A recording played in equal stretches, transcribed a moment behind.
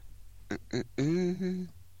Mm-mm.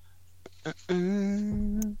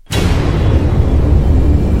 Mm-mm.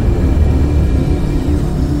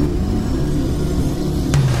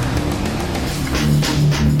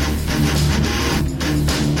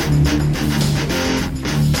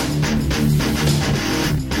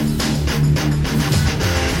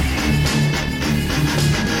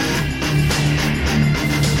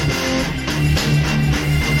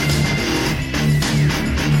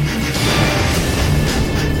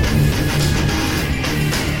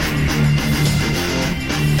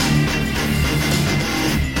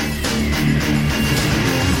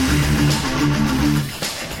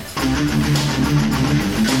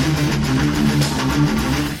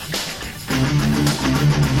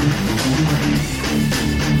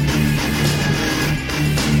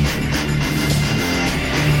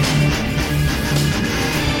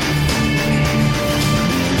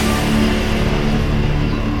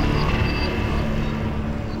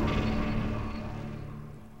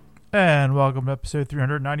 And welcome to episode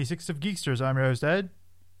 396 of Geeksters. I'm your host, Ed.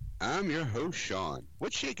 I'm your host, Sean.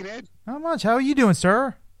 What's shaking, Ed? Not much. How are you doing,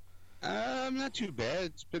 sir? Not too bad.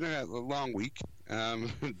 It's been a long week.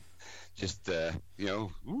 Just,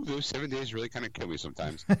 those 7 days really kind of kill me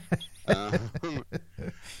sometimes. um,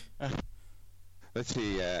 let's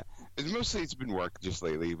see. Mostly it's been work just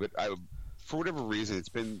lately, but for whatever reason, it's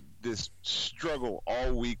been this struggle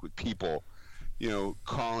all week with people,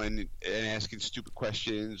 calling and asking stupid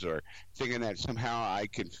questions or thinking that somehow I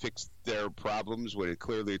can fix their problems when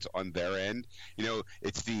clearly it's on their end.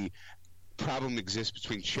 It's the problem exists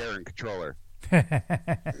between chair and controller. I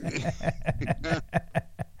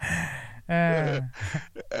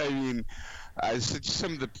mean,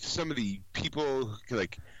 some of the people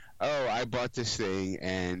like, oh, I bought this thing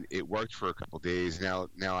and it worked for a couple of days.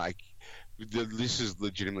 This is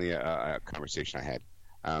legitimately a conversation I had.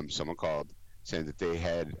 Someone called saying that they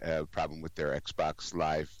had a problem with their Xbox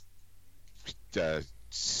Live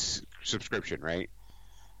subscription, right?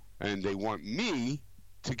 And they want me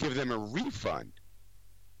to give them a refund.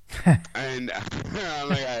 And I'm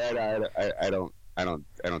like, I don't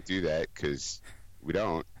do that because we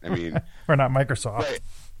don't. I mean, we're not Microsoft, right?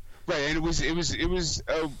 And it was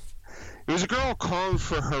a girl calling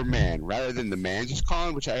for her man rather than the man just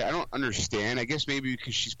calling, which I don't understand. I guess maybe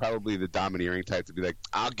because she's probably the domineering type to be like,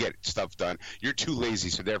 I'll get stuff done. You're too lazy,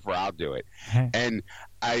 so therefore I'll do it. And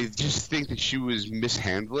I just think that she was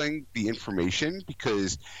mishandling the information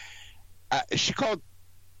because she called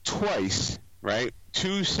twice, right?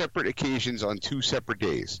 2 separate occasions on 2 separate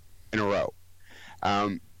days in a row.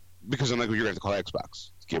 Because I'm like, well, you're going to have to call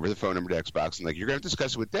Xbox. Give her the phone number to Xbox and like, you're going to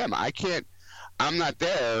discuss it with them. I'm not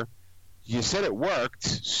there. You said it worked,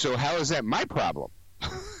 so how is that my problem?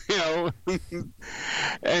 And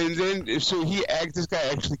then, so this guy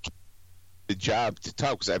actually the job to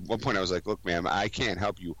talk, because at one point I was like, look, ma'am, I can't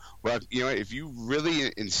help you. Well, if you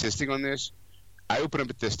really insisting on this, I open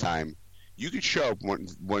up at this time. You can show up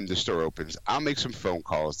when the store opens. I'll make some phone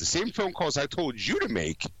calls, the same phone calls I told you to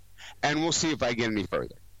make, and we'll see if I get any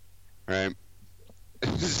further. Right?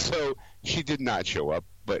 So she did not show up,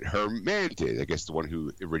 but her man did, I guess the one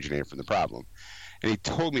who originated from the problem. And he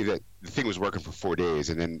told me that the thing was working for 4 days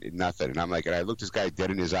and then nothing. And I'm like, and I looked this guy dead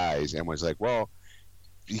in his eyes and was like, well,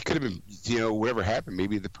 he could have been, whatever happened,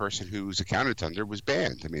 maybe the person whose account it's under was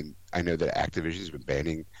banned. I mean, I know that Activision's been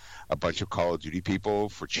banning a bunch of Call of Duty people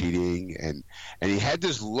for cheating. And he had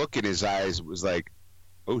this look in his eyes. It was like,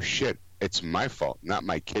 oh, shit, it's my fault, not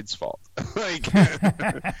my kid's fault.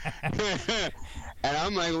 And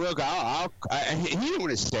I'm like, look, he didn't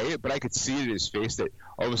want to say it, but I could see it in his face that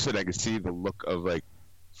all of a sudden I could see the look of like,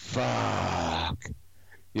 fuck,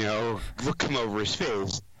 look come over his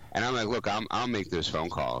face. And I'm like, look, I'll make those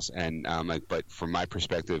phone calls. And I'm like, but from my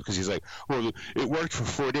perspective, because he's like, well, it worked for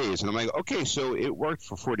 4 days. And I'm like, okay, so it worked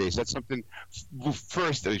for 4 days. That's something.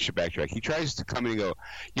 First, I should backtrack. He tries to come in and go,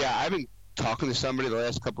 yeah, I've been talking to somebody the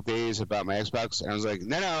last couple of days about my Xbox. And I was like,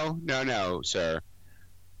 no, sir.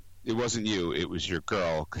 It wasn't you. It was your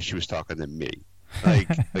girl because she was talking to me. You're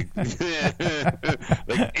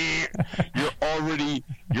already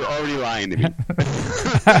lying to me.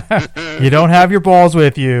 You don't have your balls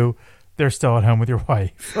with you. They're still at home with your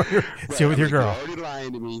wife. Still with your girl. You're already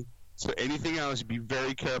lying to me. So anything else, be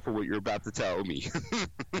very careful what you're about to tell me.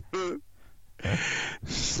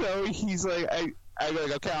 So he's like, I'm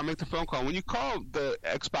like, okay, I'll make the phone call. When you call the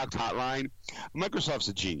Xbox hotline, Microsoft's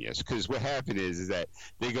a genius because what happened is that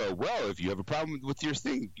they go, well, if you have a problem with your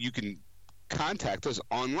thing, you can contact us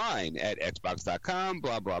online at xbox.com,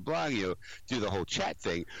 blah, blah, blah, do the whole chat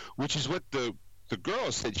thing, which is what the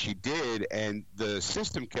girl said she did, and the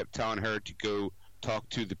system kept telling her to go talk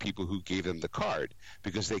to the people who gave them the card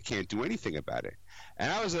because they can't do anything about it.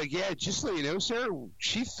 And I was like, yeah, just so you know, sir,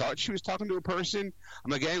 she thought she was talking to a person.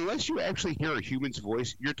 I'm like, unless you actually hear a human's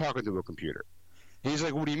voice, you're talking to a computer. He's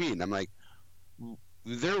like, what do you mean? I'm like,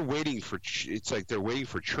 they're waiting for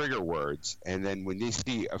trigger words, and then when they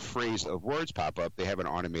see a phrase of words pop up, they have an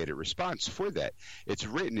automated response for that. It's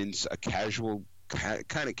written in a casual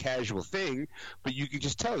kind of casual thing, but you can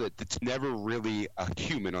just tell that it's never really a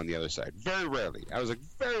human on the other side. Very rarely. I was like,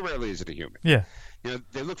 very rarely is it a human. Yeah. You know,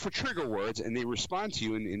 they look for trigger words and they respond to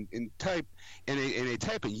you in type, and they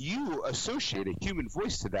type, and you associate a human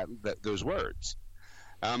voice to those words.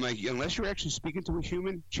 I'm like, unless you're actually speaking to a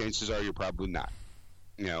human, chances are you're probably not.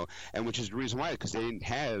 You know, and which is the reason why, because they didn't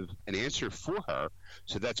have an answer for her,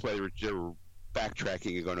 so that's why they were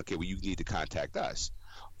backtracking and going, okay, well, you need to contact us.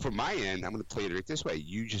 From my end, I'm going to play it right this way.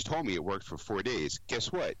 You just told me it worked for 4 days.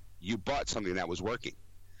 Guess what? You bought something that was working.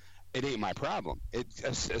 It ain't my problem.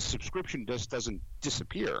 A subscription doesn't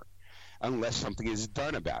disappear unless something is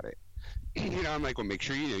done about it. You know, I'm like, well, make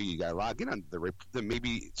sure you got to log in on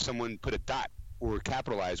maybe someone put a dot or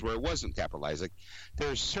capitalized where it wasn't capitalized. Like,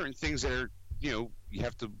 there's certain things that are, you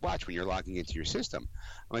have to watch when you're logging into your system.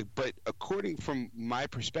 I'm like, but from my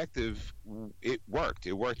perspective, it worked.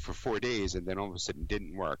 It worked for 4 days, and then all of a sudden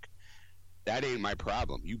didn't work. That ain't my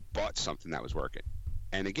problem. You bought something that was working.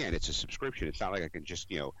 And again, it's a subscription. It's not like I can just,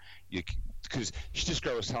 because this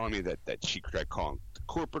girl was telling me that she tried calling the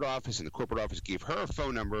corporate office, and the corporate office gave her a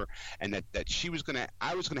phone number, and that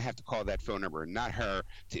I was gonna have to call that phone number and not her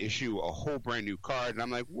to issue a whole brand new card. And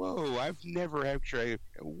I'm like, whoa, I've never actually,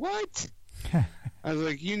 what? I was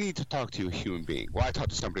like, you need to talk to a human being. Well, I talked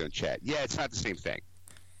to somebody on chat. Yeah, it's not the same thing.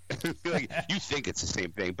 Like, you think it's the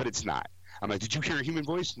same thing, but it's not. I'm like, did you hear a human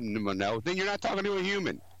voice? No. Then you're not talking to a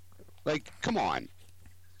human. Like, come on.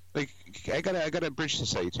 Like, I got a bridge to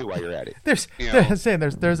say too while you're at it. There's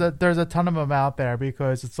a ton of them out there,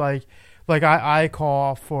 because it's like I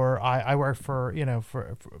call for I work for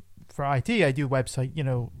for IT, I do website,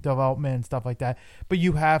 development and stuff like that. But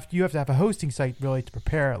you have to have a hosting site really to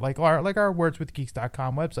prepare it, like our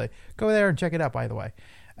wordswithgeeks.com website. Go there and check it out, by the way.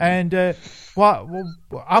 And I'm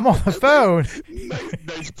on the phone.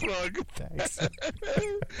 nice plug. Thanks.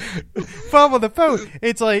 Well, I'm on the phone.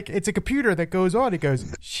 It's a computer that goes on. It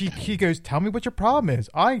goes. He goes, tell me what your problem is.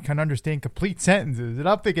 I can understand complete sentences, and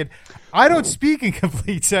I'm thinking, I don't speak in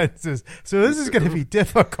complete sentences, so this is going to be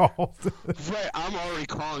difficult. Right, I'm already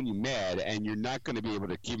calling you mad, and you're not going to be able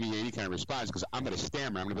to give me any kind of response because I'm going to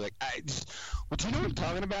stammer. I'm going to be like, well, do you know what I'm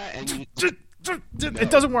talking about? And it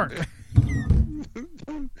doesn't work.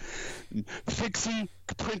 Fixie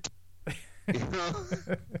print,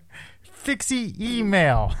 Fixie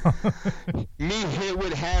email. Me here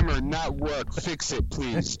with hammer not work. Fix it,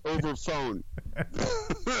 please, over phone.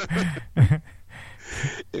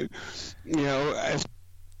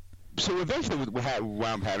 So eventually, what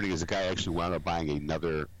wound up happening is the guy actually wound up buying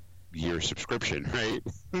another year subscription, right?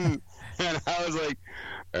 And I was like,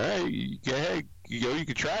 all right, go ahead, you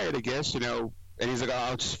can try it, I guess, And he's like,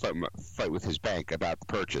 I'll just fight with his bank about the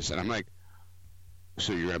purchase. And I'm like,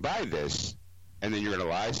 so you're going to buy this, and then you're going to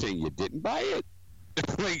lie saying you didn't buy it?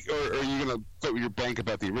 Like, or are you going to fight with your bank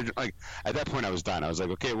about the original? Like, at that point, I was done. I was like,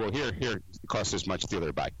 okay, well, here, it costs this much, the other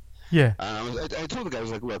to buy. Yeah. I told the guy, I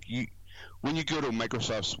was like, look, when you go to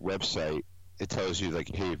Microsoft's website, it tells you, like,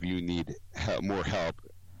 hey, if you need more help,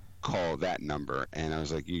 call that number. And I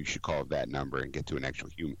was like, you should call that number and get to an actual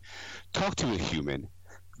human. Talk to a human.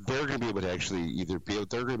 They're going to be able to actually they're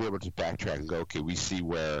going to be able to backtrack and go, okay, we see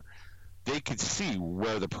where they could see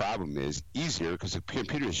where the problem is easier, because the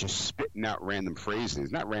computer is just spitting out random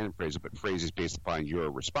phrases, not random phrases, but phrases based upon your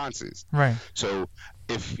responses. Right. So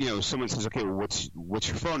if, someone says, okay, well, what's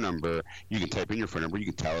your phone number? You can type in your phone number. You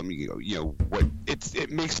can tell them,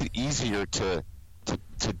 it makes it easier to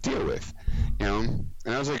deal with, And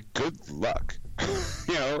I was like, good luck,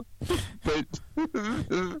 but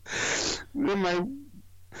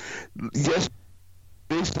yesterday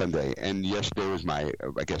Sunday, and yesterday was my,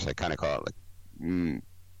 I guess I kind of call it like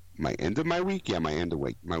my end of my week. Yeah, my end of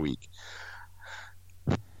my week.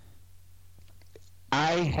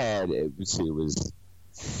 I had, it was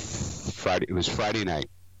Friday. It was Friday night.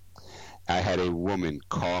 I had a woman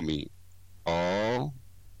call me all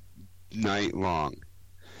night long.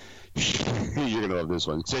 You're gonna love this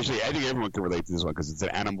one. Especially, I think everyone can relate to this one because it's an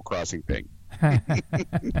Animal Crossing thing.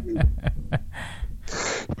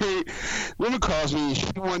 Hey, woman calls me. She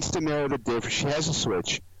wants to know the difference. She has a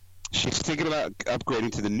Switch. She's thinking about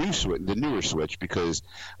upgrading to the newer Switch, because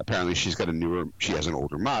apparently she has an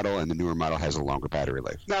older model, and the newer model has a longer battery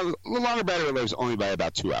life. Now, the longer battery life is only by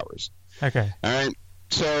about 2 hours. Okay. All right.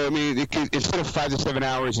 So I mean, instead of 5 to 7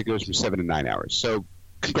 hours, it goes from 7 to 9 hours. So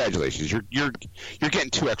congratulations, you're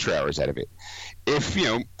getting 2 extra hours out of it. If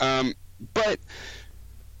but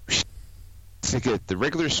to get the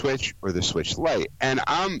regular Switch or the Switch Lite, and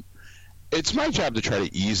it's my job to try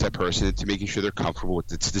to ease that person into making sure they're comfortable with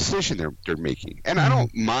the decision they're making. And I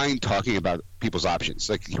don't mind talking about people's options.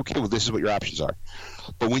 Like, okay, well, this is what your options are.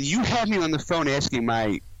 But when you have me on the phone asking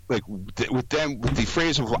with the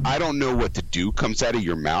phrase of "I don't know what to do" comes out of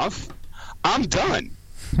your mouth, I'm done.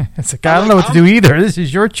 It's like, I don't know what to do either. This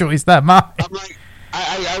is your choice, not mine. I'm like,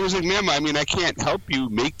 I was like, ma'am, I mean, I can't help you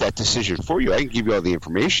make that decision for you. I can give you all the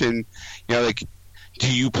information. Like,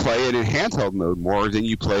 do you play it in handheld mode more than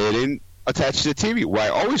you play it in attached to the TV? Well, I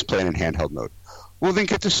always play it in handheld mode. Well, then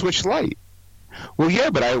get the Switch Lite. Well, yeah,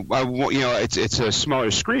 but I want, it's a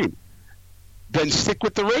smaller screen. Then stick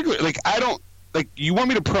with the regular. Like, I don't, like, you want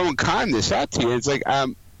me to pro and con this out to you. It's like,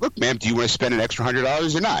 look, ma'am, do you want to spend an extra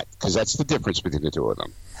 $100 or not? Because that's the difference between the two of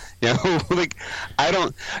them. Like, I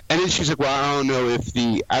don't. And then she's like, well,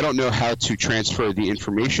 I don't know how to transfer the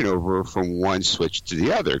information over from one Switch to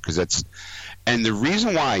the other, because that's. And the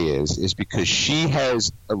reason why is because she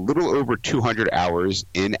has a little over 200 hours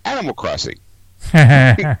in Animal Crossing.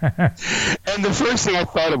 And the first thing I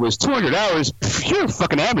thought of was 200 hours. You're a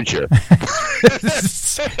fucking amateur.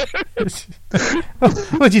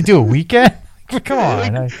 What'd you do, a weekend? Come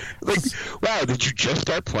on. Like, wow, did you just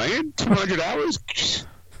start playing? 200 hours?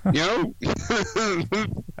 I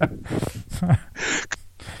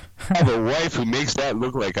have a wife who makes that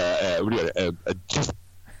look like a just.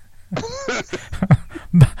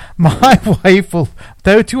 My wife will,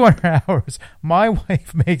 though 200 hours, my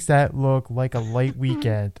wife makes that look like a light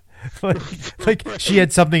weekend. Like she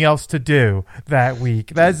had something else to do that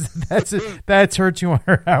week. That's her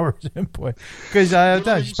 200 hours input. Because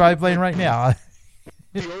she's probably playing right now.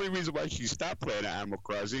 The only reason why she stopped playing Animal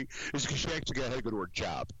Crossing is because she actually had to go to her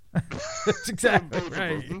job. That's exactly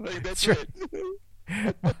right. Like, that's it.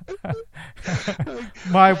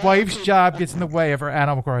 My wife's job gets in the way of her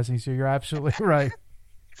Animal Crossing, so you're absolutely right.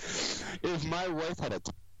 If my wife had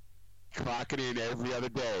to clock it in every other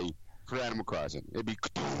day for Animal Crossing, it'd be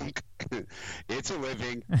it's a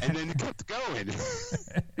living, and then it kept going.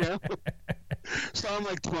 So I'm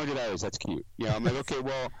like, 200 hours, that's cute. I'm like, okay,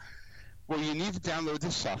 well, you need to download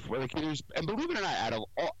this software. Like, and believe it or not, out of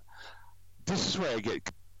all, this is where I get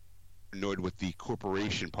annoyed with the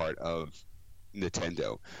corporation part of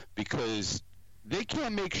Nintendo, because they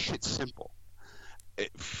can't make shit simple.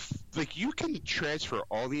 Like, you can transfer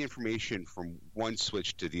all the information from one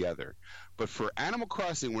Switch to the other, but for Animal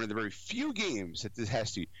Crossing, one of the very few games that this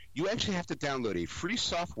has to, you actually have to download a free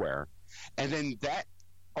software, and then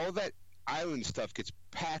all that island stuff gets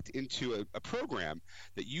packed into a program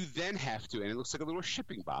that you then have to, and it looks like a little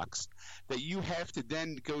shipping box, that you have to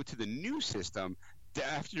then go to the new system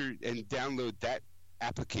and download that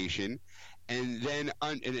application, and then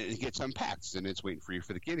and it gets unpacked, and it's waiting for you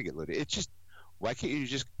for the game to get loaded. It's just, why can't you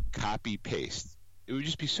just copy paste? It would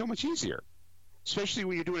just be so much easier, especially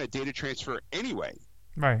when you're doing a data transfer anyway.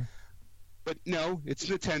 Right. But no, it's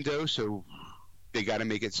Nintendo, so they got to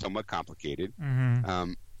make it somewhat complicated.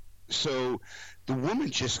 Mm-hmm. So the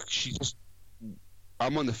woman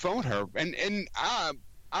I'm on the phone with her, and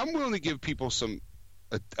I'm willing to give people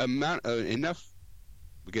enough,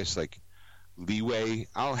 I guess, like, leeway.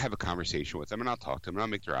 I'll have a conversation with them, and I'll talk to them, and I'll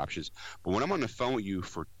make their options. But when I'm on the phone with you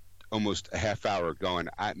for almost a half hour going,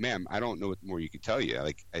 ma'am, I don't know what more you can tell you.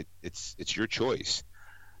 Like, it's your choice.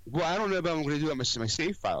 Well, I don't know about what I'm going to do on my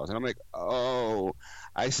save files. And I'm like, oh,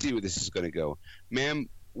 I see where this is going to go. Ma'am,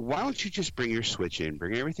 why don't you just bring your Switch in,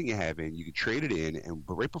 bring everything you have in, you can trade it in,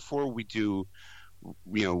 but right before we do,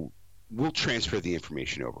 we'll transfer the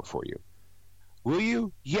information over for you. Will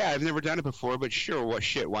you? Yeah, I've never done it before, but sure, what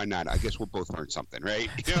shit, why not? I guess we'll both learn something, right?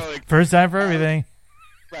 Like, first time for everything.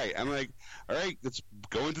 Right. I'm like, all right, let's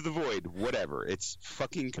go into the void. Whatever. It's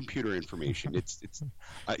fucking computer information. It's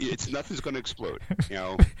nothing's going to explode.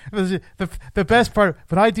 The best part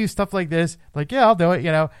when I do stuff like this, like, yeah, I'll do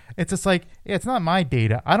it. It's just like, yeah, it's not my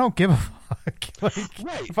data. I don't give a fuck. Like,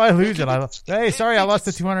 right. If I lose sorry, I lost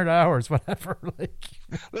the 200 hours. Whatever. Like,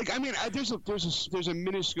 I mean, there's a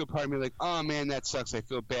minuscule part of me like, oh man, that sucks. I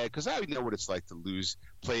feel bad because I know what it's like to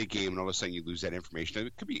play a game and all of a sudden you lose that information.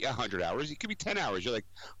 It could be 100 hours. It could be 10 hours. You're like,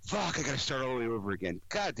 fuck, I got to start all the way over again.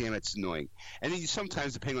 God damn, it's annoying. And then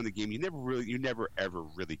sometimes, depending on the game, you never ever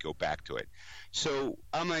really go back to it. So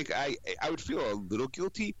I'm like, I would feel a little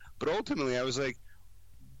guilty, but ultimately I was like,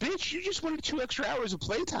 bitch, you just wanted 2 extra hours of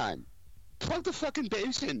playtime. Plug the fucking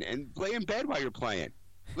bass in and play in bed while you're playing.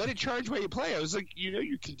 Let it charge while you play. I was like,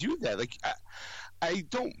 you can do that. Like, I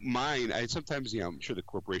don't mind. I sometimes, I'm sure the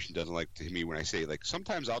corporation doesn't like to me when I say, like,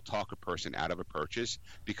 sometimes I'll talk a person out of a purchase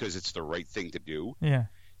because it's the right thing to do. Yeah.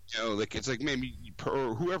 Like, it's like, man,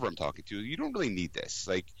 or whoever I'm talking to, you don't really need this.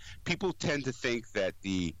 Like, people tend to think that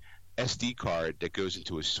the SD card that goes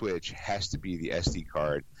into a Switch has to be the SD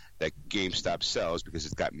card that GameStop sells because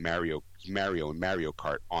it's got Mario and Mario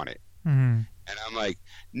Kart on it. Mm-hmm. And I'm like,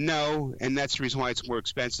 no, and that's the reason why it's more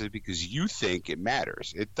expensive, because you think it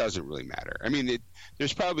matters. It doesn't really matter. I mean,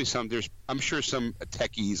 there's probably I'm sure some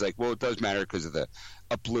techies like, well, it does matter because of the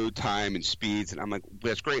upload time and speeds. And I'm like, well,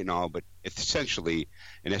 that's great and all, but it's essentially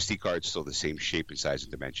an SD card's still the same shape and size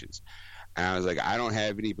and dimensions. And I was like, I don't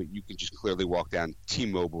have any, but you can just clearly walk down.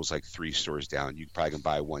 T-Mobile's like 3 stores down. You probably can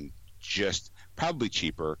buy one just probably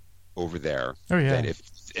cheaper over there. Oh, yeah.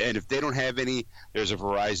 If they don't have any, there's a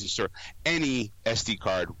Verizon store. Any SD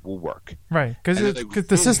card will work. Right, because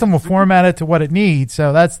the system will format it to what it needs.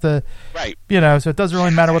 So that's the right. So it doesn't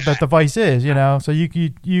really matter what that device is. So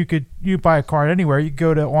you buy a card anywhere. You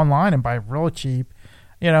go to online and buy it real cheap.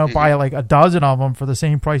 Buy like a dozen of them for the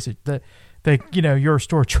same price that your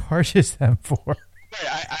store charges them for.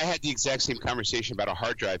 Right. I had the exact same conversation about a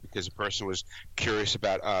hard drive because a person was curious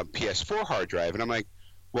about a PS4 hard drive, and I'm like,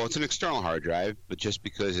 well, it's an external hard drive, but just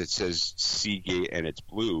because it says Seagate and it's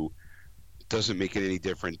blue doesn't make it any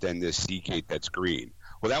different than the Seagate that's green.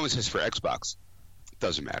 Well, that one says for Xbox. It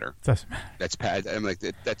doesn't matter. I'm like,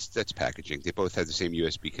 that's packaging. They both have the same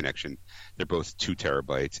USB connection. They're both 2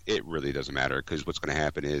 terabytes. It really doesn't matter, because what's going to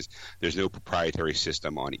happen is there's no proprietary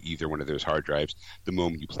system on either one of those hard drives. The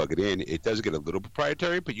moment you plug it in, it does get a little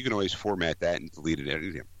proprietary, but you can always format that and delete it at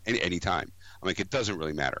any time. I'm like, it doesn't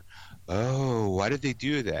really matter. Oh, why did they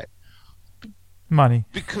do that? Money.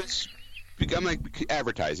 Because I'm like,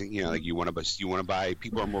 advertising. Like you want to buy.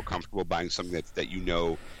 People are more comfortable buying something that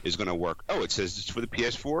is going to work. Oh, it says it's for the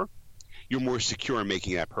PS4. You're more secure in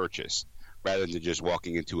making that purchase rather than just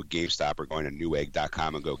walking into a GameStop or going to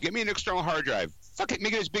Newegg.com and go, get me an external hard drive. Fuck it,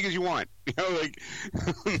 make it as big as you want.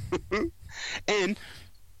 And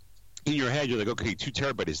in your head, you're like, okay, 2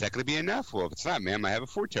 terabyte, is that going to be enough? Well, if it's not, ma'am, I have a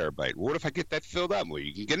 4 terabyte. Well, what if I get that filled up? Well,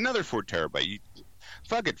 you can get another 4 terabyte.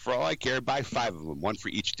 Fuck it, for all I care, buy 5 of them, one for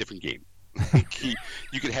each different game.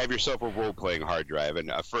 You could have yourself a role-playing hard drive and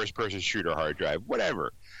a first-person shooter hard drive,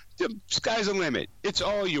 whatever. The sky's the limit. It's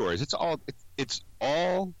all yours. It's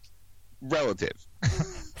all relative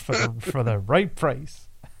for the right price.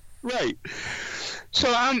 Right.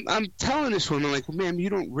 So I'm telling this woman, like, ma'am, you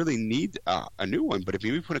don't really need a new one, but if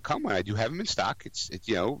you put a come one, I do have them in stock. It's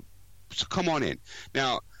so come on in.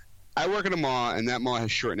 Now, I work at a mall, and that mall has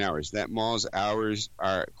shortened hours. That mall's hours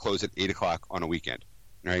are closed at 8 o'clock on a weekend,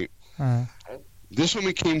 right? Uh-huh. This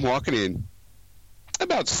woman came walking in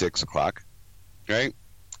about 6 o'clock, right?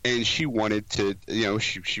 And she wanted to,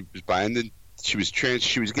 she was buying she was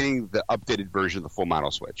getting the updated version of the full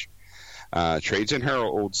model Switch. Trades in her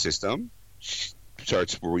old system.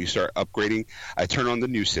 Starts where you start upgrading. I turn on the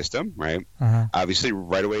new system, right? Uh-huh. Obviously,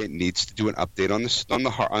 right away it needs to do an update on the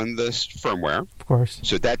firmware. Of course.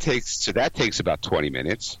 So that takes about 20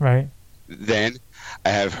 minutes. Right. Then I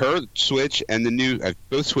have her Switch and I have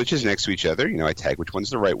both Switches next to each other. I tag which one's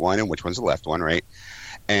the right one and which one's the left one, right?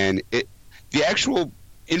 And the actual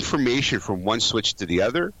information from one Switch to the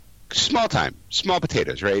other, small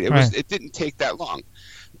potatoes, right? It didn't take that long.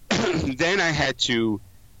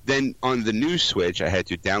 Then on the new Switch, I had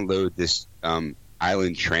to download this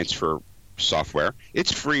Island Transfer software.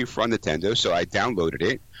 It's free from Nintendo, so I downloaded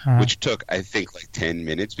it, which took, I think, like 10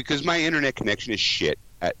 minutes because my internet connection is shit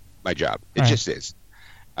at my job. It just is.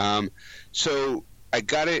 So I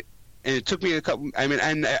got it, and it took me a couple. I mean,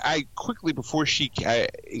 and I quickly, before I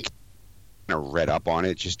read up on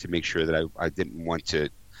it just to make sure that I didn't want to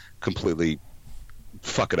completely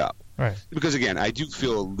fuck it up. Right. Because again, I do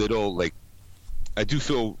feel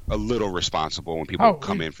a little responsible when people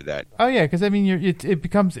come in for that. Oh yeah, because I mean, it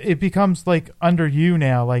becomes like under you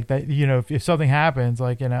now, like that. If something happens,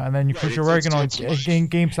 like and then because you're working on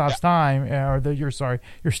GameStop's time or your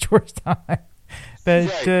store's time,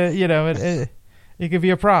 that it could be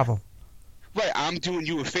a problem. Right, I'm doing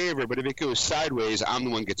you a favor, but if it goes sideways, I'm the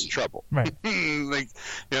one who gets in trouble. Right.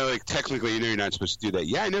 like technically, you're not supposed to do that.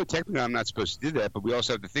 Yeah, I know technically I'm not supposed to do that, but we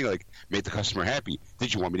also have to think, like, make the customer happy.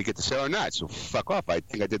 Did you want me to get the sale or not? So fuck off. I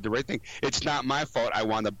think I did the right thing. It's not my fault I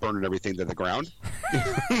wound up burning everything to the ground.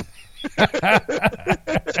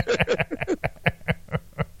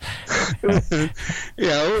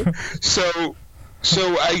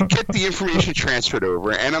 So I get the information transferred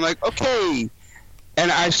over, and I'm like, okay. And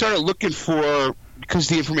I started looking because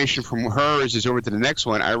the information from hers is over to the next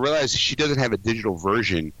one, I realized she doesn't have a digital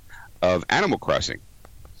version of Animal Crossing.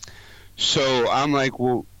 So I'm like,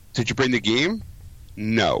 well, did you bring the game?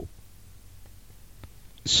 No.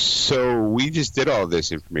 So we just did all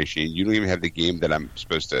this information. You don't even have the game that I'm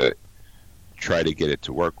supposed to try to get it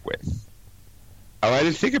to work with. Oh, I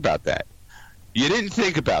didn't think about that. You didn't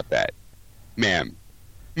think about that, ma'am.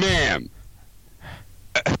 And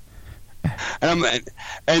I'm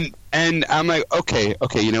like, okay,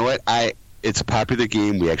 you know what? It's a popular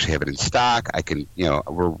game. We actually have it in stock. I can,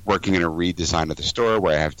 we're working in a redesign of the store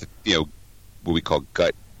where I have to, what we call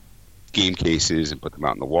gut game cases and put them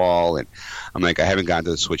out on the wall. And I'm like, I haven't gotten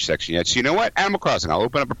to the Switch section yet. So you know what? Animal Crossing. I'll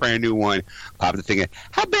open up a brand new one, pop the thing in.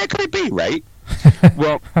 How bad could it be, right?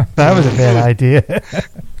 Well, that was a bad idea.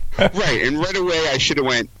 Right, and right away I should have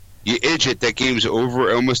went, you idiot, that game's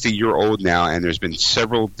over almost a year old now, and there's been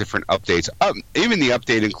several different updates, even the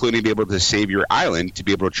update including being able to save your island to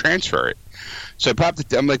be able to transfer it. So I popped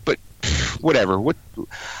it, I'm like, but whatever.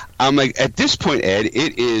 I'm like, at this point, Ed,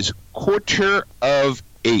 it is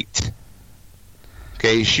 7:45.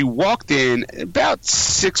 Okay, she walked in about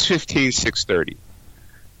 6:15, 6:30.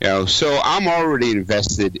 So I'm already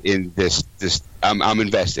invested in this. I'm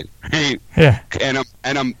invested, right? Yeah.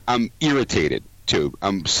 And I'm irritated too.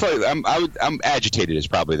 I'm agitated is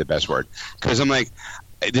probably the best word, because I'm like,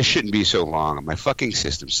 this shouldn't be so long. My fucking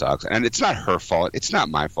system sucks, and it's not her fault. It's not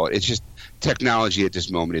my fault. It's just technology at this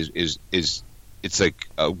moment is it's like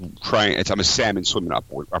trying. I'm a salmon swimming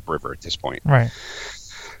upriver at this point. Right.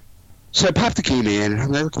 So I popped the game in, and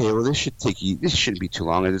I'm like, okay, well, this shouldn't be too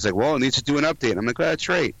long. And it's like, well, it needs to do an update. And I'm like, oh, that's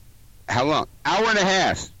right. How long? Hour and a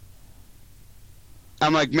half.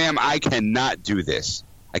 I'm like, ma'am, I cannot do this.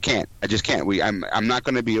 I can't. I just can't. I'm not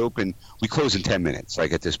going to be open. We close in 10 minutes,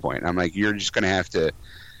 like, at this point. And I'm like, you're just going to have to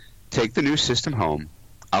take the new system home.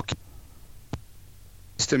 I'll keep the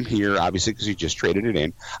system here, obviously, because you just traded it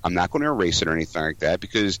in. I'm not going to erase it or anything like that,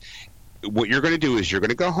 because what you're going to do is you're going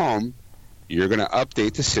to go home. You're going to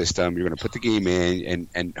update the system. You're going to put the game in,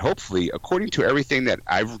 and hopefully, according to everything that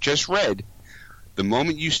I've just read, the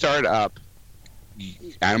moment you start up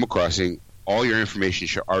Animal Crossing, all your information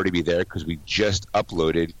should already be there, because we just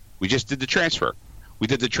did the transfer. We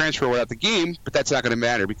did the transfer without the game, but that's not going to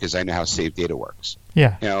matter because I know how save data works.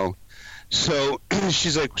 Yeah. So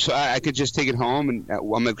she's like, so I could just take it home, and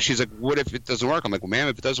I'm like, she's like, what if it doesn't work? I'm like, well, ma'am,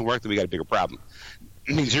 if it doesn't work, then we got a bigger problem.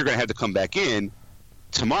 It means you're going to have to come back in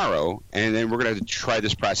tomorrow, and then we're going to have to try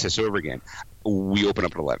this process over again. We open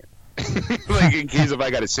up at 11. Like, in case if I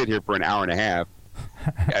got to sit here for an hour and a half.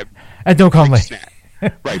 And don't come late.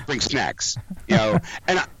 Right, bring snacks. And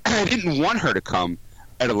I didn't want her to come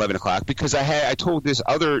at 11 o'clock because I told this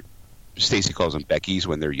other, Stacy calls them Becky's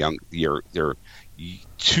when they're young. They're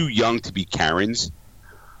too young to be Karens.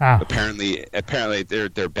 Oh. Apparently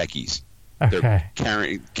they're Becky's. Okay.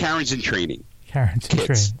 They're Karens in training. Karen's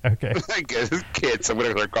kids. Okay. I guess kids,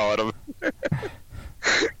 whatever they're calling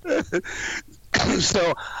them.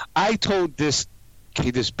 So I told this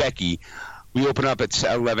Becky, we open up at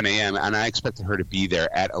 11 a.m., and I expected her to be there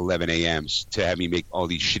at 11 a.m. to have me make all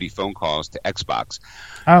these shitty phone calls to Xbox.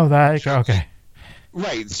 Oh, okay.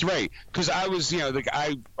 Right, that's right. Because I was,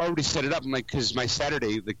 I already set it up. I'm like, because my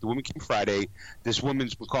Saturday, like, the woman came Friday. This other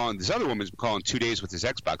woman's been calling 2 days with this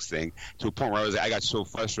Xbox thing, to a point where I got so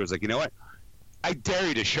frustrated. I was like, you know what? I dare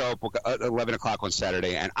you to show up at 11 o'clock on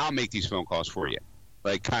Saturday, and I'll make these phone calls for you.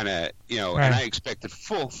 Like, kind of, right. And I expected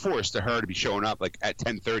full force to her to be showing up, like, at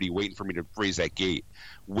 10:30, waiting for me to raise that gate,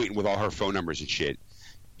 waiting with all her phone numbers and shit.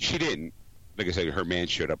 She didn't. Like I said, her man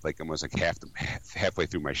showed up, like, almost like halfway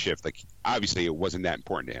through my shift. Like, obviously, it wasn't that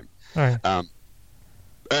important to him. Right.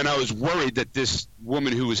 And I was worried that this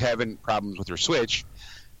woman who was having problems with her Switch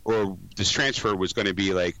or this transfer was going to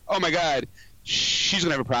be like, oh, my God, she's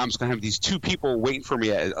going to have a problem. She's going to have these two people waiting for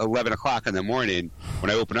me at 11 o'clock in the morning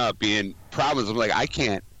when I open up being problems. I'm like, I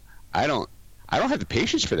don't have the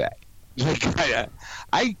patience for that. Like,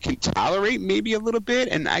 I can tolerate maybe a little bit,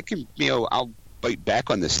 and I can, I'll bite back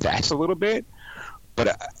on the stats a little bit,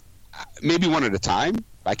 but maybe one at a time.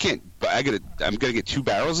 I can't. I'm gonna get 2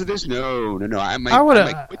 barrels of this. No. That would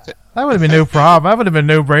have been no problem. That would have been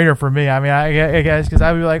no brainer for me. I mean, I guess because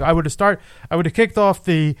I would be like, I would have kicked off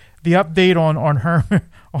the update on her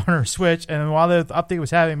on her Switch, and while the update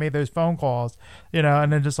was happening, made those phone calls,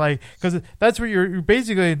 and then just like, because that's what you're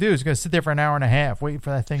basically going to do, is going to sit there for an hour and a half waiting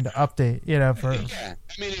for that thing to update, for. Yeah,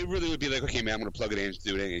 I mean, it really would be like, okay, man, I'm going to plug it in,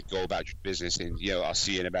 do it, and go about your business, and I'll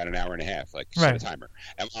see you in about an hour and a half, like set a timer.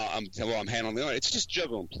 And I'm handling it. It's just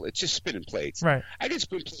juggling, it's just spinning plates. Right. I can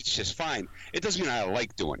spin plates just fine. It doesn't mean I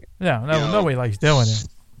like doing it. No, nobody likes doing it.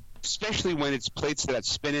 Especially when it's plates that I'm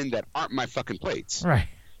spinning that aren't my fucking plates. Right.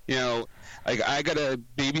 Like, I gotta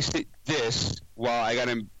babysit this while I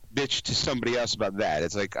gotta bitch to somebody else about that.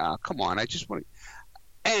 It's like, oh, come on, I just want to.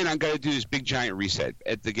 And I'm going to do this big giant reset.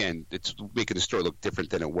 Again, it's making the store look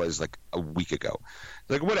different than it was like a week ago.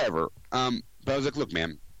 Like, whatever. But I was like, look,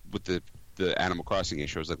 man, with the Animal Crossing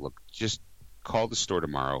issue, I was like, look, just call the store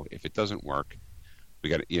tomorrow. If it doesn't work,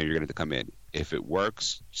 you're going to have to come in. If it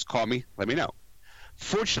works, just call me. Let me know.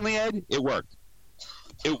 Fortunately, Ed, it worked.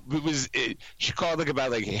 She called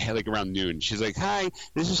about around noon. She's like, hi,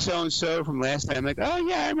 this is so and so from last time. I'm like, oh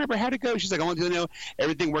yeah, I remember. How'd it go? She's like, I want you to know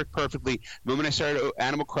everything worked perfectly. The moment I started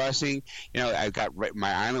Animal Crossing, I got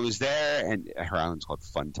my island was there, and her island's called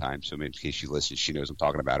Fun Time. So maybe in case she listens, she knows I'm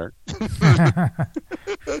talking about her.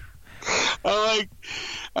 I'm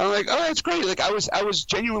like, oh, that's great. Like I was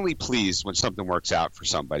genuinely pleased when something works out for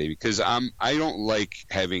somebody, because I don't like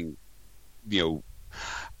having,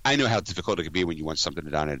 I know how difficult it can be when you want something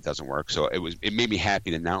done and it doesn't work. So it made me happy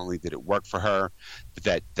that not only did it work for her,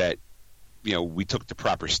 but that we took the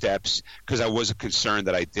proper steps, because I was concerned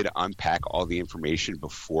that I did unpack all the information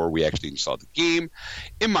before we actually installed the game.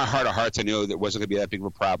 In my heart of hearts, I know there wasn't going to be that big of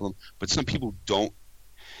a problem, but some people don't.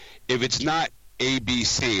 If it's not A, B,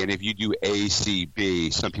 C, and if you do A, C, B,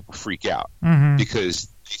 some people freak out because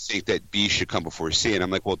they think that B should come before C, and I'm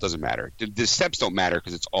like, well, it doesn't matter. The steps don't matter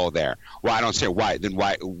because it's all there. Well, I don't say why. Then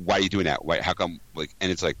why are you doing that? Why? How come? And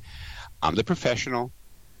it's like, I'm the professional.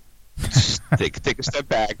 Take a step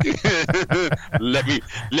back. let me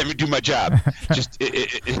do my job. Just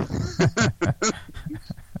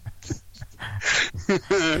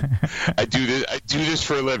I do this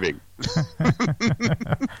for a living.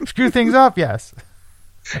 Screw things up, yes.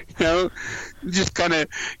 Just kind of,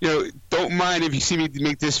 don't mind if you see me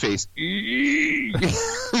make this face. Like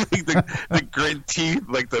the grit teeth,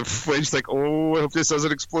 like the flinch, like, oh, I hope this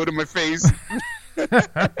doesn't explode in my face.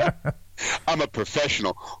 I'm a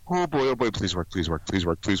professional. Oh boy, please work. If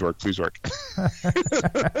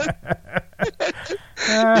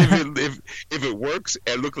it works,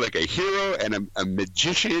 I look like a hero and a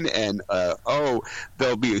magician, and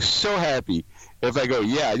they'll be so happy. If I go,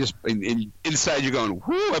 yeah, I just inside you're going,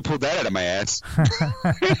 whoo, I pulled that out of my ass.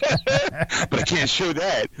 But I can't show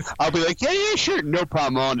that. I'll be like, yeah, sure, no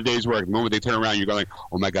problem, all in a day's work. The moment they turn around, you're going,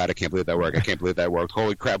 oh my God, I can't believe that worked.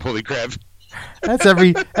 Holy crap. That's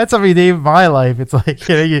every day of my life. It's like,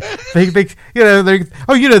 this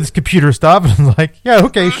computer stuff. And I'm like, yeah,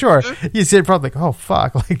 okay, sure. You sit in front like, oh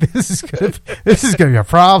fuck, like this is gonna be a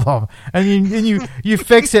problem. And you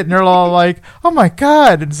fix it, and they're all like, oh my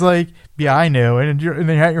God. And it's like, yeah, I know. And then you're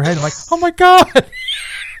at your head, like, oh my God,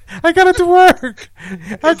 I got it to work.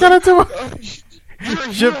 You're a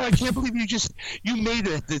hero. I can't believe you made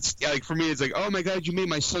it. It's like, for me, it's like, oh my God, you made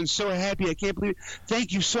my son so happy. I can't believe it.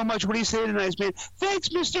 Thank you so much. What do you say tonight, man?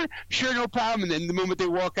 Thanks, mister. Sure, no problem. And then the moment they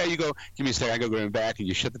walk out, you go, give me a second. I go in the back, and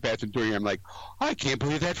you shut the bathroom door. And I'm like, I can't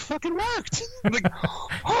believe that fucking worked. I'm like,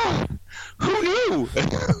 oh, who knew?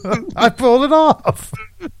 I pulled it off.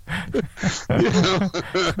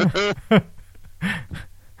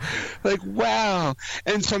 Like, wow.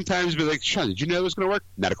 And sometimes be like, Sean, did you know it was going to work?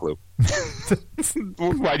 Not a clue.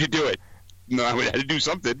 Why'd you do it? No, I had to do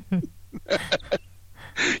something.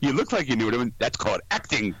 You look like you knew it. That's called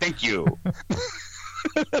acting. Thank you.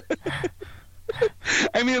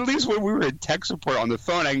 I mean, at least when we were in tech support on the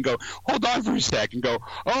phone, I can go, hold on for a sec, and go,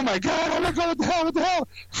 oh my God, what the hell?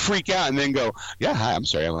 Freak out, and then go, yeah, hi, I'm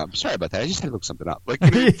sorry about that. I just had to look something up. Like,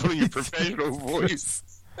 put your professional voice.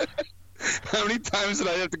 How many times did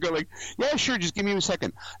I have to go like, yeah, sure, just give me a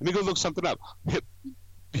second. Let me go look something up. Hit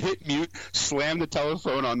mute, slam the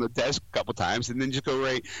telephone on the desk a couple times, and then just go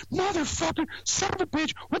right, motherfucker, son of a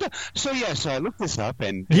bitch, what the? So I looked this up,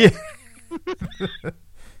 and yeah.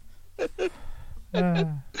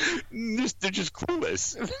 They're just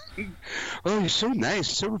clueless. Oh, you're so nice,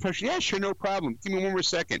 so professional. Yeah, sure, no problem. Give me one more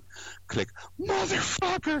second. Click.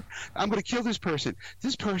 Motherfucker! I'm gonna kill this person.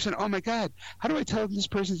 This person. Oh my God! How do I tell them this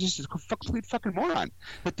person is just a complete fucking moron?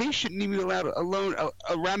 That they shouldn't even be allowed alone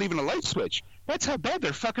around even a light switch. That's how bad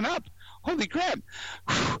they're fucking up. Holy crap!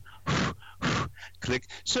 Click.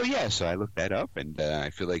 So I looked that up, and I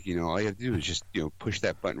feel like all you have to do is just push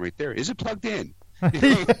that button right there. Is it plugged in? So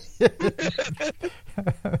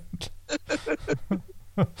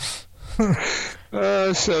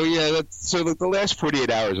the last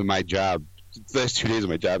 48 hours of my job, the last 2 days of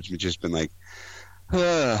my job, have just been like,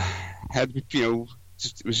 it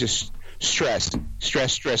was just stress.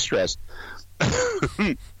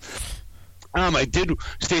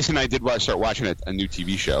 Stacey and I did start watching a new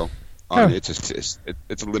TV show. It's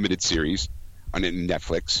a limited series on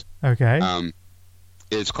Netflix. Okay.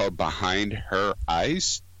 It's called Behind Her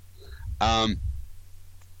Eyes.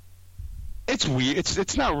 It's weird.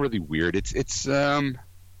 It's not really weird. It's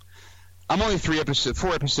I'm only 4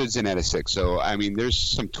 episodes in out of 6, so I mean, there's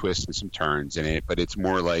some twists and some turns in it, but it's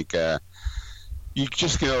more like you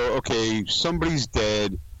just go, okay, somebody's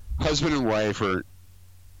dead, husband and wife are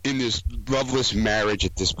in this loveless marriage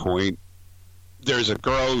at this point. There's a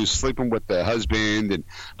girl who's sleeping with the husband,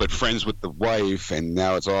 but friends with the wife, and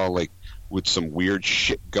now it's all like with some weird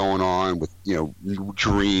shit going on with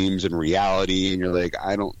dreams and reality, and you're like,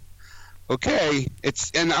 okay,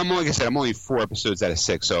 and I'm like I said, I'm only 4 episodes out of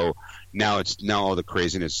 6, so now all the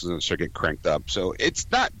craziness is going to start getting cranked up. So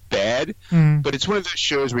it's not bad, but it's one of those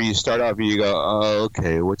shows where you start off and you go, oh,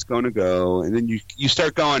 okay, what's going to go, and then you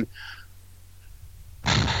start going,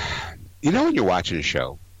 when you're watching a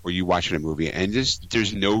show or you watching a movie and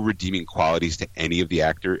there's no redeeming qualities to any of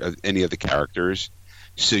the characters,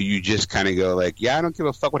 so you just kind of go like, yeah, I don't give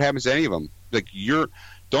a fuck what happens to any of them. Like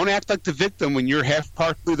don't act like the victim when you're half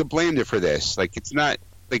partly the blamed for this. Like, it's not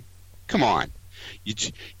like, come on,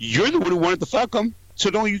 you're the one who wanted to fuck him, so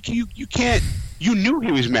don't you can't. You knew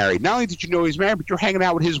he was married. Not only did you know he was married, but you're hanging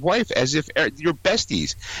out with his wife as if you're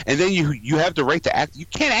besties, and then you have the right to act. You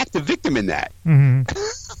can't act the victim in that.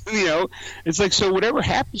 Mm-hmm. It's like, so whatever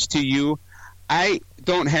happens to you, I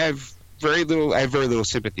have very little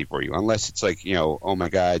sympathy for you, unless it's like, oh my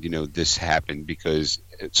God, this happened because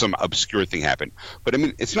some obscure thing happened. But I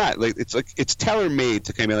mean, it's not like it's tailor made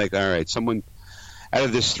to kind of like, all right, someone out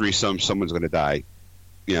of this threesome, someone's going to die,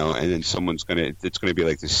 and then it's going to be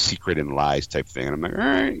like this secret and lies type thing. And I'm like, all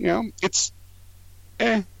right, it's,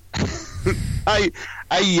 I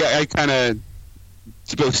kind of,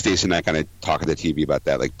 both Stacey and I kind of talk at the TV about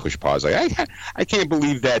that, like push pause. Like, I can't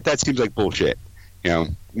believe that. That seems like bullshit.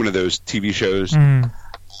 One of those TV shows.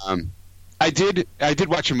 I did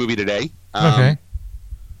watch a movie today. Okay.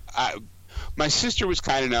 My sister was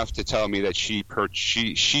kind enough to tell me that she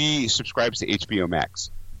subscribes to HBO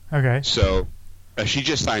Max. Okay. So she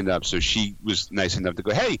just signed up. So she was nice enough to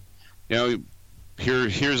go, hey,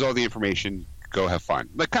 here's all the information. Go have fun.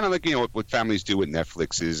 Like, kind of like what families do with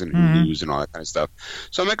Netflixes and Hulu's and all that kind of stuff.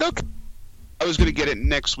 So I'm like, okay. I was going to get it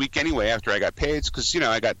next week anyway after I got paid because,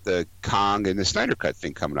 I got the Kong and the Snyder Cut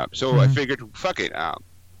thing coming up. So I figured, fuck it.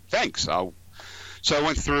 Thanks. So I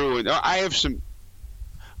went through, and I have some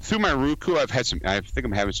 – through my Roku, I think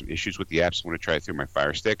I'm having some issues with the apps. I want to try it through my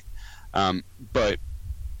Fire Stick. But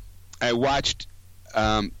I watched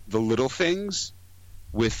The Little Things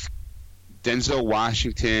with Denzel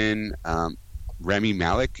Washington, Rami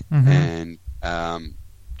Malek, and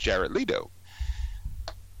Jared Leto.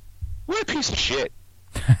 What a piece of shit.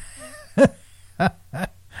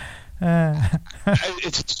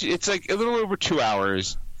 It's like a little over 2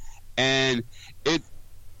 hours, and it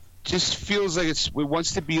just feels like it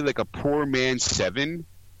wants to be like a poor man's Seven,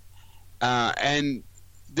 and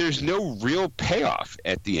there's no real payoff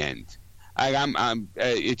at the end.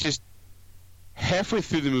 It just halfway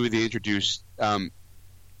through the movie they introduce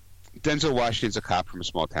Denzel Washington's a cop from a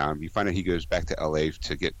small town. You find out he goes back to L.A.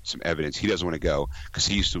 to get some evidence. He doesn't want to go because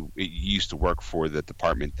he used to work for the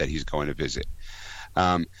department that he's going to visit.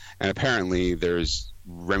 And apparently,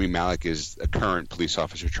 Rami Malek is a current police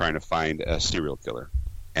officer trying to find a serial killer,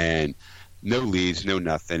 and no leads, no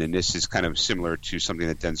nothing. And this is kind of similar to something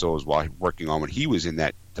that Denzel was working on when he was in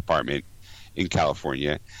that department in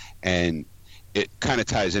California, and it kind of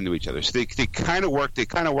ties into each other. So they kind of work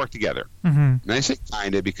together. Mm-hmm. And I say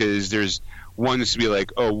kind of because there's one that's to be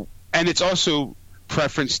like, oh, and it's also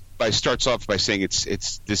starts off by saying it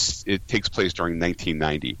takes place during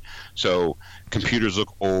 1990. So computers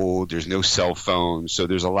look old. There's no cell phones. So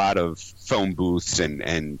there's a lot of phone booths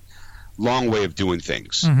and long way of doing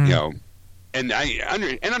things, mm-hmm. And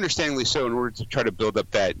understandably so, in order to try to build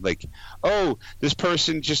up that, like, oh, this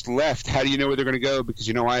person just left. How do you know where they're going to go? Because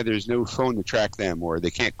you know why? There's no phone to track them, or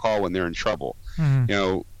they can't call when they're in trouble.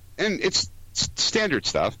 Mm-hmm. And it's standard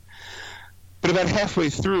stuff. But about halfway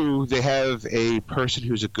through, they have a person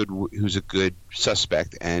who's a good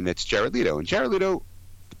suspect, and it's Jared Leto. And Jared Leto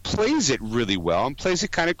plays it really well and plays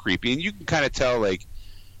it kind of creepy, and you can kind of tell, like,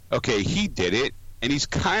 okay, he did it, and he's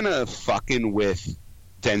kind of fucking with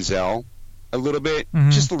Denzel a little bit, mm-hmm.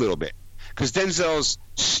 just a little bit, because Denzel's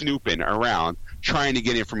snooping around trying to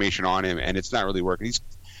get information on him, and it's not really working.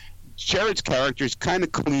 Jared's character is kind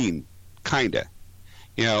of clean, but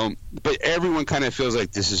everyone kind of feels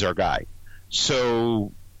like this is our guy.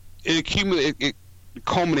 So it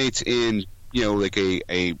culminates in like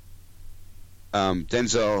a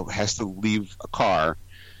Denzel has to leave a car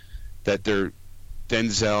that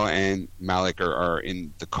Denzel and Malik are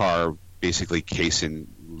in the car, basically casing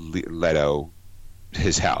Leto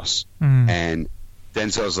his house. Mm. And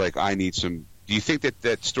Denzel's like, I need some Do you think that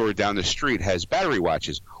that store down the street has battery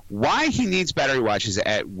watches? Why he needs battery watches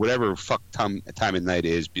at whatever fuck time of night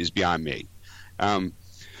is beyond me. And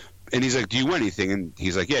he's like, do you want anything? And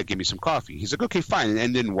he's like, yeah, give me some coffee. He's like, okay, fine.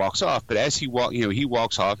 And then walks off. But as he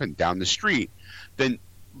walks off and down the street, then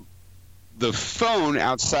the phone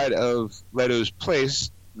outside of Leto's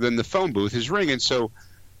place, then the phone booth is ringing. So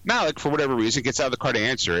Malick, for whatever reason, gets out of the car to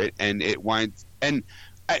answer it, and it winds. And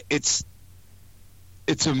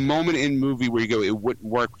it's a moment in movie where you go, it wouldn't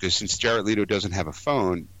work because since Jared Leto doesn't have a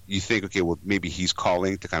phone, you think, okay, well, maybe he's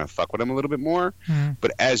calling to kind of fuck with him a little bit more. Mm-hmm.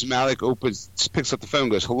 But as Malick picks up the phone,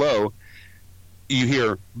 goes, hello, you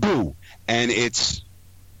hear, boo, and it's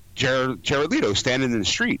Jared Leto standing in the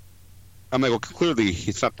street. I'm like, well, clearly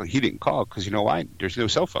it's not. He didn't call because you know why? There's no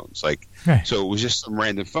cell phones. Like, right. So it was just some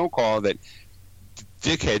random phone call that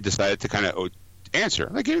dickhead decided to kind of answer.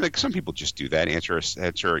 Like some people just do that. Answer.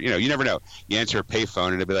 You never know. You answer a payphone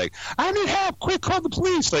and it'll be like, I need help. Quick, call the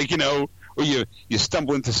police. Like, or you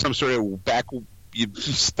stumble into some sort of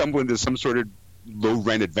low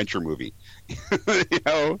rent adventure movie.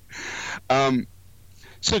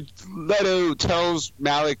 So Leto tells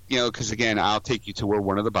Malick, because again, I'll take you to where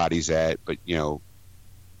one of the bodies at, but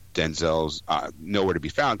Denzel's nowhere to be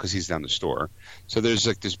found because he's down the store. So there's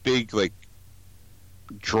like this big, like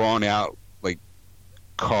drawn out, like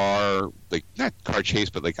car, like not car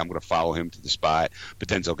chase, but like I'm going to follow him to the spot. But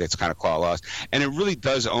Denzel gets kind of claw lost, and it really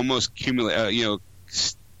does almost accumulate,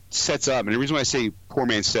 sets up. And the reason why I say Poor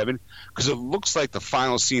Man's 7, because it looks like the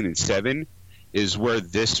final scene in 7 is where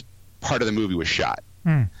this part of the movie was shot.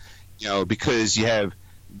 Because you have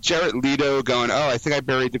Jared Leto going, oh, I think I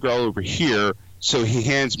buried the girl over here. So he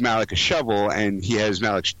hands Malick a shovel, and he has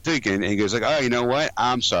Malick digging, and he goes like, oh, you know what?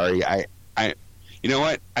 I'm sorry. You know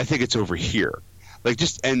what? I think it's over here.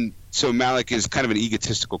 And so Malick is kind of an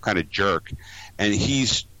egotistical kind of jerk, and he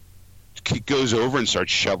goes over and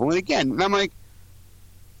starts shoveling again. And I'm like,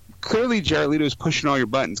 clearly Jared Leto is pushing all your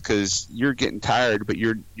buttons because you're getting tired, but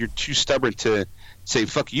you're too stubborn to say,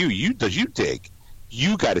 fuck you. You dig.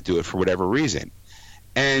 You got to do it for whatever reason.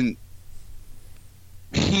 And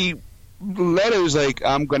Leto's like,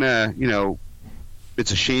 I'm going to,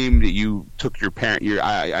 it's a shame that you took your parent.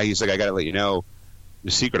 He's like, I got to let you know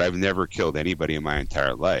the secret. I've never killed anybody in my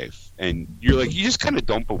entire life. And you're like, you just kind of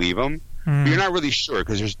don't believe him. But you're not really sure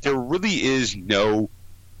because there really is no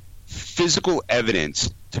physical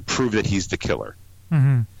evidence to prove that he's the killer.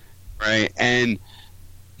 Mm-hmm. Right? And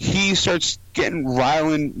he starts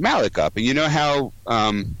riling Malick up. And you know how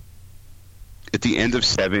at the end of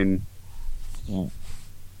 7,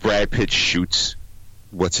 Brad Pitt shoots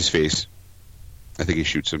what's his face? I think he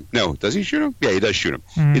shoots him. No, does he shoot him? Yeah, he does shoot him.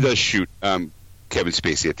 Mm-hmm. He does shoot Kevin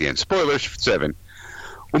Spacey at the end. Spoilers for 7.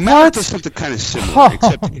 Well, Malick does something kind of similar.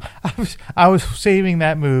 Except I was saving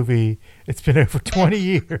that movie. It's been over 20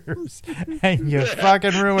 years, and you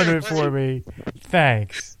fucking ruined it for me.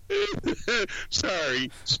 Thanks.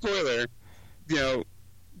 Sorry. Spoiler. The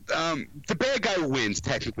bad guy wins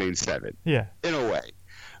technically in 7. Yeah. In a way.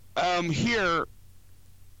 Here,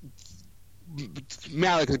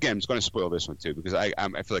 Malick, again, is going to spoil this one too because I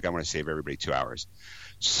feel like I want to save everybody 2 hours.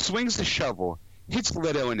 Swings the shovel, hits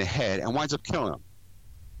Leto in the head, and winds up killing him.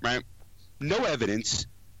 Right? No evidence.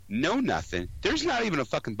 No nothing. There's not even a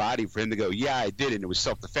fucking body for him to go, yeah, I did it, and it was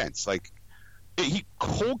self-defense. Like, he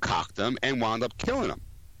cold-cocked him and wound up killing him.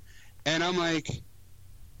 And I'm like,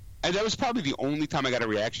 and that was probably the only time I got a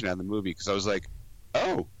reaction out of the movie because I was like,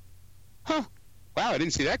 oh, wow, I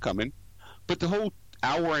didn't see that coming. But the whole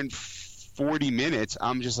hour and 40 minutes,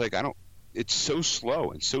 I'm just like, it's so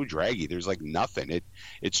slow and so draggy. There's like nothing.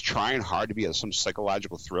 It's trying hard to be some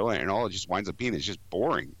psychological thriller, and all it just winds up being is just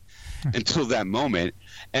boring until that moment.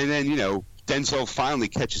 And then, Denzel finally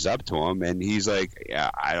catches up to him, and he's like, yeah,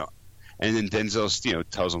 I don't. And then Denzel,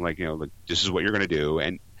 tells him like, this is what you're going to do,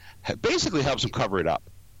 and basically helps him cover it up.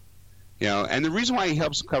 And the reason why he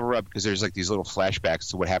helps him cover up because there's like these little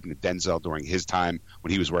flashbacks to what happened to Denzel during his time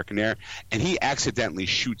when he was working there, and he accidentally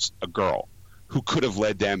shoots a girl who could have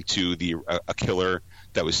led them to a killer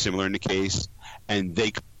that was similar in the case, and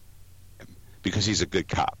because he's a good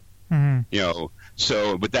cop.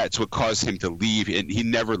 Mm-hmm. But that's what caused him to leave, and he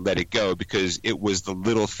never let it go because it was the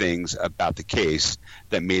little things about the case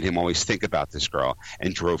that made him always think about this girl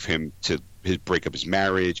and drove him to break up his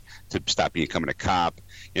marriage, to stop becoming a cop,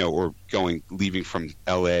 or leaving from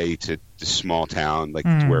L.A. to the small town, like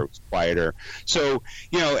to where it was quieter. So,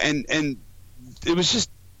 and it was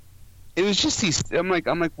just these. I'm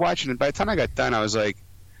like watching it. By the time I got done, I was like,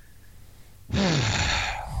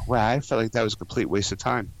 wow, I felt like that was a complete waste of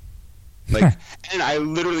time. Like, and I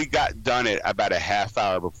literally got done it about a half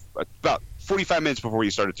hour, about 45 minutes before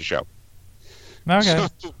you started the show. Okay.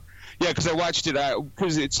 So, yeah, because I watched it.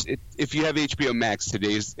 Because if you have HBO Max,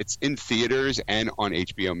 it's in theaters and on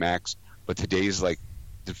HBO Max. But today's like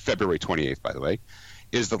February 28th, by the way,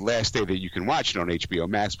 is the last day that you can watch it on HBO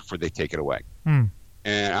Max before they take it away. Hmm.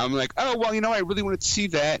 And I'm like, oh well, I really wanted to see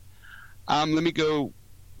that. Let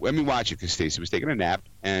me watch it because Stacy was taking a nap,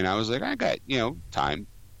 and I was like, I got time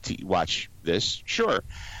to watch this, sure.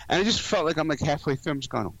 And I just felt like I'm like halfway through, I'm just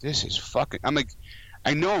going, oh, this is fucking. I'm like,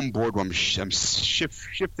 I know I'm bored when I'm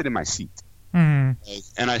shifted in my seat. Mm-hmm.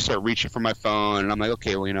 And I start reaching for my phone, and I'm like,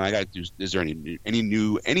 okay, well, I got to do. Is there any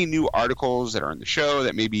new articles that are on the show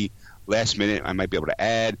that maybe last minute I might be able to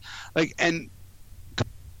add? Like, and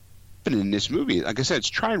in this movie, like I said, it's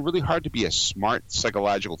trying really hard to be a smart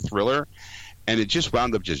psychological thriller, and it just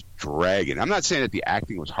wound up just dragging. I'm not saying that the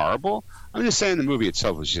acting was horrible. I'm just saying the movie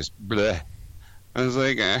itself was just bleh. I was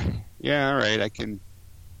like, yeah, all right, I can.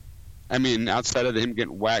 I mean, outside of him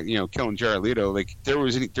getting whacked, killing Jared Leto, like there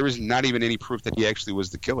was not even any proof that he actually was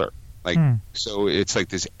the killer. Like, so it's like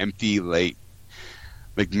this empty, like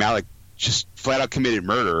Malik just flat out committed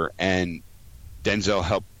murder, and Denzel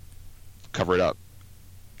helped cover it up.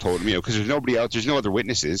 Told him, because there's nobody else, there's no other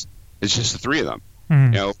witnesses. It's just the three of them.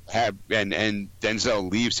 And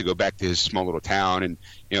Denzel leaves to go back to his small little town, and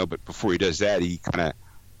but before he does that, he kind of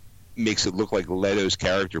makes it look like Leto's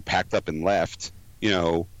character packed up and left.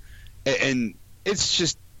 And it's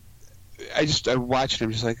just, I watched it.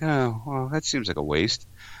 I'm just like, oh, well, that seems like a waste.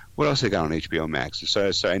 What else they got on HBO Max?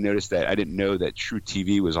 And so I noticed that I didn't know that True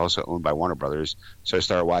TV was also owned by Warner Brothers. So I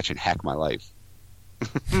started watching Hack My Life,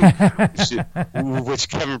 which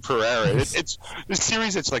Kevin Pereira. It's a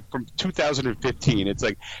series that's like from 2015. It's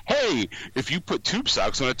like, hey, if you put tube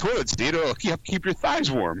socks on a toilet seat, it'll keep your thighs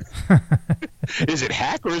warm. Is it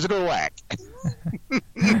hack or is it a whack?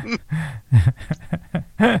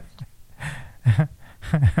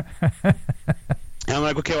 And I'm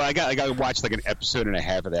like, okay, well, I got to watch like an episode and a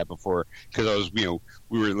half of that before, because I was, we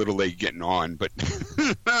were a little late getting on, but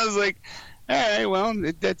I was like, all right, well,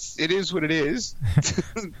 it is what it is.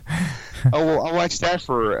 I'll watch that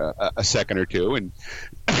for a second or two, and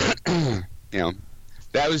that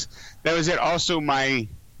was it. Also, I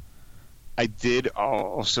did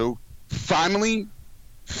also finally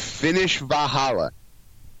finish Valhalla.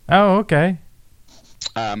 Oh, okay.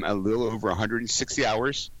 A little over 160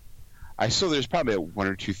 hours. There's probably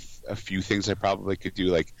a few things I probably could do,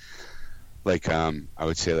 like I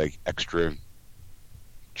would say like extra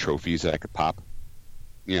trophies that I could pop,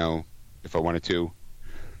 if I wanted to.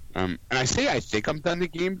 And I think I'm done the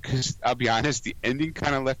game because I'll be honest, the ending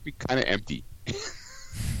kind of left me kind of empty.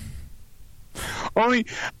 Hear me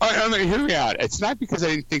out. It's not because I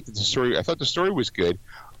didn't think that I thought the story was good,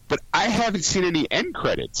 but I haven't seen any end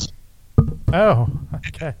credits. Oh,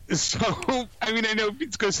 okay. So, I mean, I know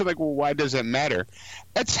it's going to say, like, well, why does that matter?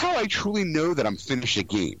 That's how I truly know that I'm finished a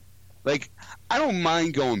game. Like, I don't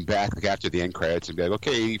mind going back like after the end credits and be like,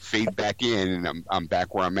 okay, fade back in, and I'm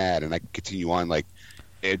back where I'm at, and I can continue on like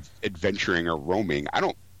adventuring or roaming. I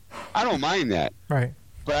don't mind that. Right.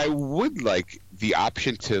 But I would like the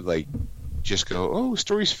option to like just go, oh,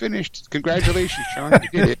 story's finished. Congratulations, Sean, you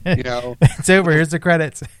did it. It's over. Here's the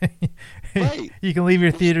credits. Right. You can leave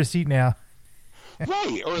your theater seat now.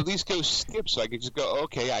 Right, or at least go skip, so I can just go,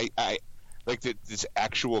 okay, I like this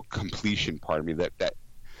actual completion part of me that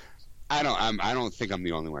I don't think I'm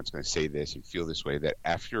the only one that's going to say this and feel this way, that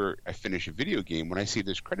after I finish a video game, when I see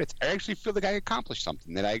those credits, I actually feel like I accomplished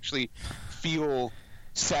something, that I actually feel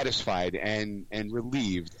satisfied and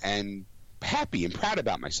relieved and happy and proud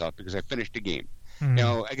about myself because I finished a game.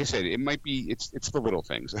 Like I said, it might be it's the little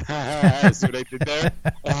things. See what I did there?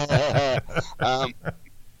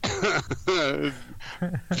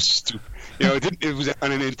 Stupid. It was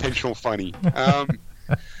unintentional funny.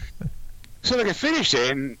 So like I finished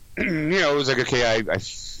it, and it was like, okay, I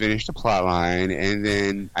finished the plot line, and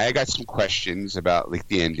then I got some questions about like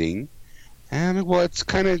the ending. And I'm like, well,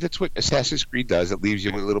 that's what Assassin's Creed does. It leaves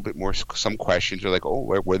you with a little bit more, some questions are like, oh,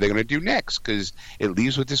 what are they going to do next? Because it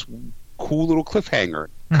leaves with this cool little cliffhanger,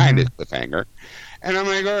 kind of cliffhanger. And I'm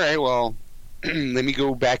like, all right, well, let me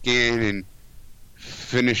go back in and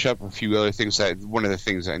finish up a few other things. One of the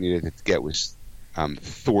things I needed to get was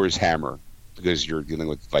Thor's hammer, because you're dealing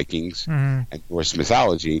with Vikings and Norse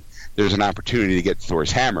mythology. There's an opportunity to get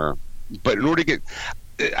Thor's hammer, but in order to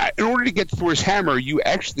get Thor's hammer, you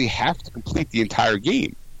actually have to complete the entire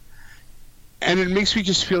game. And it makes me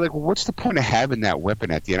just feel like, well, what's the point of having that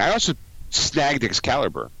weapon at the end? I also snagged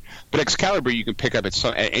Excalibur, but Excalibur you can pick up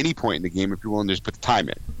at any point in the game if you're willing to just put the time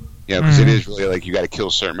in. Because it is really like you got to kill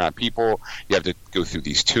a certain amount of people. You have to go through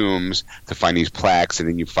these tombs to find these plaques, and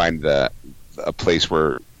then you find a place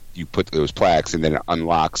where you put those plaques, and then it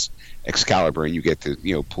unlocks Excalibur, and you get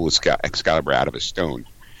to pull Excalibur out of a stone.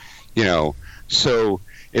 So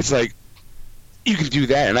it's like you can do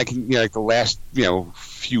that, and I can like the last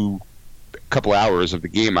couple hours of the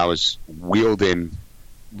game, I was wielding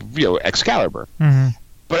Excalibur. Mm-hmm.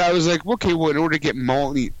 But I was like, okay, well, in order to get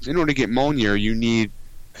Mjolnir, you need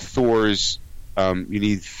Thor's. You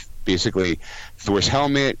need basically Thor's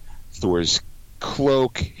helmet, Thor's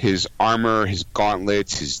cloak, his armor, his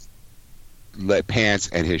gauntlets, his pants,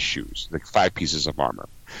 and his shoes. Like 5 pieces of armor.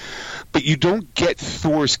 But you don't get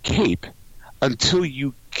Thor's cape until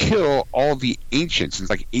you kill all the ancients. It's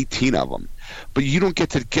like 18 of them. But you don't get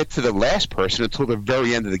to the last person until the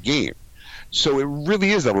very end of the game. So it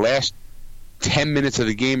really is the last 10 minutes of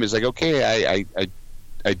the game is like, okay,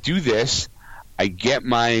 I do this, I get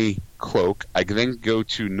my cloak, I can then go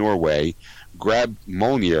to Norway, grab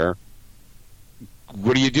Mjolnir.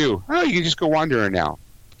 What do? Oh, you can just go wandering now.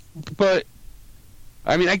 But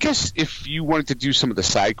I mean, I guess if you wanted to do some of the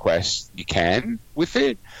side quests, you can with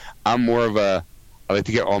it. I'm more of I like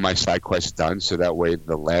to get all my side quests done, so that way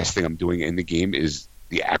the last thing I'm doing in the game is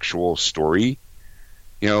the actual story.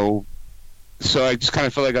 So I just kind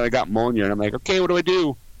of feel like I got Mjolnir, and I'm like, okay, what do I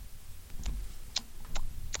do?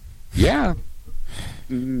 Yeah.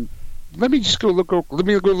 Let me just go look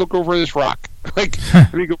over this rock. Like,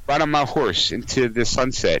 let me go ride on my horse into the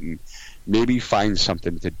sunset and maybe find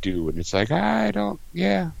something to do. And it's like,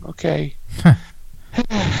 yeah, okay.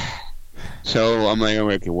 So I'm like,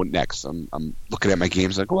 okay, what next? I'm looking at my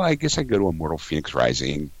games like, well, I guess I go to Immortal Phoenix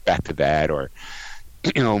Rising, back to that, or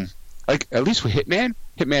like at least with Hitman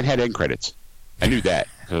had end credits. I knew that.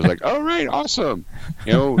 So I was like, all right, awesome.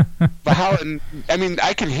 Valhalla. I mean,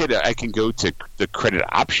 I can go to the credit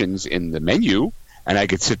options in the menu, and I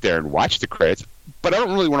could sit there and watch the credits. But I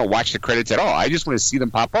don't really want to watch the credits at all. I just want to see them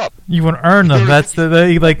pop up. You want to earn them. That's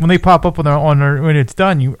like when they pop up when it's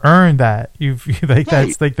done. You earn that.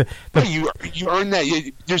 That's like the you earn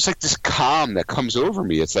that. There's like this calm that comes over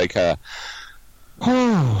me. It's like, now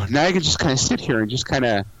I can just kind of sit here and just kind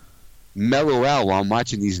of mellow out while I'm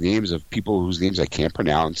watching these names of people whose names I can't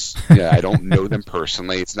pronounce. I don't know them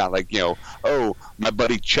personally. It's not like, my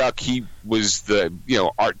buddy Chuck, he was the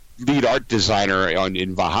lead art designer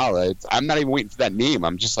in Valhalla. I'm not even waiting for that name.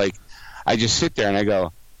 I'm just like, I just sit there and I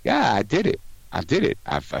go, yeah, I did it. I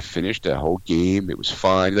finished the whole game. It was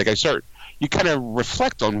fun. Like you kind of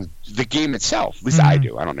reflect on the game itself. At least I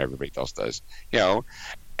do. I don't know if everybody else does.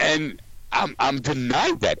 And I'm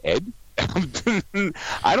denied that, Ed.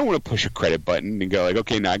 I don't want to push a credit button and go like,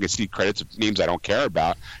 okay, now I can see credits of names I don't care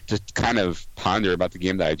about to kind of ponder about the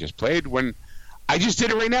game that I just played when I just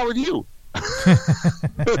did it right now with you.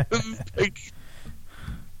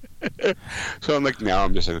 So I'm like, now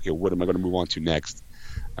I'm just like, okay, what am I going to move on to next?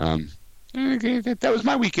 Okay, that was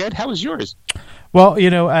my weekend. How was yours? Well,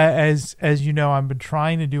 as you know, I've been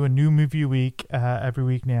trying to do a new movie week every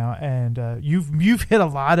week now, and you've hit a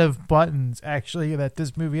lot of buttons actually that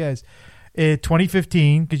this movie has.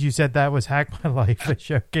 2015, because you said that was Hack My Life. The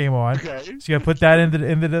show came on, okay. So you got to put that into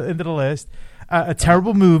the list. A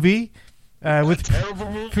terrible movie. With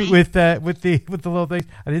the little things.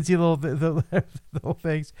 I didn't see the little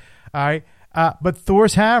things. All right. But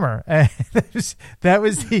Thor's hammer. That's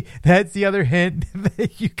the other hint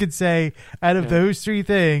that you could say out of those 3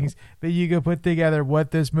 things that you could put together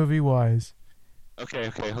what this movie was. Okay.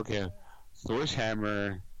 Thor's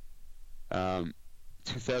hammer,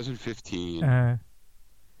 2015.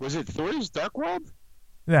 Was it Thor's Dark World?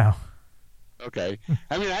 No. Okay.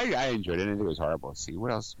 I mean, I enjoyed it. I think it was horrible. Let's see,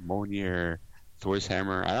 what else? Mjolnir, Thor's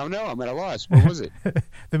hammer. I don't know. I'm at a loss. What was it?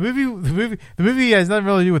 The movie has nothing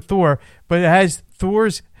really to do with Thor, but it has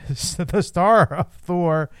the star of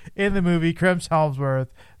Thor in the movie, Chris Hemsworth.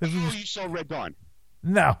 You saw Red Dawn?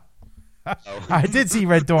 No. Oh. I did see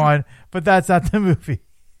Red Dawn, but that's not the movie.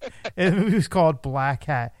 The movie was called Black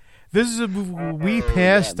Hat. This is a movie we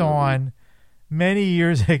passed on many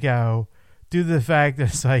years ago due to the fact that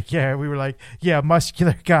it's like, we were like,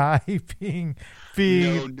 muscular guy being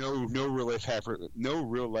no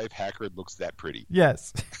real life hacker looks that pretty.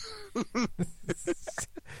 Yes.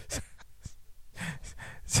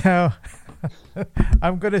 So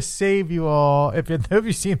I'm gonna save you all. If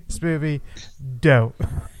you've seen this movie, don't.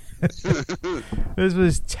 This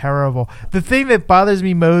was terrible. The thing that bothers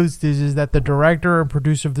me most is that the director and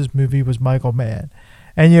producer of this movie was Michael Mann,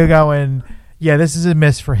 and you're going, this is a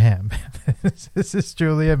miss for him. This is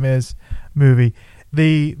truly a miss movie.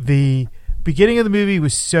 The beginning of the movie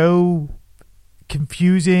was so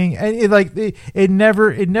confusing, and it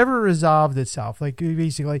never resolved itself. Like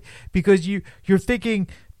basically, because you're thinking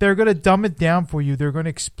they're going to dumb it down for you. They're going to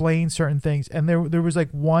explain certain things. And there was like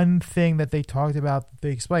one thing that they talked about that they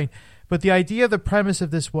explained. But the idea, the premise of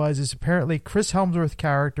this is apparently Chris Hemsworth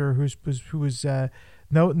character, who was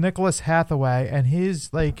Nicholas Hathaway, and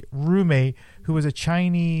his like roommate, who was a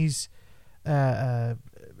Chinese, from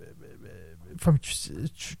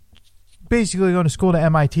basically going to school to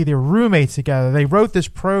MIT. They were roommates together. They wrote this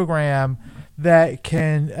program that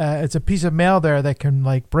can, it's a piece of malware that can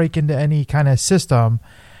like break into any kind of system.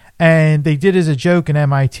 And they did it as a joke in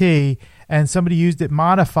MIT, and somebody used it,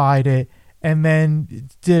 modified it, and then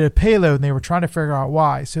did a payload, and they were trying to figure out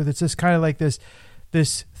why. So it's just kind of like this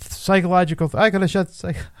psychological. I gotta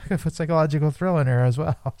put psychological thriller in there as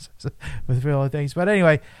well with real things. But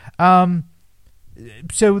anyway,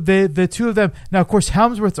 so the two of them now. Of course,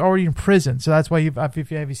 Hemsworth's already in prison, so that's why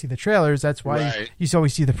if you ever see the trailers, that's why you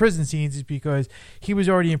always see the prison scenes, is because he was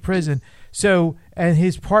already in prison. So, and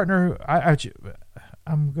his partner,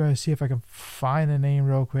 I'm going to see if I can find the name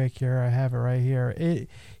real quick here. I have it right here.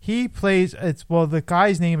 He plays, the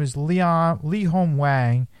guy's name is Lee Hong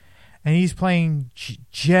Wang, and he's playing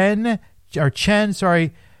Chen Dawawa.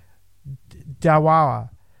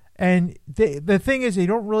 And the thing is, they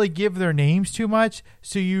don't really give their names too much.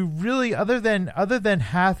 So you really, other than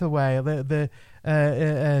Hathaway, the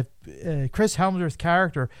Chris Hemsworth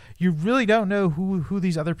character, you really don't know who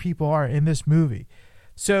these other people are in this movie.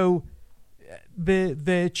 So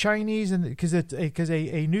the Chinese, and because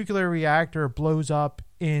a nuclear reactor blows up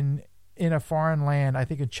in a foreign land, I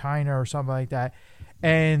think in China or something like that,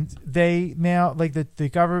 and they now like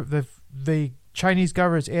the Chinese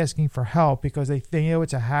government is asking for help because they know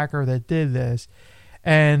it's a hacker that did this,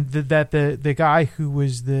 and that the guy who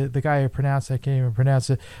was the guy I can't even pronounce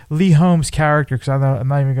it, Lee Holmes' character, because I'm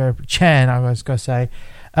not even going to Chen, I was going to say,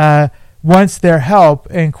 wants their help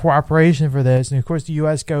and cooperation for this, and of course the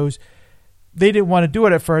U.S. goes. They didn't want to do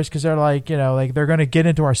it at first because they're like, they're going to get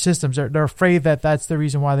into our systems. They're afraid that that's the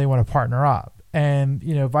reason why they want to partner up. And,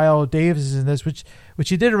 Viola Davis is in this, which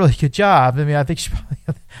she did a really good job. I mean, I think she's probably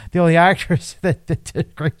the only actress that did a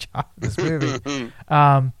great job in this movie.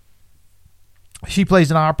 She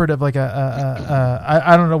plays an operative, like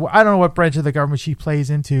I don't know what branch of the government she plays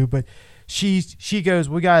into, but she goes,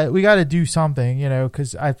 we got to do something,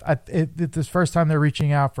 because it's the first time they're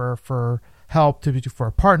reaching out for help for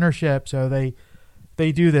a partnership, so they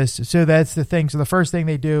do this. So that's the thing. So the first thing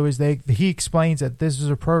they do is he explains that this is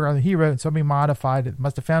a program that he wrote and somebody modified it,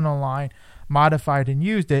 must have found online, modified and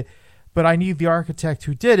used it, but I need the architect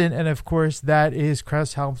who didn't, and of course that is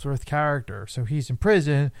Chris Hemsworth's character. So he's in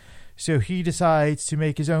prison, so he decides to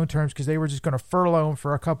make his own terms because they were just going to furlough him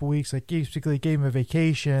for a couple weeks, like basically gave him a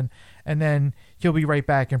vacation, and then he'll be right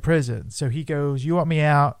back in prison. So he goes, you want me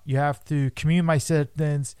out, you have to commute my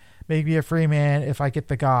sentence, make me a free man if I get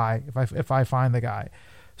the guy, if I find the guy.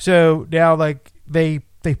 So now like they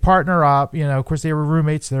partner up, of course they were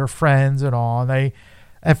roommates, they're friends and all. And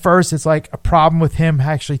at first it's like a problem with him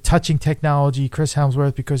actually touching technology, Chris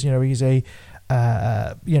Hemsworth, because he's a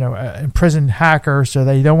imprisoned hacker, so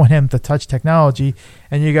they don't want him to touch technology.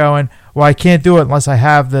 And you're going, well, I can't do it unless I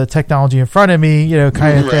have the technology in front of me,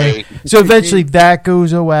 kind of thing. So eventually that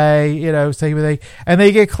goes away, so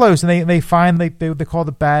they get close, and they find they call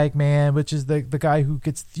the bag man, which is the guy who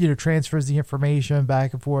gets transfers the information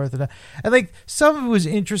back and forth, and like some of it was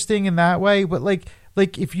interesting in that way, but like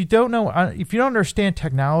if you don't understand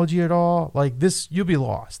technology at all, like this, you'll be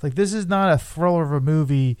lost. Like this is not a thriller of a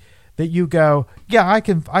movie that you go, yeah, I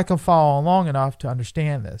can follow along enough to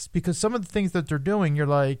understand this, because some of the things that they're doing, you're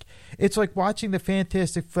like, it's like watching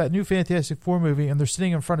that new Fantastic Four movie, and they're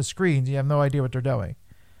sitting in front of screens. You have no idea what they're doing.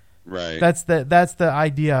 Right. That's the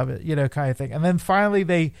idea of it, kind of thing. And then finally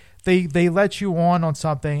they let you on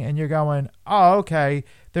something, and you're going, oh, okay,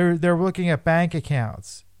 they're looking at bank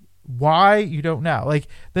accounts. Why? You don't know.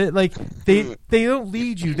 They don't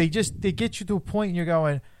lead you. They get you to a point, and you're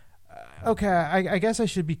going, okay, I guess I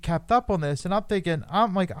should be kept up on this. And I'm thinking, I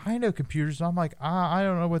know computers, and I'm like, I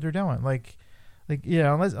don't know what they're doing.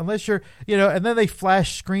 Unless you're, and then they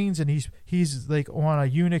flash screens, and he's like on a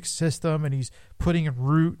Unix system, and he's putting in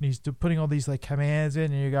root, and he's putting all these like commands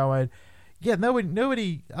in, and you're going, yeah,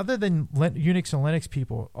 nobody other than Unix and Linux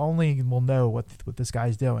people only will know what this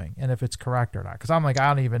guy's doing and if it's correct or not. Because I'm like,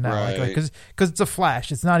 I don't even know, right. because it's a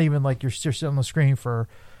flash. It's not even like you're sitting on the screen for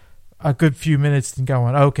a good few minutes and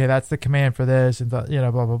going, okay, that's the command for this, and blah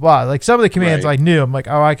blah blah. Like some of the commands I knew. I'm like,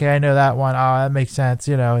 oh, okay, I know that one. Oh, that makes sense.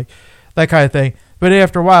 Like that kind of thing. But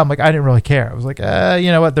after a while, I'm like, I didn't really care. I was like,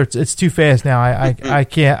 you know what? It's too fast now. I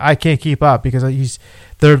can't keep up because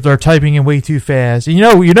they're typing in way too fast. And you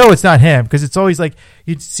know it's not him, because it's always like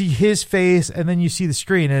you see his face and then you see the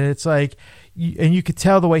screen, and it's like and you could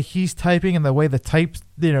tell the way he's typing and the way the types,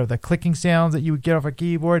 the clicking sounds that you would get off a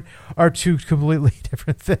keyboard are two completely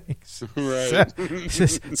different things. Right. So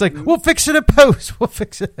it's like, we'll fix it in post. We'll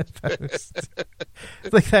fix it in post.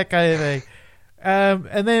 It's like that kind of thing.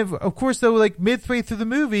 And then, of course, though, like midway through the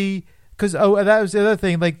movie, because that was the other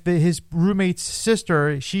thing. Like his roommate's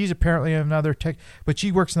sister, she's apparently another tech, but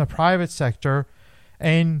she works in the private sector,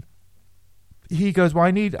 and he goes, "Well,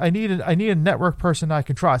 I need a network person I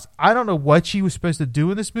can trust." I don't know what she was supposed to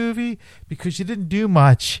do in this movie because she didn't do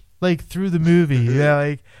much like through the movie,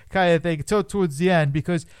 like kind of thing until towards the end.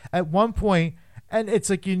 Because at one point, and it's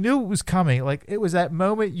like you knew it was coming. Like it was that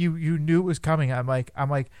moment you knew it was coming. I'm like,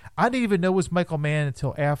 I didn't even know it was Michael Mann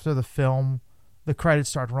until after the film, the credits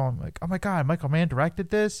started rolling. I'm like, oh my god, Michael Mann directed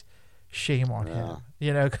this. Shame on him,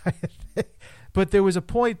 kind of thing. But there was a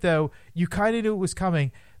point though, you kind of knew it was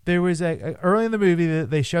coming. There was early in the movie that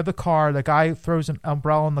they showed the car. The guy throws an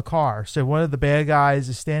umbrella in the car. So one of the bad guys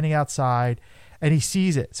is standing outside, and he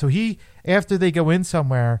sees it. So after they go in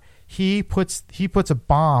somewhere, he puts a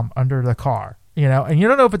bomb under the car. And you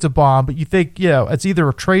don't know if it's a bomb, but you think it's either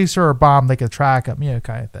a tracer or a bomb. They could track him,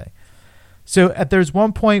 kind of thing. So there's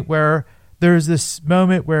one point where there's this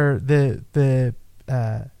moment where the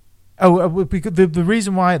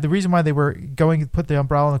reason why they were going to put the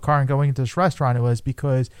umbrella in the car and going into this restaurant, it was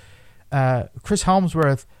because Chris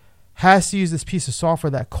Helmsworth has to use this piece of software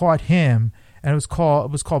that caught him, and it was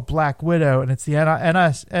called Black Widow, and it's the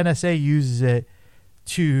NSA uses it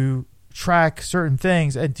to track certain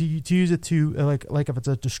things and to use it to like if it's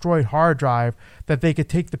a destroyed hard drive, that they could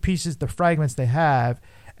take the fragments they have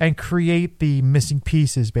and create the missing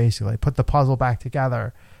pieces, basically put the puzzle back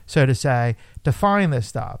together, so to say, to find this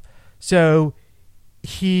stuff. So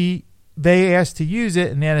they asked to use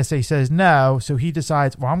it, and the NSA says no. So he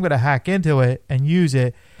decides, well, I'm going to hack into it and use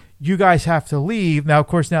it. You guys have to leave. Now, of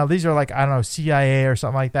course, these are like, I don't know, CIA or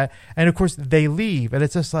something like that. And of course they leave, and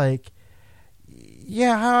it's just like,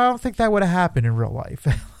 yeah, I don't think that would have happened in real life.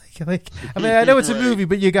 I know it's a movie,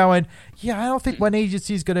 but you're going, yeah, I don't think one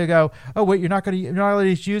agency is going to go, oh wait, you're not going to let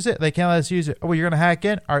us use it. They can't let us use it. Oh, well, you're going to hack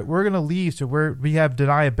in. All right, we're going to leave. So we have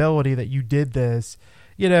deniability that you did this.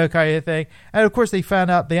 Kind of thing. And of course, the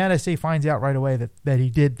NSA finds out right away that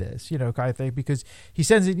he did this, kind of thing, because he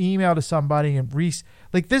sends an email to somebody, and Reese,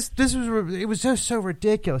 like this was so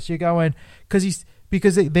ridiculous. You're going, this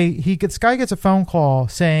guy gets a phone call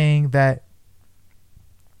saying that,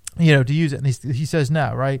 to use it, and he says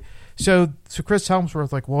no, right? So Chris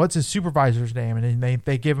Helmsworth, like, well, what's his supervisor's name? And then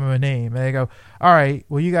they give him a name, and they go, all right,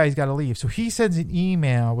 well, you guys got to leave. So he sends an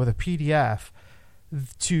email with a PDF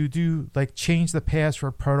to do change the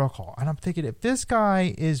password protocol. And I'm thinking, if this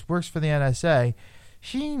guy works for the NSA,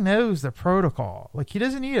 he knows the protocol. Like, he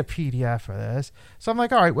doesn't need a PDF for this. So I'm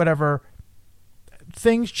like, all right, whatever.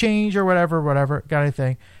 Things change or whatever, got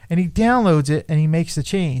anything. And he downloads it and he makes the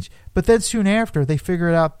change. But then soon after, they figure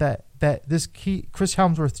it out that Chris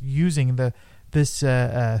Helmsworth's using this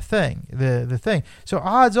thing, the thing. So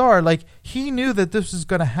odds are, he knew that this was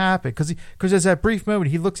going to happen because there's that brief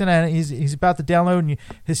moment he looks at it, and he's about to download, and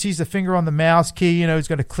he sees the finger on the mouse key. He's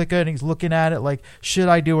going to click it, and he's looking at it like, should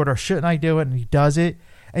I do it or shouldn't I do it? And he does it,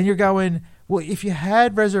 and you're going, well, if you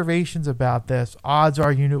had reservations about this, odds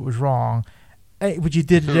are you knew it was wrong, but you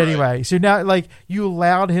did it anyway. So now, you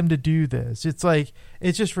allowed him to do this. It's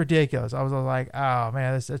just ridiculous. I was like, oh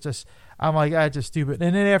man, that's just. I'm like, that's just stupid.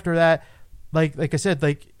 And then after that. Like I said,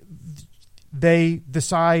 they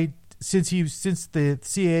decide since the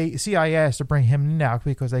CIA has to bring him in now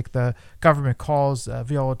because the government calls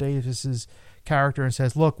Viola Davis's character and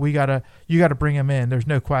says, look, you gotta bring him in. There's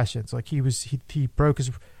no questions. He broke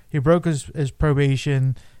his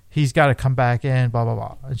probation. He's got to come back in. Blah blah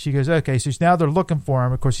blah. And she goes, okay. So now they're looking for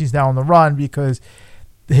him. Of course, he's now on the run because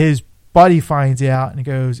his buddy finds out and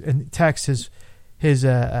goes and texts his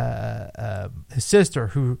sister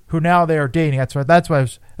who now they are dating. That's why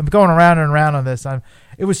I'm going around and around on this.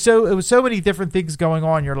 It was so many different things going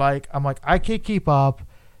on. I'm like I can't keep up.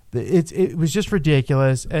 It was just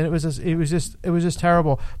ridiculous, and it was just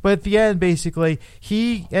terrible. But at the end, basically,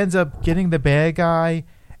 he ends up getting the bad guy,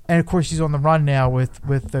 and of course he's on the run now with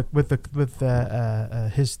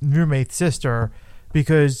his roommate's sister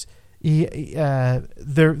because. He can't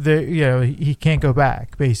go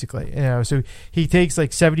back basically, so he takes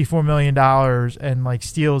 $74 million and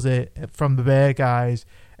steals it from the bad guys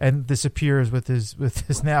and disappears with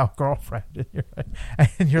his now girlfriend.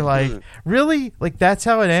 And you're like, really? That's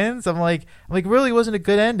how it ends? I'm like really wasn't a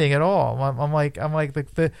good ending at all. I'm like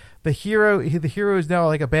the hero is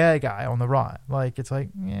now a bad guy on the run.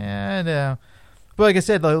 Yeah, no. But like I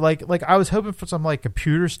said, I was hoping for some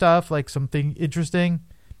computer stuff, something interesting.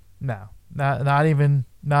 No, Not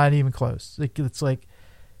even close. Like, it's like,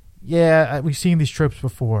 yeah, we've seen these tropes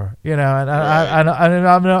before, and I'm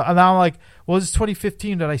like, well, this is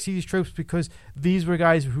 2015. Did I see these tropes because these were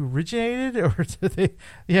guys who originated, or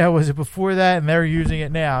was it before that and they're using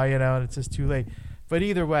it now, and it's just too late. But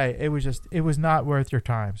either way, it was not worth your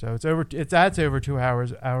time. So that's over 2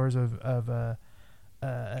 hours of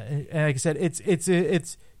and like I said, it's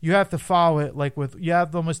you have to follow it you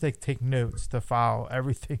have to almost take notes to follow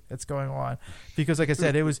everything that's going on, because like I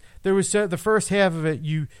said, the first half of it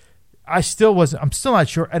I'm still not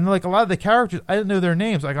sure, and like a lot of the characters I didn't know their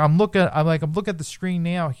names. Like I'm looking at the screen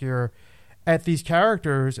now here at these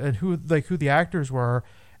characters and who the actors were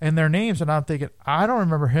and their names, and I'm thinking, I don't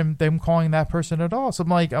remember them calling that person at all. So I'm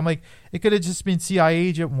like, it could have just been CIA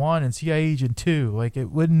Agent 1 and CIA Agent 2. Like, it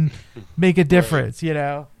wouldn't make a difference,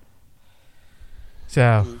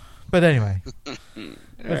 So, but anyway.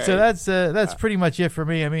 Right. So that's pretty much it for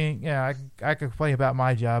me. I mean, I could complain about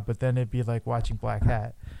my job, but then it'd be like watching Black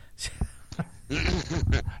Hat.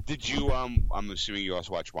 Did you? I'm assuming you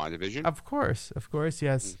also watch WandaVision. Of course,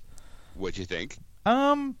 yes. What'd you think?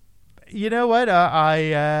 You know what?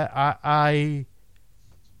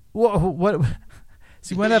 What?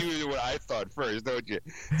 See, you knew what I thought first, don't you?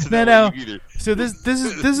 So no. So this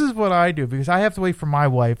is what I do, because I have to wait for my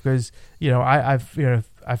wife, because I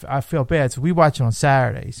feel bad. So we watch it on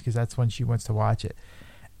Saturdays because that's when she wants to watch it.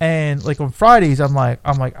 And like on Fridays, I'm like,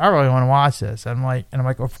 I really want to watch this. I'm like,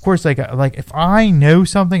 of course, like if I know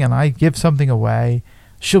something and I give something away,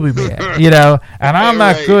 she'll be mad, And I'm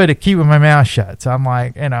not good at keeping my mouth shut. So I'm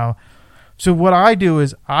like, So what I do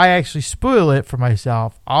is I actually spoil it for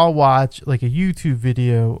myself. I'll watch like a YouTube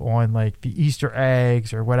video on like the Easter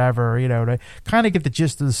eggs or whatever, to kind of get the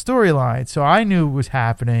gist of the storyline. So I knew it was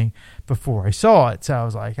happening before I saw it. So I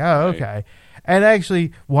was like, oh, okay. Right. And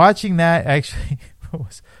actually watching that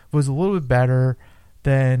was a little bit better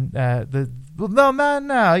than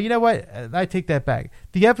no. You know what? I take that back.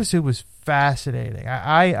 The episode was fascinating.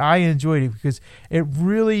 I enjoyed it because it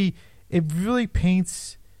really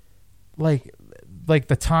paints like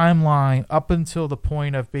the timeline up until the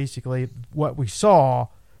point of basically what we saw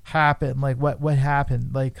happen, like what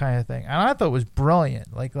happened, like kind of thing. And I thought it was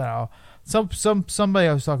brilliant. Like, somebody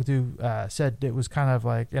I was talking to said it was kind of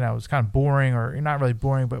like, it was kind of boring, or not really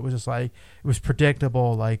boring, but it was just like, it was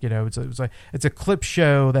predictable. Like, it was like, it's a clip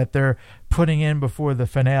show that they're putting in before the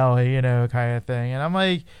finale, kind of thing. And I'm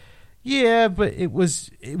like, yeah, but it was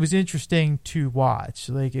interesting to watch.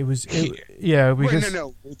 Like, because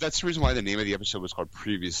no. That's the reason why the name of the episode was called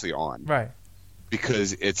Previously On. Right.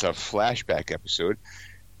 Because it's a flashback episode,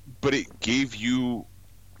 but it gave you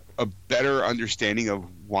a better understanding of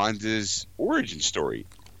Wanda's origin story.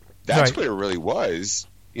 That's right. What it really was.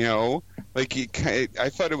 Like, I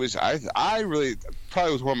thought it was. I really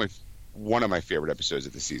probably was one of my favorite episodes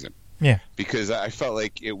of the season. Yeah. Because I felt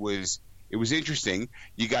like it was interesting.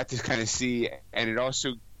 You got to kind of see, and it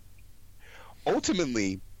also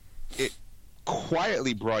ultimately it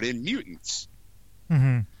quietly brought in mutants.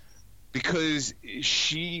 Mm-hmm. Because if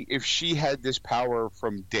she had this power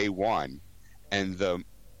from day one, and the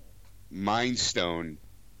Mind Stone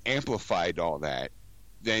amplified all that,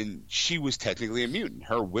 then she was technically a mutant.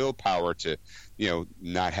 Her willpower to,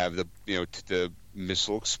 not have the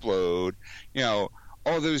missile explode, all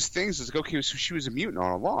those things. It's like, okay, so she was a mutant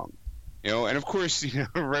all along. And of course,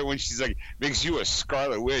 right when she's like, makes you a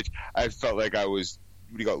Scarlet Witch, I felt like I was,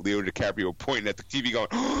 we got Leo DiCaprio pointing at the TV going,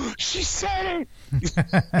 oh, she said it!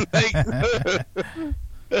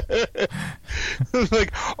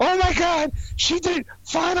 Like, oh my God, she did!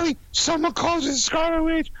 Finally, someone calls it Scarlet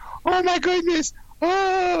Witch! Oh my goodness!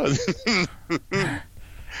 Oh!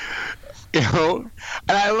 And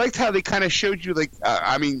I liked how they kind of showed you, like,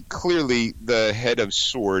 clearly the head of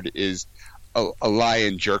S.W.O.R.D. is a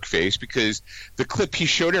lion jerk face, because the clip he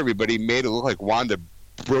showed everybody made it look like Wanda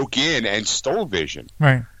broke in and stole Vision.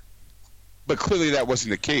 Right. But clearly that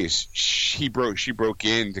wasn't the case. She broke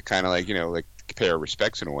in to kind of like pay her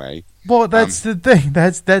respects in a way. Well, that's the thing.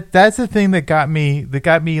 That's the thing that got me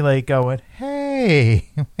like going, hey,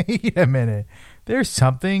 wait a minute. There's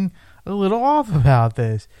something a little off about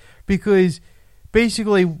this, because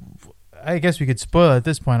basically, I guess we could spoil it at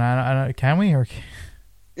this point. I don't. Can we? Or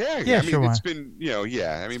yeah. Sure. It's been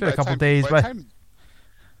it's been a couple days,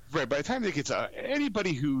 but by the time they get to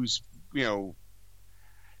anybody who's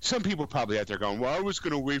some people probably out there going, well, I was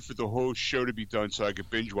going to wait for the whole show to be done so I could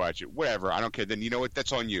binge watch it. Whatever, I don't care. Then you know what?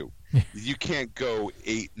 That's on you. You can't go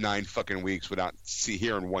 8-9 fucking weeks without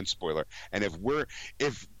hearing one spoiler. And if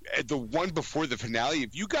the one before the finale,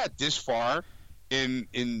 if you got this far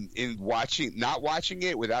in watching, not watching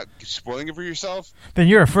it without spoiling it for yourself, then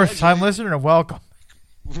you're a first-time listener. Welcome.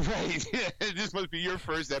 Right. This must be your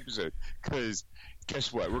first episode, because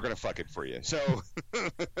guess what? We're gonna fuck it for you. So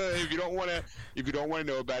if you don't want to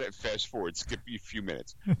know about it, fast forward, skip a few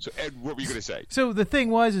minutes. So Ed, what were you gonna say? So the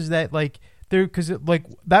thing is that like there, because like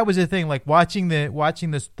that was the thing, like watching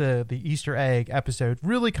the Easter egg episode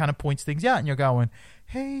really kind of points things out, and you're going,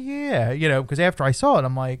 hey, yeah, because after I saw it,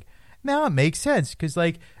 I'm like, now it makes sense, because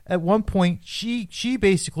like at one point she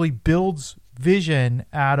basically builds Vision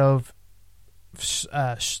out of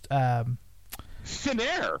thin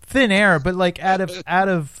air, but like out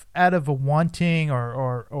of a wanting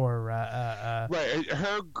or right.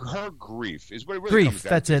 Her grief is what it really grief. comes down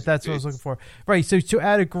That's to. it. That's what I was looking for. Right. So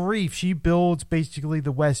out of grief, she builds basically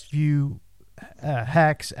the Westview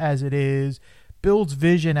hex as it is, builds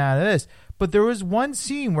Vision out of this. But there was one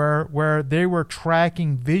scene where they were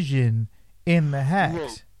tracking Vision in the hex.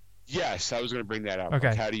 Well, yes, I was going to bring that up. Okay.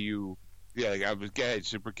 Like, how do you? Yeah, like, go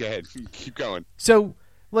ahead, keep going. Well,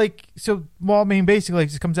 I mean, basically, it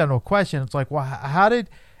just comes down to a question. It's like, well, how did,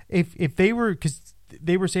 if they were, because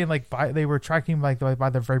they were saying like they were tracking like by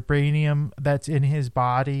the vibranium that's in his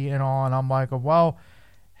body and all, and I'm like, well,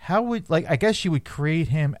 how would, like, I guess she would create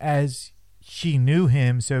him as she knew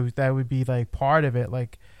him, so that would be like part of it,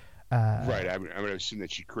 like. Right, I would assume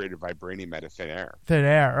that she created vibranium out of thin air. Thin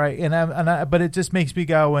air, right? But it just makes me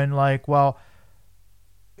go and like, well,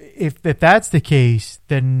 if that's the case,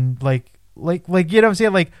 then like you know what I'm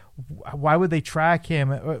saying? Like, why would they track him?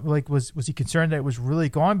 Like, was he concerned that it was really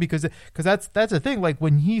gone? Because that's the thing. Like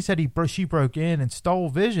when he said she broke in and stole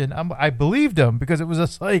Vision, I believed him, because it was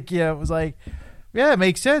just like, it was like, yeah, it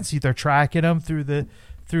makes sense. They're tracking him through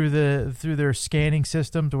their scanning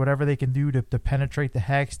systems or whatever they can do to penetrate the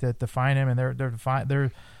hex to find him, and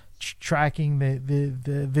they're tracking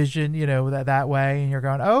the Vision, that way, and you're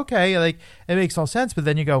going, oh, okay, like it makes all sense. But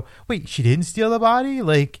then you go, wait, she didn't steal the body,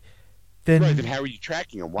 like then right? Then how are you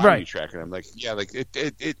tracking him? Why are you tracking him? Like, yeah, like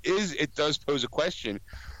it does pose a question,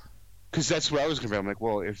 because that's what I was going to be. I'm like,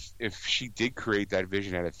 well, if she did create that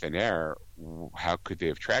Vision out of thin air, how could they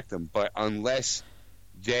have tracked him? But unless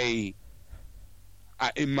they,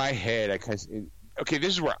 in my head, okay,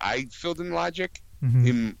 this is where I filled in logic.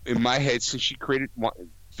 Mm-hmm. In my head, since she created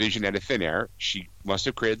Vision out of thin air, she must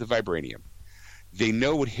have created the vibranium. They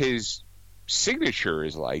know what his signature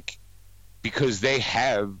is like because they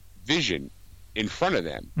have Vision in front of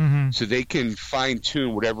them. Mm-hmm. So they can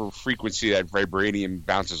fine-tune whatever frequency that vibranium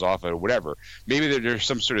bounces off of or whatever. Maybe there's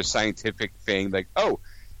some sort of scientific thing like, oh,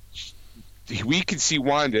 we can see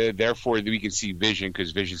Wanda, therefore we can see Vision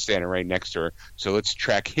because Vision's standing right next to her. So let's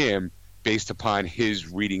track him based upon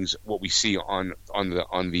his readings, what we see on the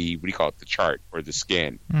what do you call it, the chart or the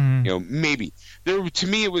scan. Mm-hmm. Maybe to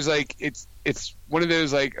me it was like it's one of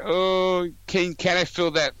those like, oh, can I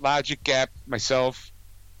fill that logic gap myself?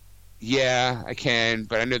 Yeah, I can,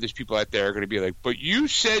 but I know there's people out there are going to be like, but you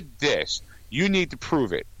said this, you need to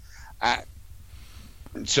prove it.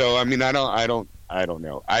 So I mean, I don't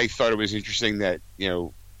know. I thought it was interesting that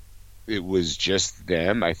it was just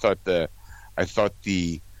them. I thought the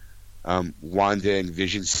Wanda and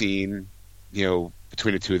Vision scene,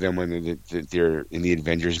 between the two of them when they're in the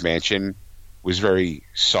Avengers mansion, was very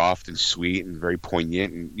soft and sweet and very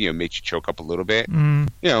poignant, and made you choke up a little bit.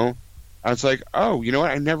 I was like, oh, you know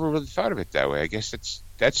what? I never really thought of it that way. I guess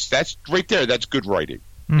that's right there. That's good writing.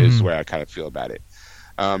 Is the way I kind of feel about it.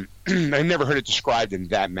 I never heard it described in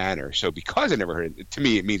that manner. So because I never heard it, to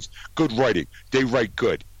me it means good writing. They write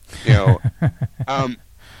good.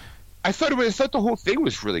 I thought the whole thing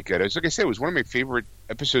was really good. Like I said, it was one of my favorite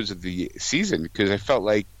episodes of the season because I felt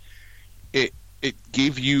like it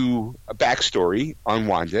gave you a backstory on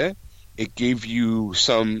Wanda. It gave you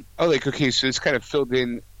some so this kind of filled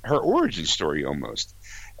in her origin story almost.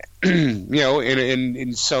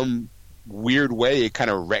 In some weird way, it kind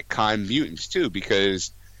of retconned mutants too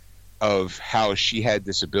because of how she had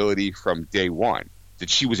this ability from day one. That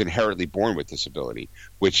she was inherently born with this ability,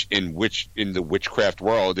 which in the witchcraft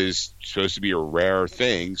world is supposed to be a rare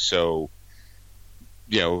thing. So,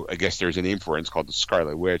 I guess there's a name for it. It's called the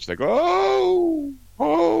Scarlet Witch. Like, oh.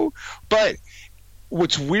 But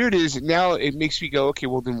what's weird is now it makes me go, okay,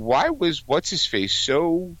 well then why was what's his face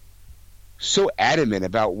so adamant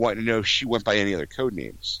about wanting to know if she went by any other code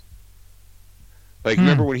names? Like,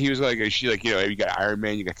 remember when he was like, is she like, you got Iron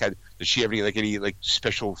Man, you got does she have any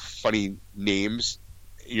special funny names?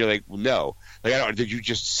 You're like, well, no. Like, I don't. Did you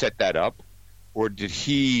just set that up, or did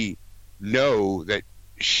he know that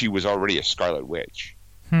she was already a Scarlet Witch?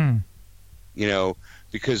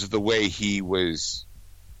 Because of the way he was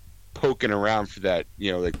poking around for that,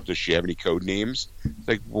 like, does she have any code names? It's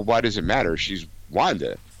like, well, why does it matter? She's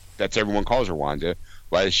Wanda. That's everyone calls her Wanda.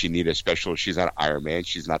 Why does she need a special? She's not Iron Man.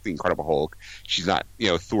 She's not the Incredible Hulk. She's not,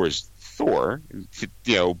 Thor's Thor,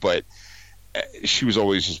 but she was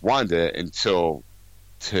always just Wanda until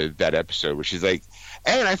to that episode where she's like,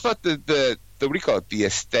 and I thought the what do you call it? The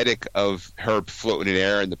aesthetic of her floating in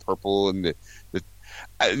air and the purple and the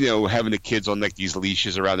having the kids on like these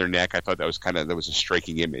leashes around their neck. I thought that was a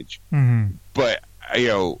striking image. Mm-hmm. But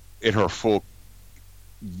in her full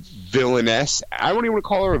villainess, I don't even want to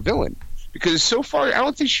call her a villain because so far I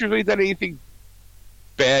don't think she's really done anything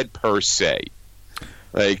bad per se.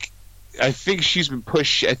 Like, I think she's been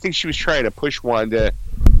pushed. I think she was trying to push Wanda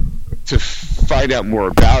to find out more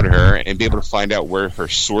about her and be able to find out where her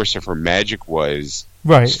source of her magic was,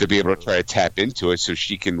 right? To be able to try to tap into it so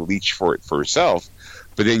she can leech for it for herself.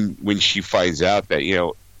 But then when she finds out that she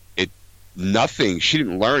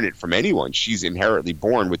didn't learn it from anyone. She's inherently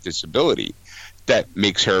born with this ability that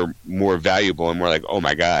makes her more valuable and more like, oh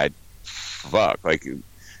my god, fuck, like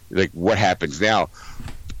what happens now?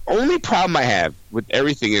 Only problem I have with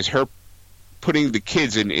everything is her putting the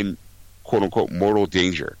kids in quote unquote mortal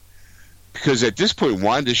danger. Because at this point,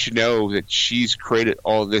 Wanda should know that she's created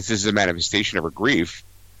all this. This is a manifestation of her grief.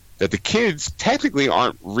 That the kids technically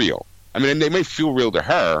aren't real. I mean, they may feel real to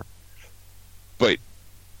her, but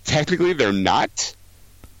technically they're not.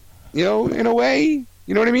 In a way,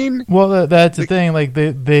 you know what I mean? Well, that's the thing. Like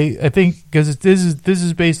I think because this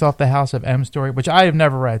is based off the House of M story, which I have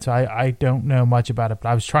never read, so I don't know much about it. But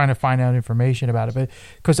I was trying to find out information about it. But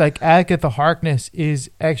because like Agatha Harkness is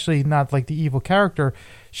actually not like the evil character.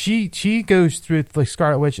 She goes through like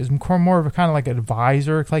Scarlet Witch is more of a kind of like an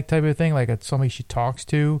advisor like type of thing, like somebody she talks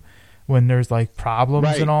to when there's like problems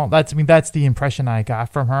right. and all. That's the impression I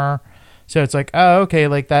got from her. So it's like, oh, okay,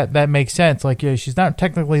 like that makes sense. Like, she's not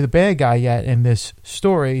technically the bad guy yet in this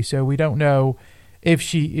story, so we don't know if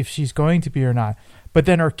she's going to be or not. But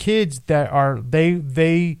then her kids that are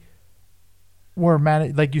they were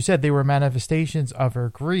like you said, they were manifestations of her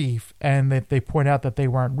grief, and that they point out that they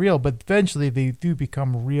weren't real, but eventually they do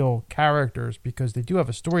become real characters because they do have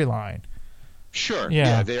a storyline. Sure.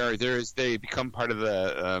 Yeah, they are. They become part of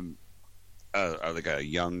the like a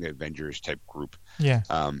young Avengers type group. Yeah.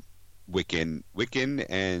 Wiccan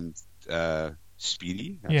and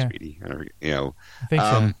Speedy. Not yeah. Speedy. I think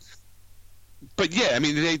so. But yeah, I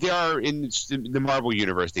mean, they are in the Marvel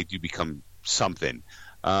universe. They do become something.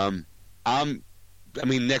 I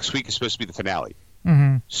mean, next week is supposed to be the finale.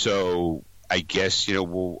 Mm-hmm. So I guess, I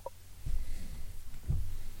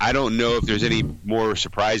don't know if there's any more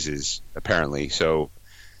surprises, apparently. So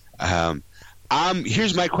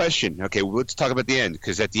here's my question. Okay, well, let's talk about the end,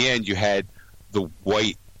 because at the end you had the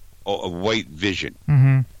white Vision,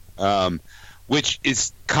 mm-hmm. Which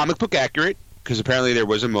is comic book accurate, because apparently there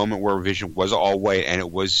was a moment where Vision was all white, and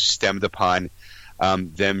it was stemmed upon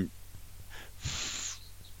them.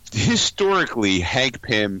 Historically, Hank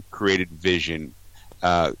Pym created Vision,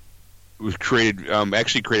 created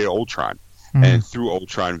Ultron, mm-hmm. and through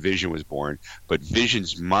Ultron, Vision was born. But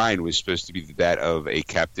Vision's mind was supposed to be that of a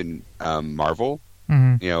Captain Marvel,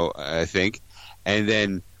 mm-hmm. I think. And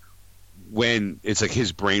then when it's like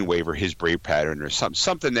his brainwave or his brain pattern or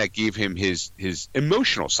something that gave him his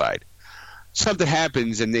emotional side, something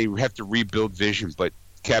happens and they have to rebuild Vision, but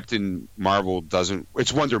Captain Marvel doesn't.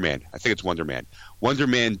 It's Wonder Man. I think it's Wonder Man. Wonder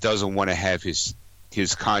Man doesn't want to have his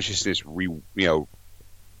consciousness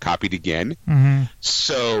copied again. Mm-hmm.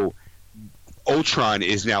 So Ultron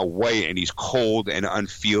is now white, and he's cold and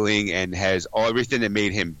unfeeling, and has everything that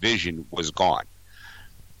made him Vision was gone.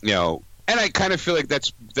 And I kind of feel like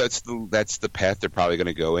that's the path they're probably going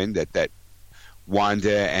to go in. That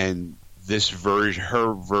Wanda and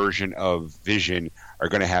her version of Vision are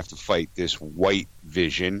going to have to fight this white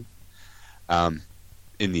Vision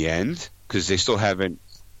in the end, because they still haven't.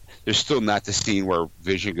 There's still not the scene where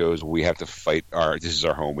Vision goes, "We have to fight. This is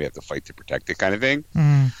our home. We have to fight to protect it," kind of thing.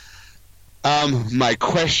 Mm-hmm. My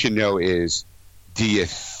question though is, do you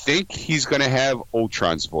think he's going to have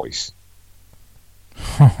Ultron's voice?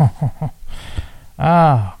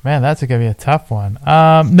 Oh man, that's gonna be a tough one.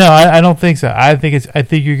 No, I don't think so. I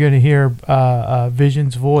think you're gonna hear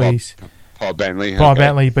Vision's voice, Paul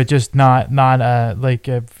Bentley, but just not like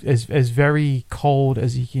as very cold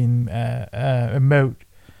as he can emote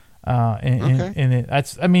in it.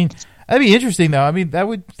 That'd be interesting though. I mean, that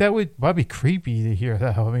would be creepy to hear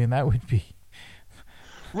though. I mean, that would be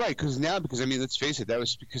right because I mean, let's face it, that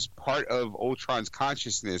was because part of Ultron's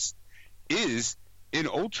consciousness is in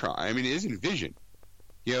Ultron. I mean, it is in Vision.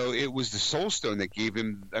 It was the Soul Stone that gave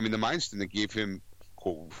him. I mean, the Mind Stone that gave him,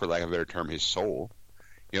 quote, for lack of a better term, his soul.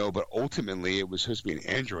 But ultimately it was supposed to be an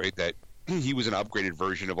android that he was an upgraded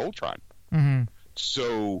version of Ultron. Mm-hmm.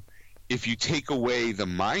 So if you take away the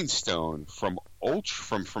Mind Stone from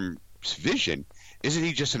from Vision, isn't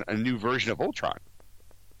he just a new version of Ultron?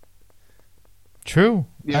 True.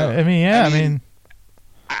 I mean,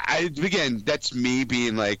 again, that's me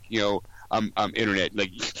being like, I'm internet,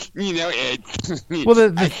 like, well, it's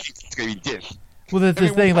gonna be this. Well, that's the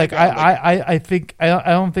thing. Like, I think I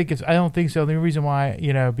don't think so. The reason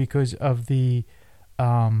why, because of the,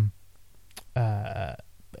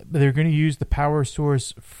 they're going to use the power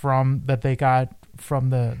source that they got from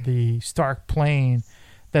the Stark plane,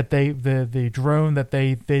 that the drone that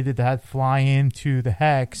they did that fly into the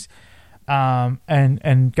Hex,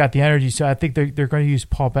 and got the energy. So I think they're going to use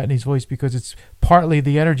Paul Bettany's voice because it's partly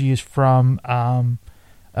the energy is from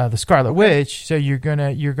the Scarlet Witch. So you're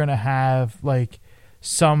gonna have like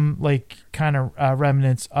some like kind of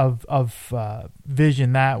remnants of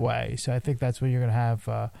Vision that way. So I think that's what you're gonna have.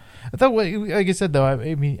 I thought, like I said though,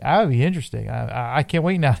 I mean, that would be interesting. I can't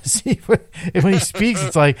wait now to see when he speaks.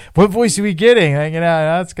 It's like, what voice are we getting? Like,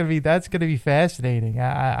 that's gonna be fascinating.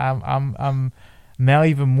 I'm now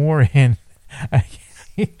even more in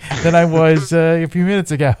than I was a few minutes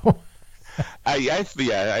ago. I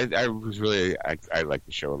was really I like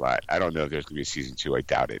the show a lot. I don't know if there's gonna be a season 2. I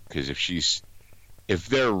doubt it, because if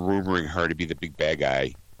they're rumoring her to be the big bad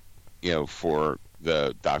guy, for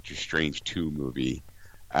the Doctor Strange 2 movie,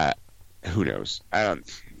 who knows?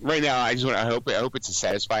 Right now, I hope it's a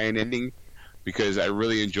satisfying ending, because I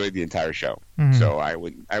really enjoyed the entire show. Mm-hmm. So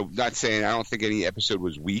I'm not saying I don't think any episode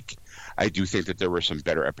was weak. I do think that there were some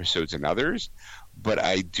better episodes than others, but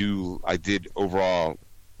I did overall,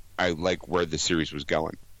 I like where the series was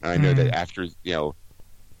going. And I know that after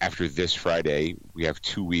this Friday, we have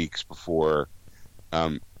 2 weeks before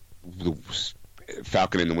the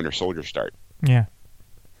Falcon and the Winter Soldier start. Yeah.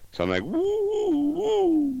 So I'm like, woo,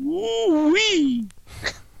 woo, woo, wee.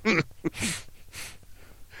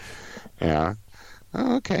 Yeah.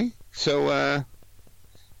 Oh, okay. So, I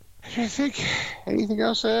think anything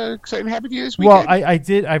else exciting happened to you this weekend? Well, I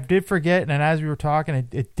did forget, and as we were talking,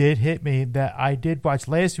 it did hit me that I did watch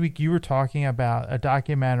last week. You were talking about a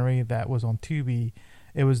documentary that was on Tubi.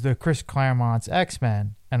 It was the Chris Claremont's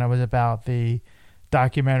X-Men, and it was about the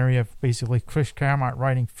documentary of basically Chris Claremont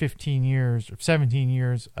writing 15 years or 17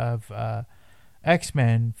 years of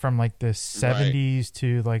X-Men from like the 70s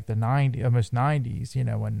to like the 90s, almost 90s,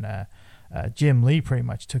 when Jim Lee pretty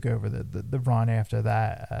much took over the run after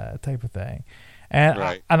that type of thing. And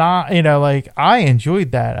I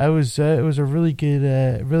enjoyed that. It was a really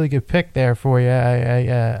good pick there for you.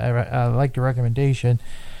 I like the recommendation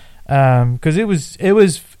because it was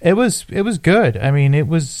good. I mean, it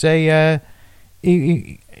was a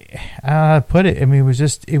put it. I mean, it was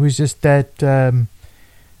just that.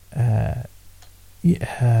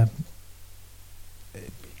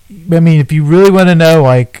 I mean, if you really want to know,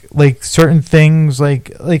 like certain things,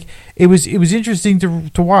 like it was interesting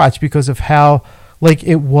to watch because of how like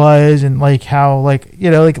it was, and like how like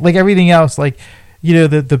everything else, like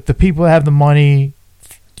the people that have the money,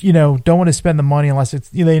 don't want to spend the money unless it's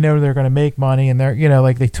they know they're going to make money, and they're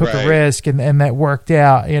like they took a risk and that worked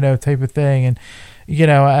out, type of thing, and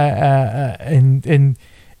and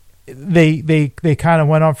they kind of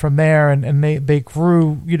went on from there, and they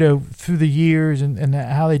grew through the years, and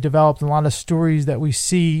how they developed. A lot of stories that we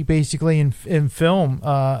see basically in film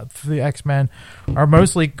for the X-Men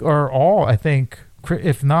are all, I think,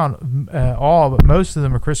 if not all, but most of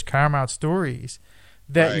them are Chris Claremont stories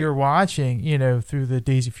that you're watching through the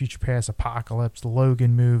Days of Future Past, Apocalypse, the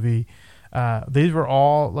Logan movie. These were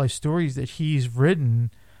all like stories that he's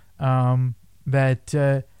written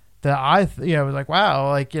that I was like, wow,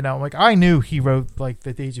 like I knew he wrote like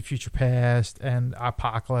the Days of Future Past and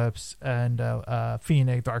Apocalypse and Dark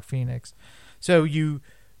Phoenix. So I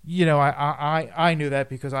knew that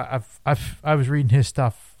because I was reading his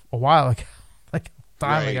stuff a while ago, like a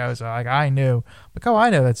time ago. So like I knew, like, oh,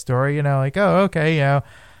 I know that story, like, oh, okay,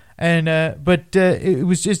 and but it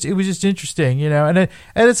was just interesting, and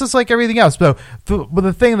it's just like everything else. But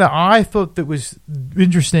the thing that I thought that was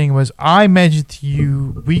interesting was I mentioned to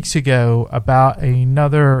you weeks ago about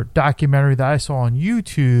another documentary that I saw on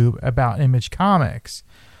YouTube about Image Comics.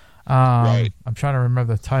 I'm trying to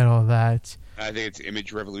remember the title of that. I think it's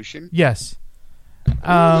Image Revolution. Yes. Look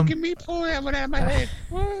at me pulling that one out of my head.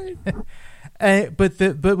 What?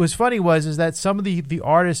 But what's funny is that some of the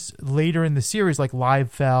artists later in the series, like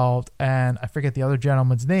Liefeld and I forget the other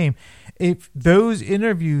gentleman's name, if those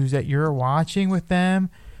interviews that you're watching with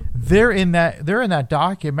them, they're in that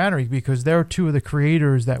documentary because they're two of the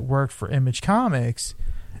creators that worked for Image Comics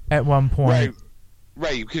at one point.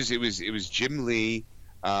 right, because it was Jim Lee,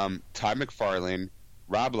 Todd McFarlane,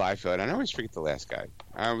 Rob Liefeld. I always forget the last guy.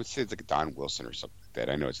 I would say it's like Don Wilson or something like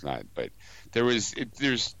that. I know it's not, but they were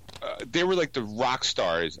like the rock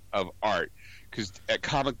stars of art, because at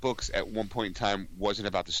comic books at one point in time wasn't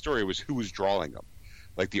about the story; it was who was drawing them.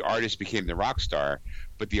 Like the artist became the rock star,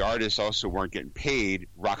 but the artists also weren't getting paid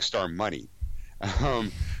rock star money.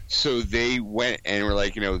 So they went and were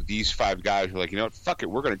like, these five guys were like, what, fuck it,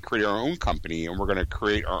 we're going to create our own company and we're going to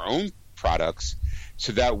create our own products,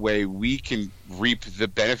 so that way we can reap the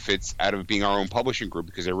benefits out of being our own publishing group,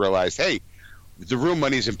 because they realized, hey, the real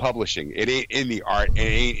money's in publishing. It ain't in the art, it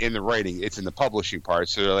ain't in the writing, it's in the publishing part.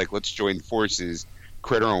 So they're like, let's join forces,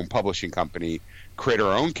 create our own publishing company, create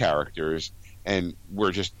our own characters, and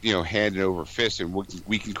we're just hand over fist, and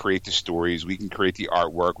we can create the stories, we can create the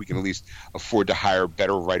artwork, we can at least afford to hire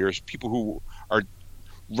better writers, people who are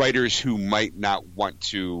writers who might not want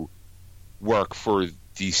to work for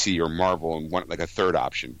DC or Marvel and want like a third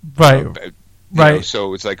option, right? Right.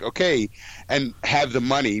 So it's like, okay, and have the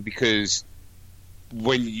money, because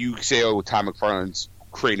when you say, oh, Todd McFarlane's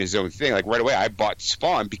creating his own thing, like right away I bought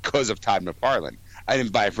Spawn because of Todd McFarlane. I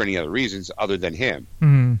didn't buy it for any other reasons other than him.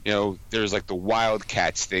 Mm-hmm. There's like the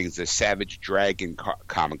Wildcats things, the Savage Dragon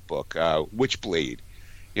comic book, Witchblade.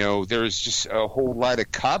 There's just a whole lot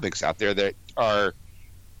of comics out there that are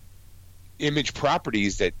Image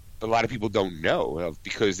properties that a lot of people don't know of,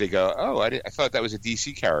 because they go, oh, I thought that was a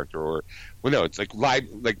DC character, or, well, no, it's like Rob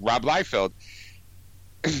Liefeld.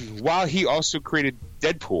 While he also created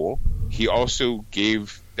Deadpool, he also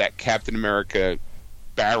gave that Captain America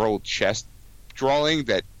barrel chest drawing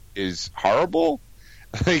that is horrible,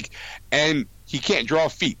 and he can't draw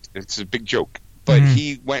feet. It's a big joke. But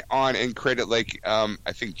he went on and created I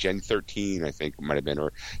think Gen 13, I think it might have been,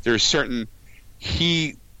 or there's certain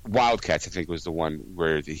Wildcats, I think, was the one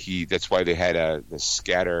where that's why they had the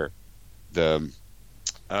scatter in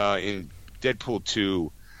Deadpool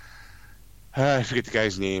 2. I forget the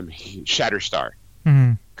guy's name. Shatterstar.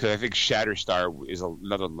 Because I think Shatterstar is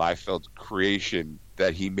another Liefeld creation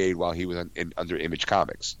that he made while he was under Image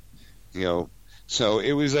Comics. So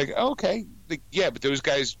it was like, okay, but those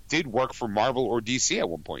guys did work for Marvel or DC at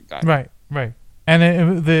one point in time. Right.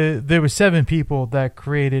 And there were 7 people that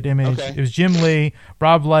created Image. Okay. It was Jim Lee,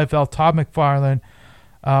 Rob Liefeld, Todd McFarlane,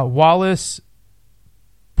 Wallace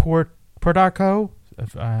Portaco.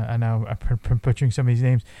 I know I'm butchering some of these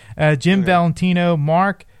names. Jim Valentino,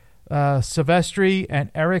 Mark Silvestri, and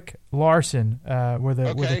Eric Larson were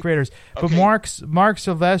the creators. But Mark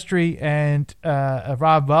Silvestri and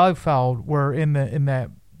Rob Liefeld were in that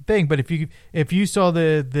thing. But if you saw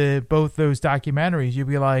the both those documentaries, you'd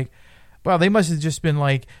be like, well, they must have just been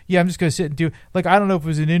like, yeah, I'm just going to sit and do, I don't know if it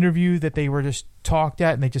was an interview that they were just talked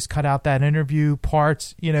at and they just cut out that interview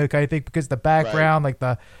parts, kind of thing, because the background, right.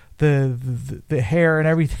 Like the hair and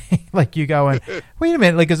everything, like you go and wait a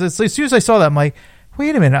minute, as soon as I saw that, I'm like,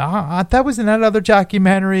 wait a minute, that was in that other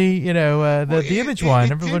documentary, the Image one,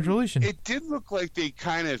 Revolution. It did look like they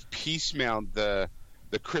kind of piecemealed the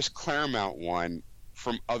Chris Claremont one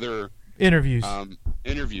from other interviews.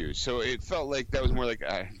 So it felt like that was more like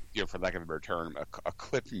for lack of a better term, a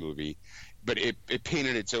clip movie, but it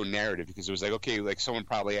painted its own narrative, because it was like, okay, like someone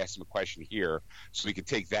probably asked him a question here, so we could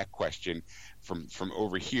take that question from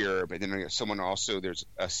over here, but then someone also, there's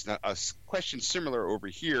a question similar over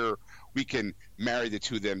here, we can marry the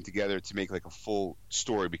two of them together to make like a full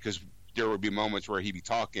story, because there would be moments where he'd be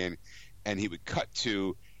talking and he would cut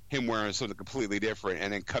to him wearing something completely different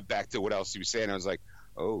and then cut back to what else he was saying. I was like,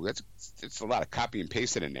 oh, it's a lot of copy and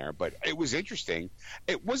pasted in there, but it was interesting.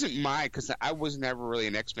 It wasn't because I was never really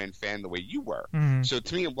an X-Men fan the way you were. Mm-hmm. So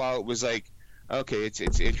to me, while it was like, okay, it's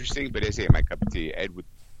interesting, but it ain't my cup of tea. Ed, with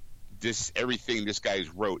everything this guy's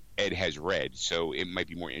wrote, Ed has read, so it might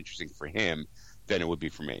be more interesting for him than it would be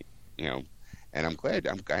for me. And I'm glad.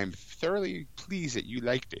 I'm thoroughly pleased that you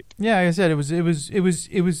liked it. Yeah, like I said, it was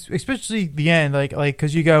especially the end, like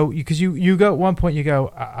because you go at one point, you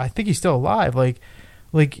go, I think he's still alive, and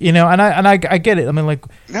I get it. I mean,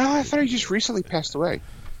 no, I thought he just recently passed away.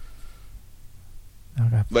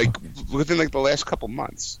 Okay. Within the last couple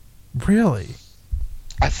months. Really?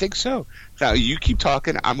 I think so. Now you keep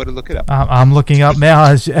talking. I'm going to look it up. I'm looking up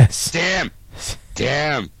now.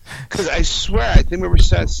 Damn. Because I swear, I think we were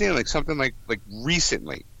seeing something like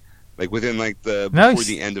recently, within before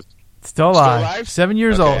the end of. Still alive. 7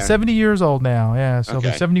 years old. 70 years old now. Yeah, so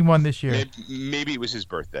he'll be 71 this year. Maybe it was his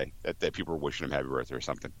birthday that people were wishing him happy birthday or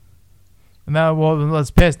something. No, well,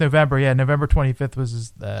 it's past November. Yeah, November 25th was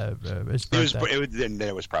his birthday. Then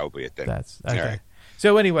it was probably it then. That's okay. Right.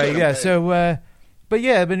 So anyway, yeah. So, but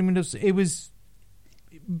I mean, it was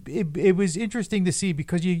it was interesting to see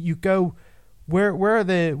because you go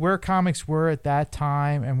where comics were at that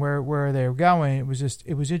time and where they were going. It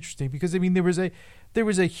was interesting because I mean there was a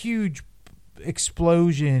huge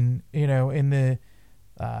explosion, in the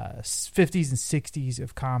 50s and 60s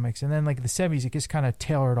of comics, and then like the 70s it just kind of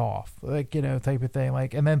tailored off, like type of thing,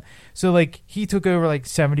 like, and then so like he took over like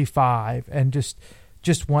 75 and just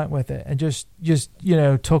went with it and just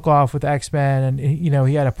took off with X-Men, and he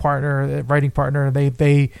had a writing partner.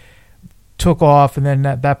 They took off, and then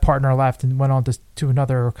that partner left and went on to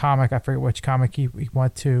another comic. I forget which comic he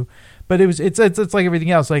went to, but it's like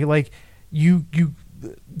everything else. Like you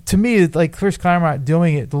to me, it's like Chris Claremont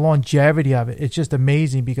doing it, the longevity of it. It's just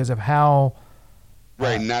amazing because of how.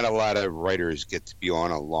 Right, not a lot of writers get to be on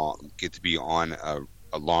a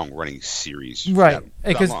long running series, right?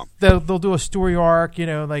 Because they'll do a story arc,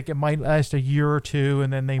 like it might last a year or two,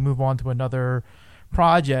 and then they move on to another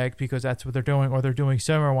project because that's what they're doing, or they're doing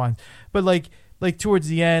summer ones. But like towards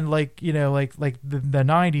the end, like the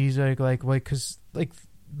 90s, like because like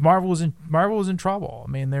Marvel was in trouble.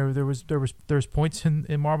 I mean, there's points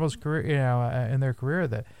in Marvel's career, in their career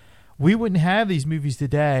that we wouldn't have these movies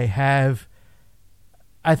today. Have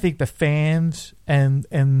I think the fans and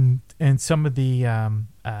some of the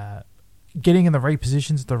getting in the right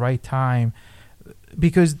positions at the right time,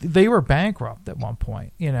 because they were bankrupt at one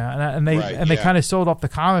point, and they kind of sold off the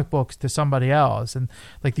comic books to somebody else, and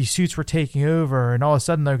like these suits were taking over, and all of a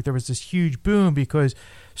sudden there was this huge boom because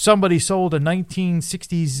somebody sold a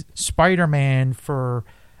 1960s Spider-Man for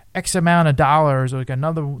X amount of dollars, or like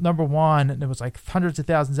another number one, and it was like hundreds of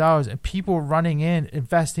thousands of dollars, and people running in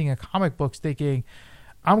investing in comic books thinking,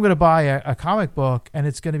 I'm going to buy a comic book and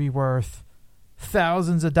it's going to be worth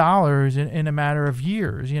thousands of dollars in a matter of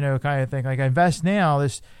years, kind of thing. Like I invest now,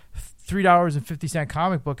 this $3.50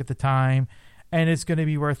 comic book at the time, and it's going to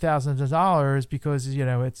be worth thousands of dollars because,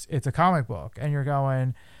 it's a comic book. And you're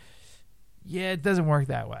going, yeah, it doesn't work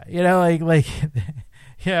that way.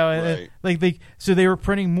 Right. So they were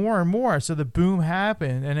printing more and more. So the boom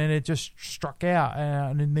happened, and then it just struck out,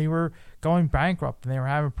 and then they were going bankrupt, and they were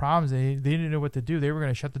having problems. They didn't know what to do. They were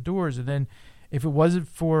going to shut the doors. And then if it wasn't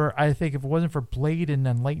for Blade in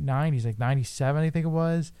the late 90s, like 97, I think it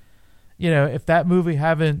was, if that movie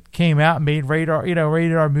haven't came out and made rated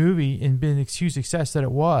R movie and been a huge success that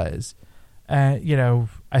it was, I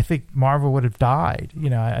think Marvel would have died.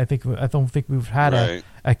 I don't think we've had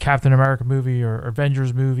a Captain America movie or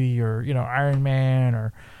Avengers movie or Iron Man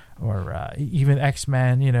or even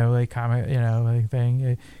X-Men, like comic, like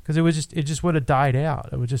thing, because it just would have died out.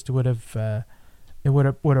 It would have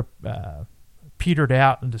petered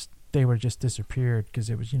out, and they would have just disappeared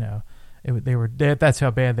because it was that's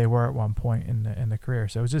how bad they were at one point in the career.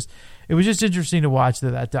 So it was just interesting to watch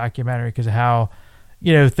that documentary because of how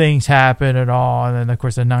things happen and all, and then of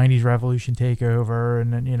course the 90s revolution take over,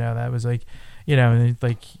 and then that was like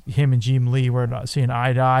like him and Jim Lee were not seeing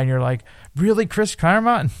eye to eye, and you're like, really, Chris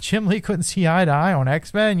Claremont and Jim Lee couldn't see eye to eye on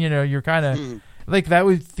X-Men? You're kind of like that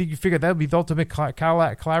would you figure that would be the ultimate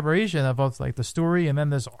collaboration of both like the story and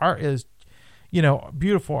then this art is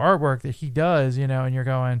beautiful artwork that he does, and you're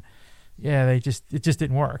going, yeah, it just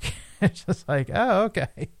didn't work. It's just like, oh,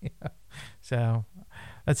 okay. So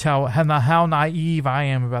that's how naive I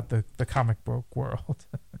am about the comic book world.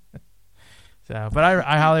 So, but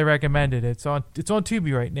I highly recommend it. It's on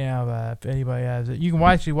Tubi right now. If anybody has it, you can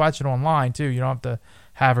actually watch it online too. You don't have to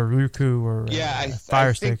have a Roku or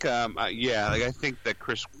Fire Stick. I think that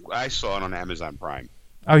I saw it on Amazon Prime.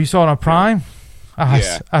 Oh, you saw it on Prime?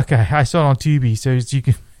 Yeah. Okay, I saw it on Tubi, so you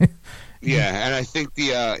can. Yeah, and I think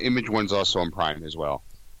the Image one's also on Prime as well.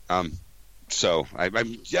 So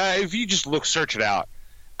if you just search it out,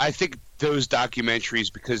 I think those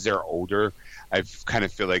documentaries, because they're older, I kind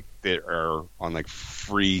of feel like they are on like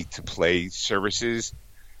free to play services.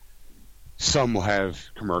 Some will have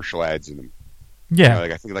commercial ads in them. Yeah,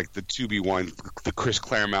 I think like the Tubi one, the Chris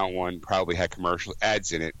Claremont one, probably had commercial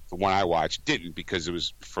ads in it. The one I watched didn't because it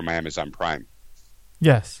was from Amazon Prime.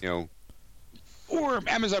 Yes, or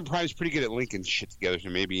Amazon Prime's pretty good at linking shit together, so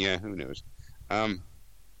maybe who knows?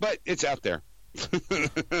 But it's out there.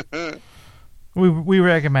 We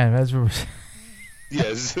recommend it. As we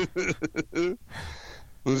Yes.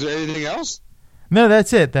 Was there anything else? No,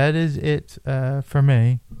 that's it. That is it for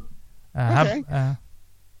me. Okay.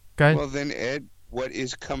 Go ahead. Well then, Ed, what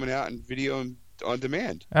is coming out in video on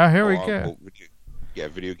demand? Oh, here we go.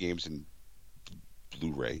 Video games and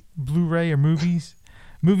Blu-ray. Blu-ray or movies?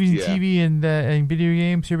 Movies and TV and video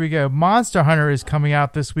games. Here we go. Monster Hunter is coming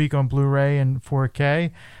out this week on Blu-ray and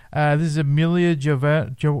 4K. This is a Milla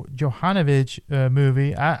Jovovich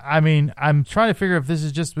movie. I mean, I'm trying to figure if this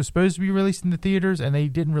is just was supposed to be released in the theaters and they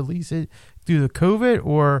didn't release it due to COVID,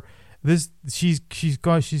 or she's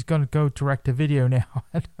going to go direct to video now.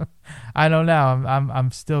 I don't know.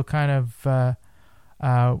 I'm still kind of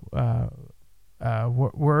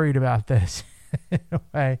worried about this in a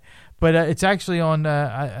way. But it's actually on,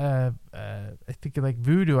 I think like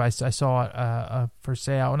Vudu. I saw it for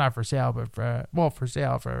sale. Well, not for sale, but for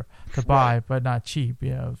sale to buy, but not cheap.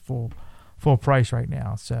 Full price right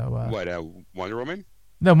now. So what? Wonder Woman?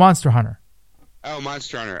 No, Monster Hunter. Oh,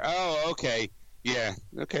 Monster Hunter. Oh, okay. Yeah.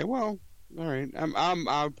 Okay. Well, all right.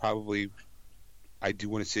 I'll probably. I do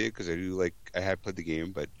want to see it because I have played the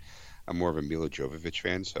game, but I'm more of a Milla Jovovich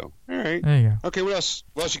fan, so all right. There you go. Okay, what else?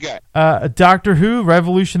 What else you got? Doctor Who: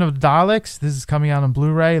 Revolution of the Daleks. This is coming out on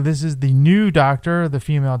Blu-ray. This is the new Doctor, the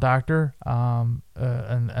female Doctor, and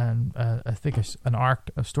I think it's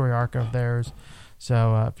a story arc of theirs.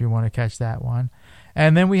 So if you want to catch that one,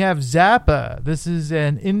 and then we have Zappa. This is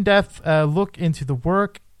an in-depth look into the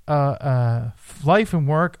life and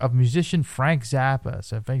work of musician Frank Zappa.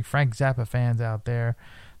 So if any Frank Zappa fans out there.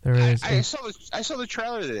 I saw the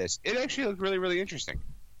trailer to this. It actually looked really, really interesting.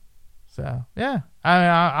 So yeah,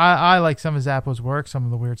 I like some of Zappa's work, some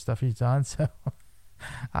of the weird stuff he's done. So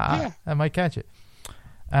I might catch it.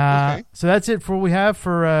 Okay. So that's it for what we have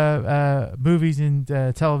for movies and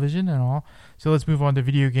television and all. So let's move on to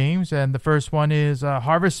video games. And the first one is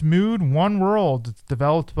Harvest Moon: One World. It's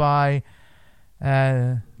developed by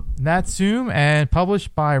Natsume and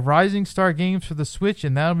published by Rising Star Games for the Switch,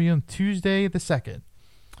 and that'll be on Tuesday the 2nd.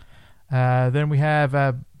 Then we have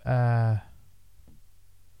damn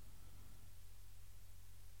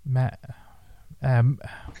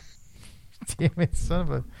it,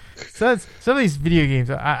 some of these video games.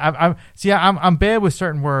 I'm bad with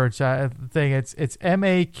certain words. It's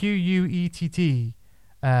Maquett.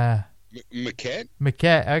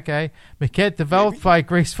 Maquette. Okay, Maquette, developed by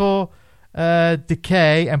Graceful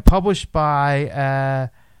Decay and published by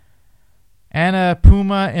Anna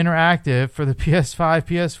Puma Interactive for the PS5,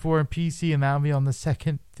 PS4, and PC, and that'll be on the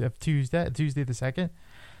 2nd of Tuesday the 2nd.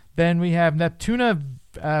 Then we have Neptuna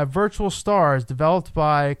Virtual Stars, developed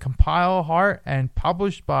by Compile Heart and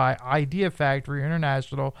published by Idea Factory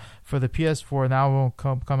International for the PS4, and that will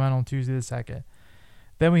come out on Tuesday the 2nd.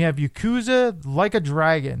 Then we have Yakuza Like a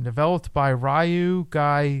Dragon, developed by Ryu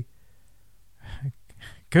Gai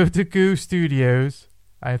Gotoku Studios.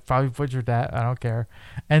 I probably butchered that. I don't care.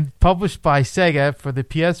 And published by Sega for the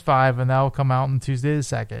PS5, and that will come out on Tuesday the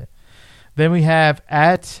 2nd. Then we have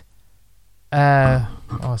I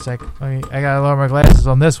gotta lower my glasses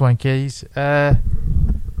on this one, kiddies. Nostrage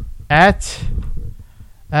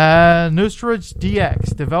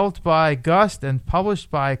DX, developed by Gust and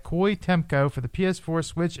published by Koei Temco for the PS4,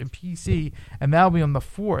 Switch, and PC, and that'll be on the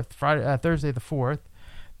 4th, Thursday the 4th.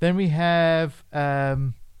 Then we have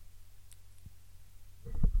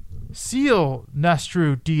Seal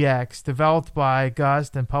Nostru DX, developed by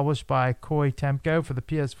Gust and published by Koei Temco for the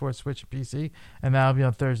PS4, Switch, and PC, and that'll be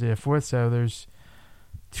on Thursday the 4th. So there's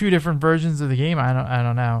two different versions of the game. I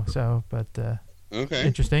don't know. So, but okay,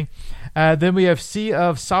 interesting. Then we have Sea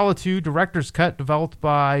of Solitude Director's Cut, developed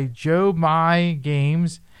by Joe Mai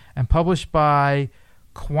Games and published by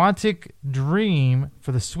Quantic Dream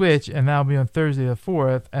for the Switch, and that'll be on Thursday the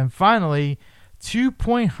 4th. And finally, 2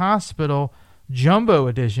 Point Hospital Jumbo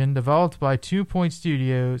Edition, developed by 2 Point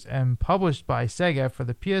Studios and published by Sega for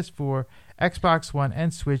the PS4, Xbox One,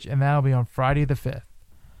 and Switch, and that'll be on Friday the 5th.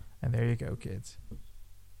 And there you go, kids.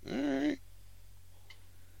 All right.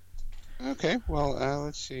 Okay, well,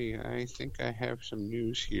 let's see. I think I have some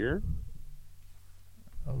news here.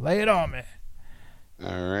 Lay it on me.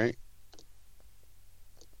 All right.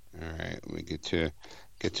 Let me get to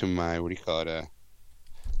my, what do you call it?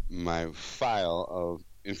 My file of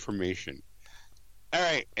information. All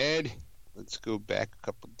right, Ed, let's go back a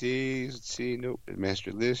couple days. Let's see. Nope.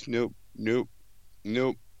 Master list. Nope. Nope.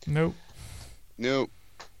 Nope.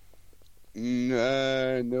 There's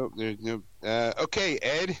no. Okay,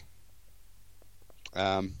 Ed.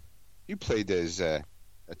 You played as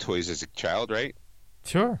toys as a child, right?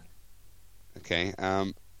 Sure. Okay.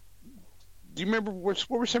 Do you remember what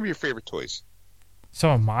were some of your favorite toys?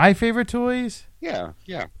 Some of my favorite toys? Yeah.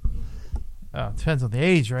 It depends on the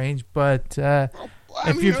age range, but if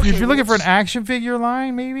you're looking for an action figure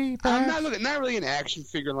line, maybe perhaps? I'm not really an action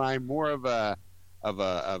figure line, more of an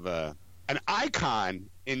icon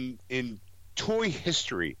in toy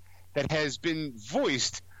history that has been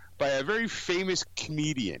voiced by a very famous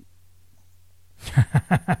comedian.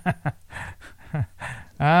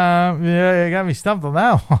 Yeah, you got me stumped on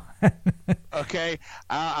that one. Okay,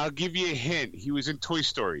 I'll give you a hint. He was in Toy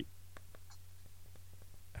Story.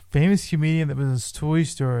 Famous comedian that was in Toy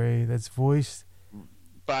Story that's voiced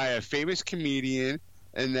By a famous comedian,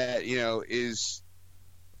 and that, is...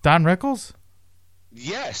 Don Rickles.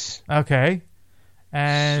 Yes. Okay.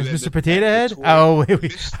 And So Mr. Potato Head? Oh, wait.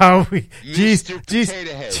 Jeez,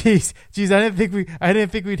 Potato Head. jeez. I didn't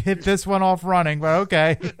think we'd hit this one off running, but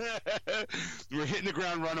okay. We're hitting the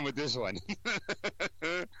ground running with this one.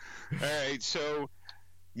 All right, so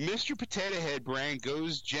Mr. Potato Head brand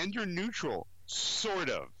goes gender neutral, sort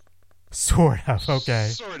of. Sort of. Okay.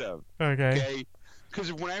 Sort of. Okay.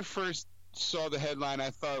 Because when I first saw the headline,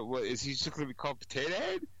 I thought, well, is he just going to be called Potato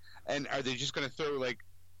Head? And are they just going to throw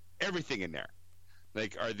everything in there?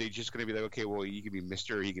 Are they just going to be like, okay, well, he can be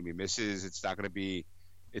Mr., he can be Mrs. It's not going to be,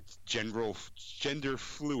 it's gender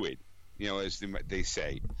fluid, as they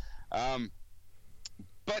say. But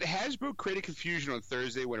Hasbro created confusion on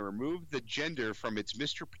Thursday when it removed the gender from its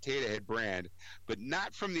Mr. Potato Head brand, but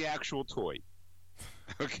not from the actual toy.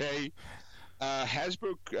 Okay?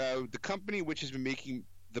 Hasbro, the company which has been making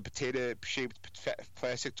the potato-shaped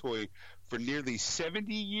plastic toy for nearly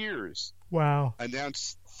 70 years, Wow.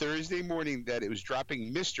 announced Thursday morning that it was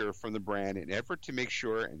dropping Mr. from the brand in an effort to make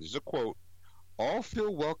sure, and this is a quote, all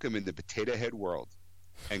feel welcome in the Potato Head world,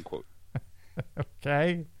 end quote.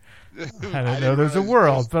 Okay. I don't know there's a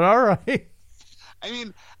world, but all right. I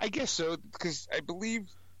mean, I guess so, because I believe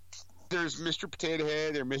there's Mr. Potato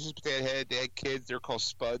Head, there's Mrs. Potato Head, they had kids, they're called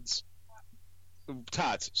Spuds.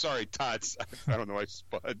 Tots. Sorry, Tots. I don't know why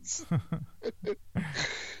Spuds.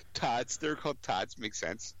 Tots. They're called Tots. Makes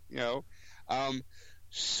sense,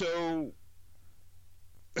 So,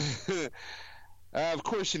 of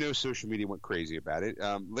course, social media went crazy about it.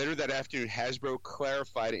 Later that afternoon, Hasbro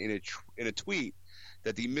clarified in a tweet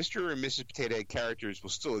that the Mr. and Mrs. Potato Head characters will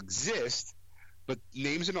still exist, but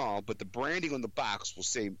names and all, but the branding on the box will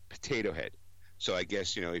say Potato Head. So I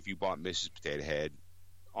guess, if you bought Mrs. Potato Head,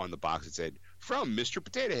 on the box it said, from Mr.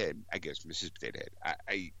 Potato Head, I guess Mrs. Potato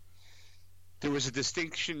Head. There was a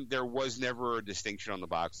distinction. There was never a distinction on the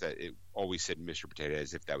box that it always said Mr. Potato Head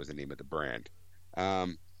as if that was the name of the brand.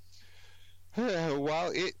 While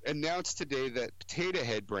it announced today that Potato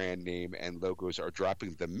Head brand name and logos are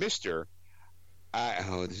dropping the Mr.,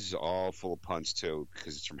 this is all full of puns too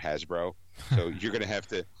because it's from Hasbro. So you're going to have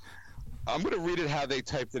to – I'm going to read it how they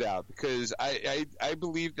typed it out because I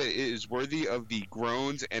believe that it is worthy of the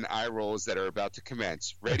groans and eye rolls that are about to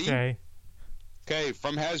commence. Ready? Okay,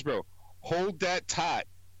 from Hasbro. Hold that tot.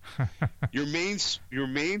 Your main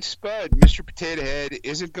spud, Mr. Potato Head,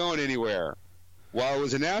 isn't going anywhere. While it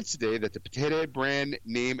was announced today that the Potato Head brand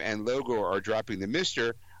name and logo are dropping the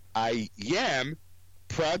Mr., I am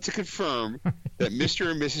proud to confirm that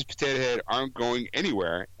Mr. and Mrs. Potato Head aren't going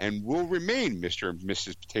anywhere and will remain Mr. and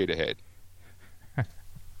Mrs. Potato Head.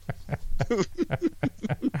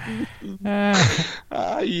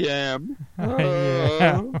 I am.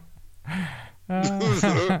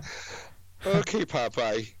 Okay,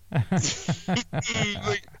 Popeye.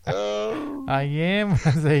 I am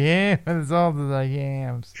as I am as all as I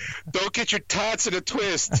am. Don't get your tots in a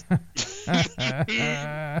twist.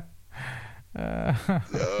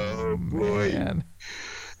 Oh boy. Man.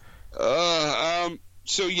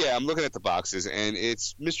 So yeah, I'm looking at the boxes, and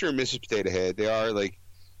it's Mr. and Mrs. Potato Head. They are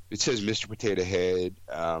it says Mr. Potato Head.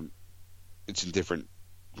 It's in different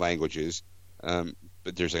languages.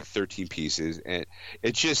 But there's 13 pieces, and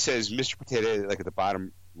it just says Mr. Potato Head, at the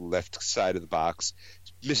bottom left side of the box.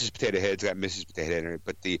 Mrs. Potato Head's got Mrs. Potato Head in it,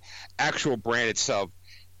 but the actual brand itself,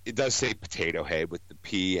 it does say Potato Head with the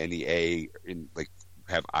P and the A, and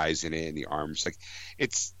have eyes in it, and the arms.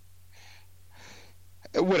 It's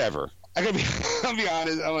whatever. I'll be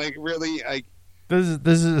honest. I'm really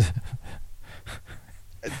This is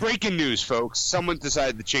breaking news, folks. Someone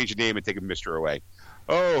decided to change the name and take a Mr. away.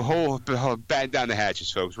 Batten down the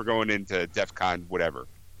hatches, folks. We're going into DEF CON, whatever.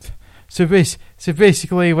 So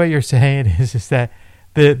basically, what you're saying is that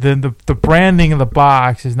the branding of the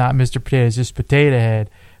box is not Mr. Potato, it's just Potato Head,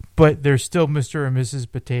 but there's still Mr. and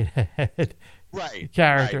Mrs. Potato Head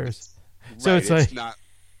characters. Right. So it's not.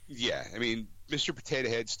 Yeah, I mean, Mr. Potato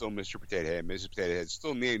Head's still Mr. Potato Head. Mrs. Potato Head's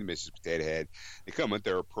still named Mrs. Potato Head. They come with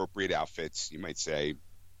their appropriate outfits, you might say.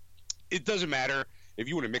 It doesn't matter. If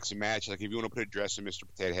you want to mix and match, if you want to put a dress on Mr.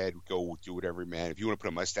 Potato Head, go do whatever, man. If you want to put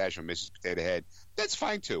a mustache on Mrs. Potato Head, that's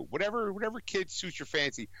fine too. Whatever kid suits your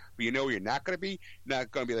fancy. But you're not going to be. You're not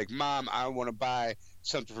going to be like, Mom, I want to buy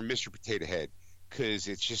something from Mr. Potato Head because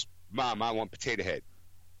it's just, Mom, I want Potato Head.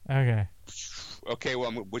 Okay. Okay,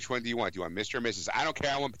 well, which one do you want? Do you want Mr. or Mrs.? I don't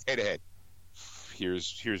care. I want Potato Head.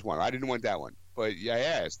 here's one. I didn't want that one, but yeah, I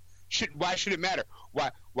asked. Why should it matter?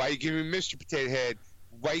 Why are you giving Mr. Potato Head?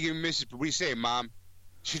 Why are you giving Mrs. What are you saying, Mom?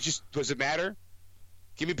 Does it matter?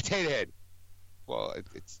 Give me Potato Head. Well,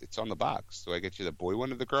 it's on the box. Do I get you the boy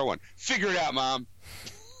one or the girl one? Figure it out, Mom.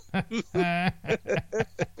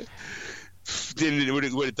 Then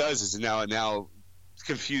what it does is now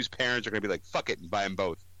confused parents are going to be like, fuck it, and buy them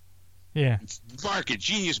both. Yeah. It's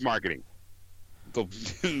genius marketing.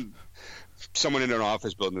 Someone in an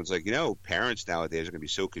office building is like, parents nowadays are going to be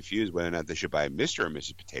so confused whether or not they should buy Mr. or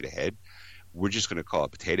Mrs. Potato Head. We're just going to call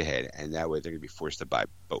it Potato Head, and that way they're going to be forced to buy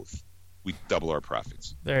both. We double our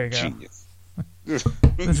profits. There you go. Genius. This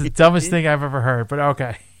is the dumbest thing I've ever heard, but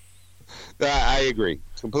okay. I agree.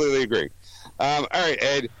 Completely agree. All right,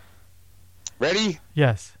 Ed. Ready?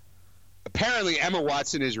 Yes. Apparently, Emma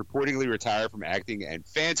Watson is reportedly retired from acting, and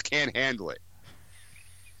fans can't handle it.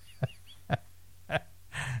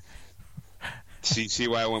 See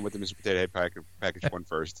why I went with the Mr. Potato Head package one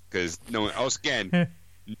first? Because no one else, again,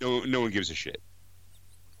 no one gives a shit.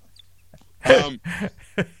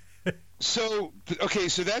 So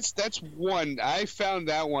that's one. I found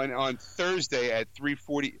that one on Thursday at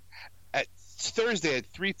 3:40. At Thursday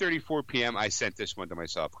at 3:34 p.m. I sent this one to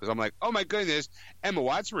myself because I'm like, oh my goodness, Emma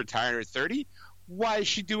Watson retired at 30. Why is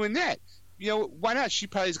she doing that? Why not? She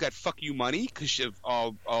probably's got fuck you money because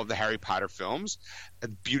of all the Harry Potter films,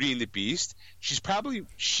 Beauty and the Beast.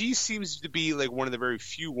 She seems to be like one of the very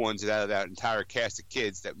few ones out of that entire cast of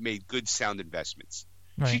kids that made good sound investments.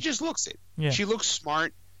 Right. She just looks it. Yeah. She looks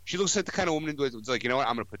smart. She looks like the kind of woman who's like, what?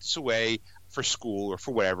 I'm going to put this away for school or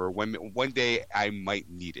for whatever. When one day I might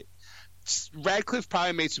need it. Radcliffe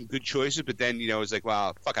probably made some good choices, but then it's like,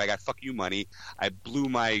 well, fuck it, I got fuck you money. I blew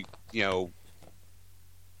my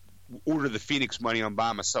Order of the Phoenix money on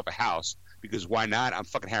buying myself a house because why not? I'm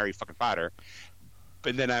fucking Harry fucking Potter.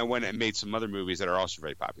 But then I went and made some other movies that are also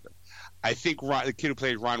very popular. I think the kid who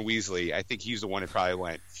played Ron Weasley, I think he's the one who probably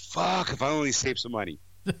went, fuck, if I only saved some money.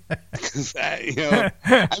 I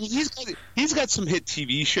mean, he's got some hit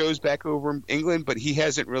TV shows back over in England, but he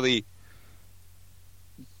hasn't really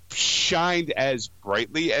shined as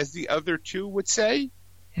brightly as the other two would say.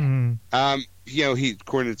 Mm. He,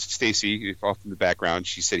 according to Stacy, off in the background,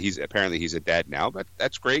 she said he's a dad now, but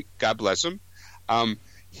that's great. God bless him.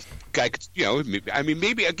 Guy, I mean,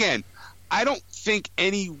 maybe again, I don't think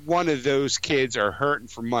any one of those kids are hurting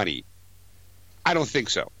for money. I don't think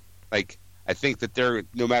so. Like, I think that they're,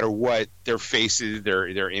 no matter what, their faces,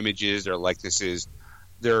 their images, their likenesses,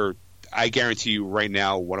 I guarantee you right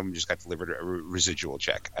now, one of them just got delivered a residual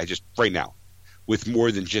check. Right now, with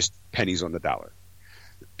more than just pennies on the dollar.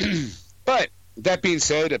 But that being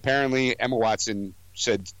said, apparently Emma Watson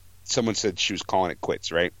someone said she was calling it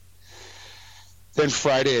quits, right? Then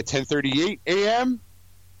Friday at 10:38 a.m.,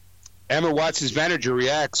 Emma Watson's manager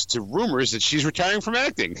reacts to rumors that she's retiring from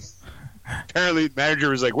acting. Apparently, the manager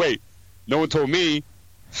was like, wait, no one told me.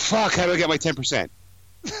 Fuck, how do I get my 10%?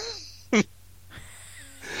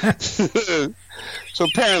 So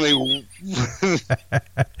apparently...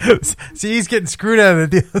 See, he's getting screwed out of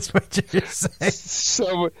the deal. That's what you're saying.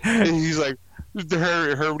 So, and he's like,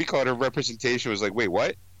 her what do you call it, her representation was like, wait,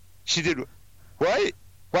 what? She did what?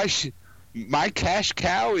 Why my cash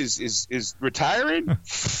cow is retiring?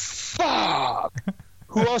 Fuck.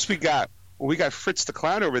 Who else we got? Well, we got Fritz the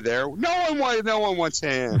Clown over there. No one wants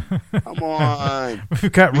him. Come on.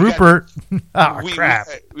 We've got Rupert. Crap.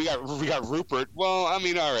 We got Rupert. Well, I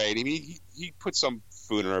mean, all right. I mean, he put some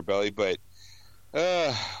food in our belly, but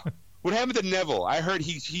what happened to Neville? I heard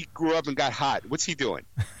he grew up and got hot. What's he doing?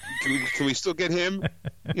 Can we still get him?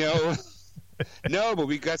 No, but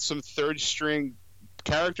we got some third string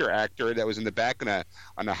character actor that was in the back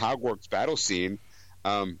on the Hogwarts battle scene.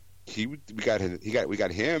 We got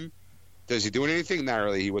him. Does he doing anything? Not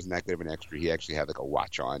really. He wasn't that good of an extra. He actually had like a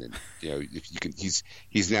watch on, and if you can,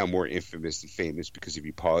 he's now more infamous and famous because if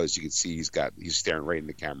you pause, you can see he's staring right in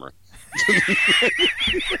the camera.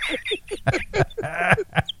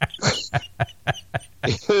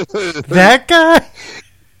 That guy.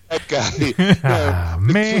 That guy.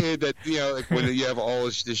 Man. That like when you have all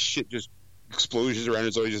this shit just explosions around,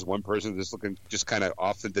 there's always just one person just looking just kind of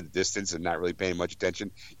off into the distance and not really paying much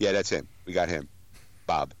attention. Yeah, that's him. We got him.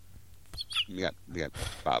 Bob. We got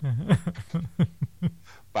Bob.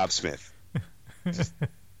 Bob Smith.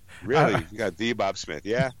 Really? You got the Bob Smith.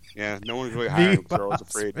 Yeah. No one's really hiring him. They're always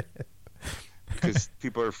afraid. Because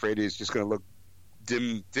people are afraid he's just going to look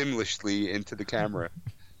dimlishly into the camera.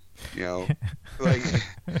 You know, like,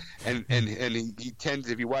 and he tends,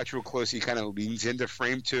 if you watch real close, he kind of leans into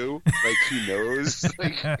frame too, like he knows,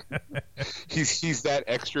 like he's that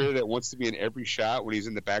extra that wants to be in every shot when he's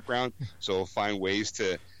in the background, so he'll find ways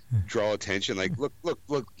to draw attention. Like,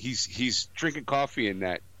 look, he's drinking coffee in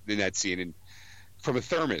that scene, and from a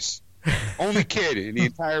thermos. Only kid in the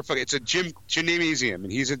entire fucking. It's a gymnasium,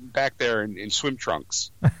 and he's back there in swim trunks.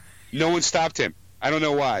 No one stopped him. I don't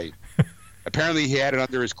know why. Apparently, he had it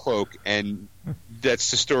under his cloak, and that's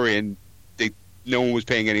the story. And no one was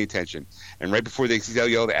paying any attention. And right before they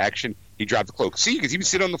yelled to action, he dropped the cloak. See, you could even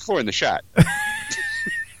sit on the floor in the shot.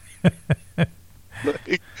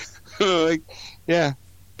 Yeah,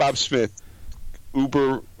 Bob Smith,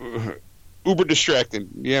 uber distracting.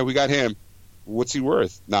 Yeah, we got him. What's he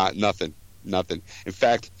worth? Nothing. In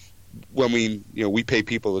fact, when we pay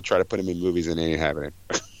people to try to put him in movies and they ain't having it.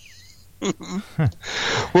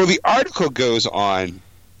 Well, the article goes on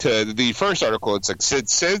to the first article. It's like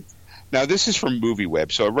said. Now this is from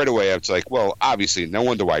MovieWeb, so right away I was like, well, obviously, no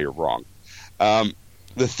wonder why you're wrong. The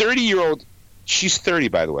 30-year-old, she's 30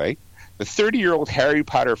 by the way. The 30-year-old Harry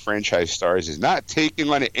Potter franchise stars is not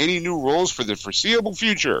taking on any new roles for the foreseeable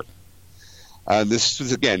future. This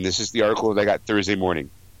is the article that I got Thursday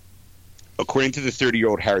morning. According to the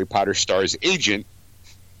 30-year-old Harry Potter star's agent,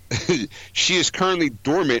 she is currently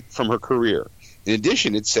dormant from her career. In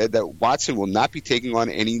addition, it said that Watson will not be taking on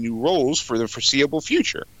any new roles for the foreseeable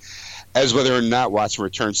future. As whether or not Watson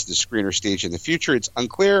returns to the screen or stage in the future, it's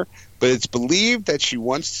unclear, but it's believed that she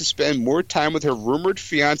wants to spend more time with her rumored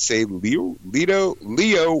fiancé,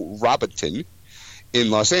 Leo Robinson,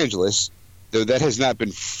 in Los Angeles, though that has not been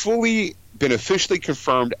officially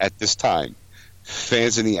confirmed at this time.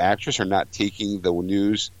 Fans of the actress are not taking the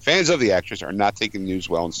news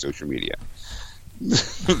well on social media.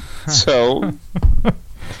 So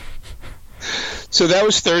that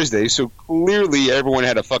was Thursday. So clearly everyone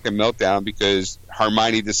had a fucking meltdown because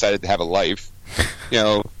Hermione decided to have a life.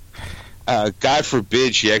 God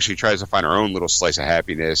forbid she actually tries to find her own little slice of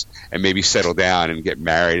happiness and maybe settle down and get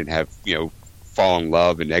married and have, fall in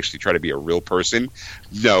love and actually try to be a real person.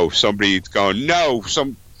 No, somebody's going, no,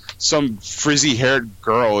 some frizzy-haired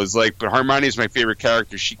girl is like, but Hermione is my favorite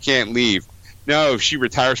character. She can't leave. No, if she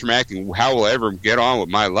retires from acting, how will I ever get on with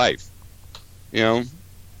my life? Well,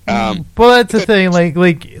 that's the thing.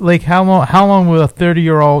 Like how long will a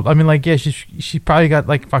 30-year-old? I mean, like, yeah, she probably got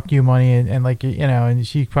like fuck you money and and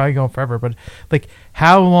she's probably going forever. But like,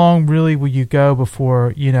 how long really will you go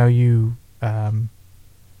before you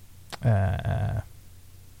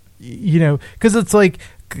because it's like,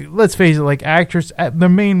 let's face it, like actors, the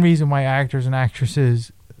main reason why actors and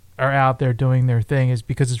actresses are out there doing their thing is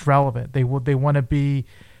because it's relevant. They want to be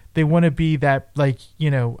that, like,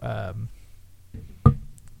 out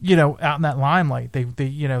in that limelight.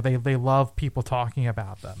 They love people talking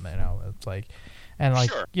about them. It's like, and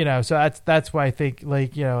like, sure. So that's why I think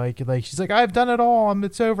like she's like, I've done it all.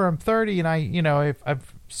 It's over. I'm 30 and I'm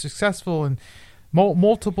successful in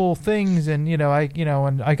multiple things, and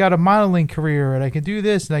and I got a modeling career, and I can do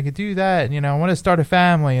this and I can do that, and I want to start a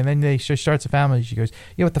family. And then she starts a family. She goes,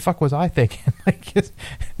 yeah, what the fuck was I thinking? Like, this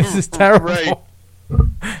is terrible. Right.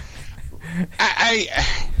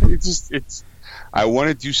 I want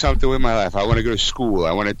to do something with my life. I want to go to school.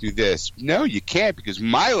 I want to do this. No, you can't, because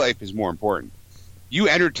my life is more important. You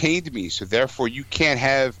entertained me, so therefore you can't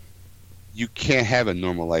have a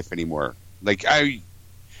normal life anymore. Like,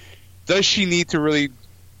 does she need to really?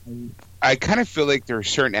 I kind of feel like there are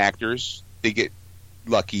certain actors, they get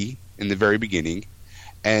lucky in the very beginning,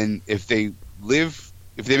 and if they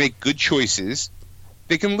make good choices,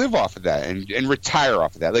 they can live off of that and retire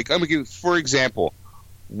off of that. Like, for example,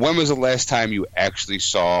 when was the last time you actually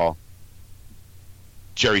saw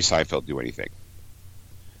Jerry Seinfeld do anything?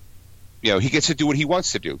 He gets to do what he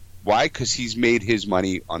wants to do. Why? Because he's made his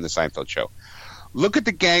money on the Seinfeld show. Look at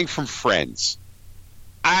the gang from Friends.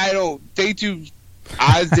 They do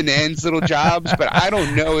odds and ends little jobs, but I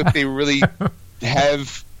don't know if they really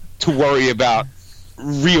have to worry about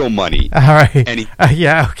real money. All right.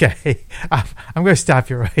 Yeah, okay. I'm going to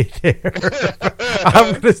stop you right there.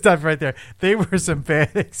 I'm going to stop you right there. They were some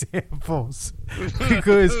bad examples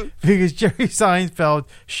because Jerry Seinfeld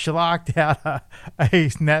schlocked out a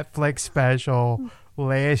Netflix special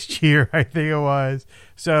last year, I think it was.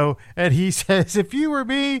 So, and he says, if you were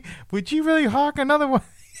me, would you really hawk another one?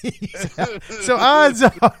 So odds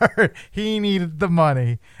are he needed the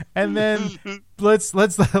money. And then let's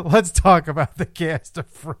talk about the cast of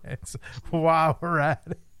Friends while we're at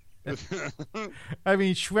it. I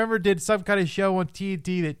mean, Schwimmer did some kind of show on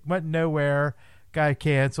TNT that went nowhere, got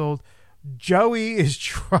canceled. Joey is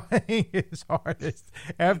trying his hardest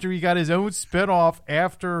after he got his own spinoff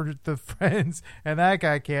after the Friends, and that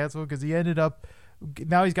got canceled because he ended up.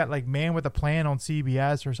 Now he's got like Man with a Plan on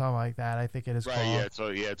CBS or something like that. I think it is called. Yeah,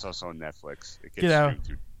 it's also on Netflix. It gets streamed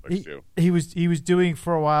through Netflix too. He was doing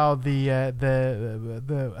for a while the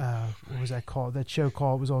what was that called? That show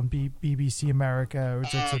called was on BBC America. Or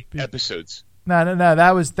Episodes. No.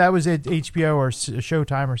 That was at HBO or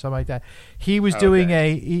Showtime or something like that. He was doing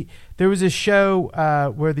there was a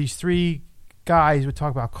show where these three guys would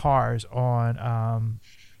talk about cars on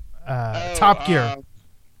Top Gear.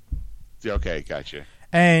 Okay, gotcha.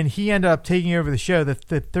 And he ended up taking over the show.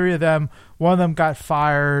 The three of them, one of them got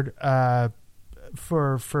fired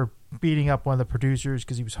for beating up one of the producers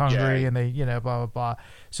because he was hungry, and they blah blah blah.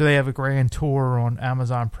 So they have a grand tour on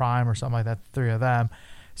Amazon Prime or something like that. The three of them.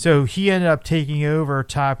 So he ended up taking over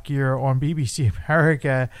Top Gear on BBC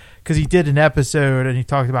America because he did an episode and he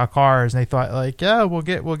talked about cars, and they thought like, yeah, we'll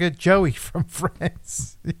get Joey from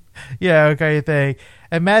Friends. Yeah, okay thing.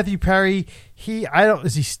 And Matthew Perry,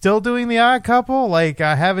 is he still doing The Odd Couple? Like,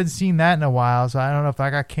 I haven't seen that in a while, so I don't know if that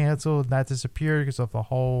got canceled and that disappeared because of the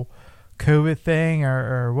whole COVID thing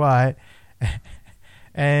or what.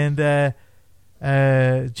 And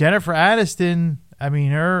Jennifer Aniston, I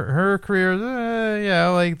mean, her career,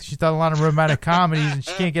 like she's done a lot of romantic comedies and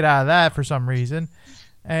she can't get out of that for some reason.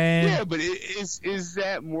 And yeah, but is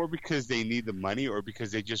that more because they need the money or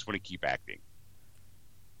because they just want to keep acting?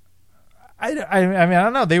 I mean, I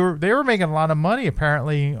don't know. They were making a lot of money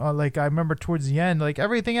apparently. Like I remember towards the end, like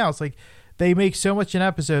everything else, like they make so much an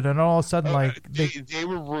episode, and all of a sudden, like they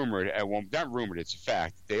were rumored at one. Not rumored, it's a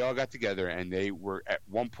fact. They all got together and they were at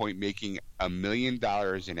one point making $1 million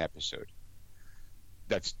an episode.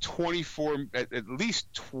 That's at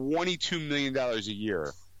least $22 million a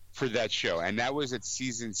year for that show, and that was at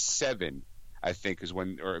season 7, I think, is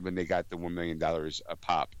when they got the $1 million a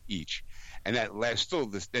pop each. And that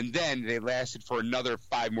and then they lasted for another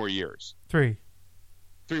 5 more years. 3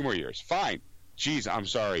 more years. Fine. Jeez, I'm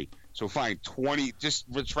sorry. So fine, 20. Just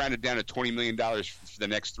let's round it down to $20 million for the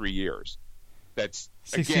next 3 years. That's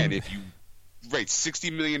 60, again, if you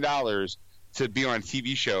 $60 million to be on a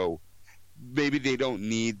TV show. Maybe they don't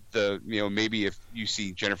need maybe if you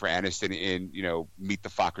see Jennifer Aniston in Meet the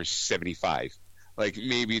Fockers 75. Like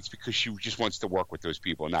maybe it's because she just wants to work with those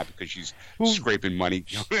people, not because she's scraping money.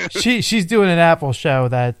 She's doing an Apple show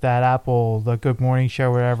that Apple, the Good Morning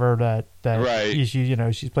Show, whatever that right.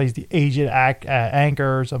 She plays the agent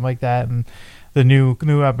anchor or something like that, and the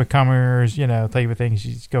new up and comers, type of thing.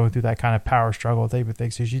 She's going through that kind of power struggle type of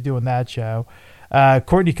thing. So she's doing that show.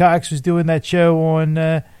 Courtney Cox was doing that show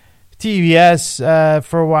on TBS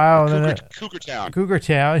for a while. Cougar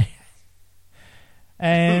Town.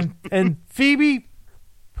 And Phoebe,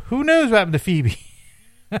 who knows what happened to Phoebe?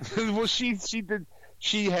 Well, she did.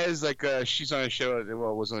 She has she's on a show.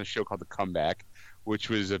 Well, was on a show called The Comeback, which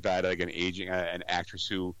was about like an actress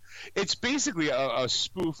who. It's basically a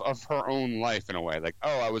spoof of her own life in a way. Like,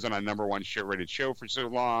 I was on a #1 rated show for so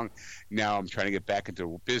long. Now I'm trying to get back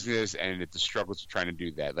into business, and it's the struggles of trying to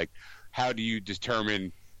do that. Like, how do you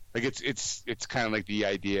determine? Like, it's kind of like the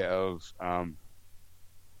idea of.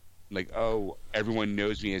 Everyone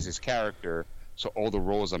knows me as this character, so all the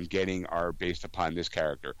roles I'm getting are based upon this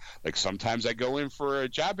character. Like, sometimes I go in for a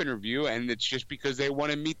job interview, and it's just because they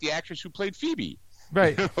want to meet the actress who played Phoebe.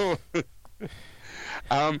 Right.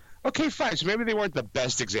 Okay, fine. So maybe they weren't the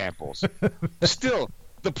best examples. Still,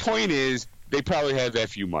 the point is, they probably have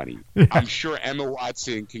FU money. Yeah. I'm sure Emma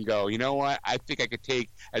Watson can go, you know what? I think I could take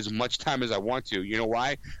as much time as I want to. You know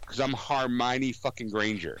why? Because I'm Hermione fucking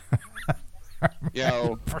Granger.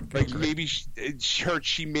 Maybe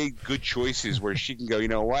she made good choices where she can go, you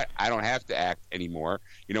know what? I don't have to act anymore.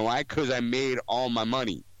 You know why? Because I made all my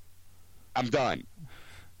money. I'm done.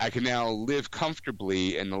 I can now live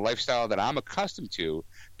comfortably in the lifestyle that I'm accustomed to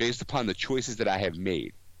based upon the choices that I have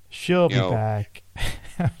made. She'll be back.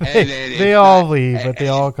 they all leave, but they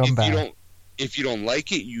all come back. If you don't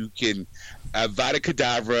like it, you can Vada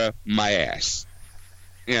Kedavra my ass.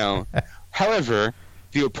 However,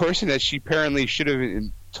 the person that she apparently should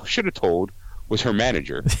have told was her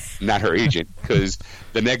manager, not her agent, because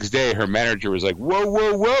the next day her manager was like,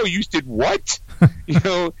 "Whoa, you did what?"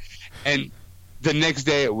 And the next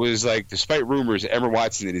day it was like, despite rumors, Emma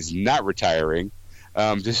Watson is not retiring.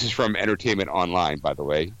 This is from Entertainment Online, by the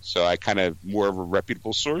way, so I kind of more of a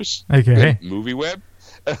reputable source. Okay. MovieWeb.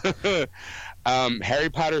 Harry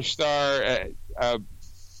Potter star.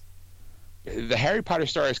 The Harry Potter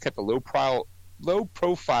star has kept a low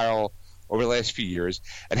profile over the last few years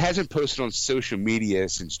and hasn't posted on social media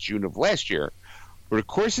since June of last year. But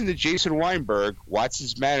according to Jason Weinberg,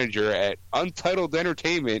 Watson's manager at Untitled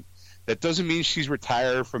Entertainment, that doesn't mean she's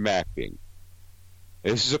retired from acting.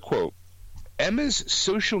 This is a quote. Emma's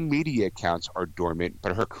social media accounts are dormant,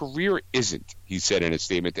 but her career isn't, he said in a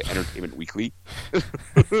statement to Entertainment Weekly.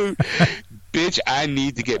 Bitch, I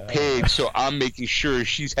need to get paid, so I'm making sure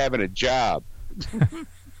she's having a job.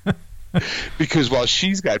 Because while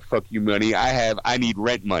she's got fuck you money, I need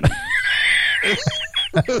rent money.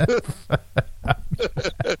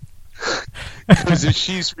 Because if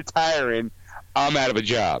she's retiring, I'm out of a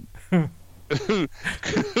job.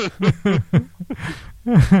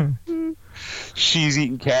 She's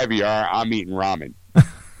eating caviar, I'm eating ramen.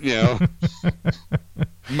 You know,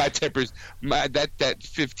 my 10%, that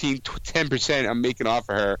 10% I'm making off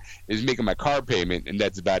of her is making my car payment, and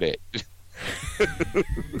that's about it.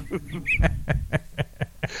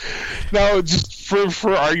 No, just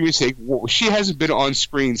for argument's sake, she hasn't been on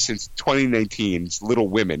screen since 2019's Little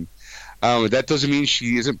Women. That doesn't mean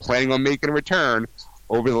she isn't planning on making a return.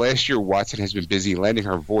 Over the last year, Watson has been busy lending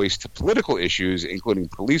her voice to political issues, including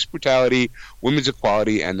police brutality, women's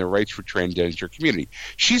equality, and the rights for transgender community.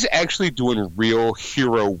 She's actually doing real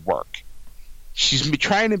hero work. She's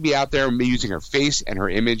trying to be out there using her face and her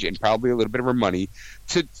image and probably a little bit of her money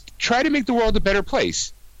to try to make the world a better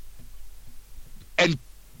place. And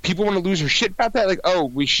people want to lose her shit about that. Like,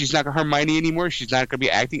 oh, she's not Hermione anymore. She's not going to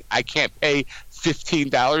be acting. I can't pay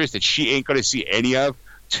 $15 that she ain't going to see any of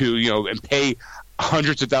to, and pay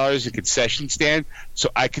hundreds of dollars in concession stand so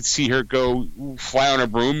I could see her go fly on a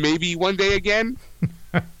broom maybe one day again.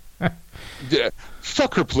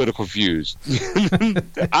 Fuck her political views.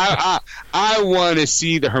 I want to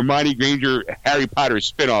see the Hermione Granger Harry Potter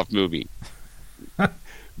spinoff movie.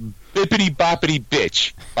 Bippity Boppity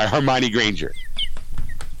Bitch by Hermione Granger.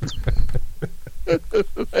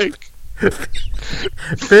 Bippity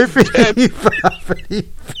Boppity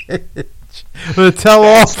Bitch. The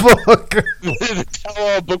tell-all book. The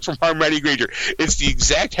tell-all book from Hermione Granger. It's the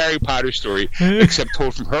exact Harry Potter story, except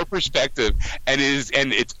told from her perspective, and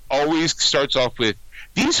it always starts off with,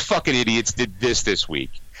 these fucking idiots did this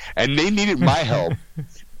week, and they needed my help.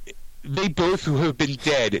 They both would have been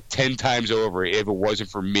dead 10 times over if it wasn't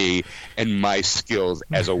for me and my skills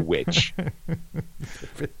as a witch.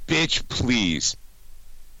 Bitch, please.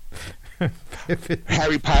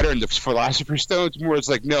 Harry Potter and the Philosopher's Stone. More, it's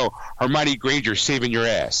like, no, Hermione Granger saving your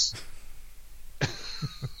ass.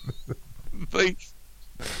 Like,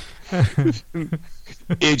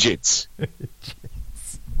 idiots.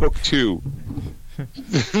 Book 2.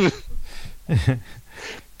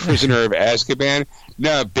 Prisoner of Azkaban.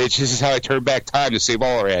 No, bitch, this is how I turn back time to save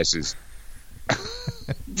all our asses.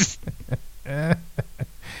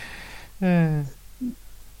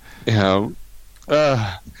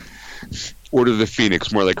 Order of the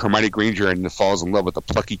Phoenix, more like Hermione Granger and falls in love with the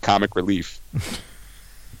plucky comic relief.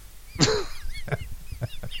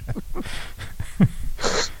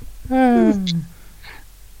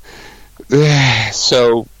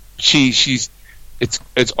 So she's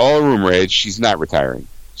all a rumor, Ed. She's not retiring.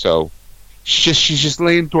 So she's just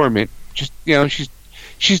laying dormant. Just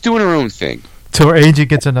she's doing her own thing. So her agent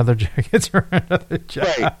gets another job.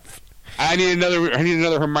 Right. I need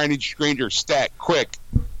another Hermione Granger stat quick.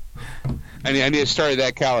 I need a star of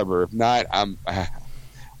that caliber. If not, I'm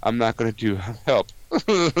not going to do help.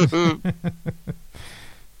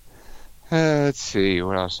 Let's see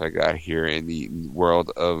what else I got here in the world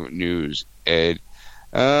of news, Ed.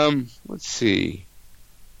 Let's see.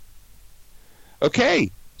 Okay,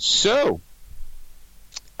 so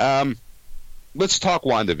let's talk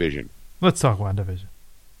WandaVision.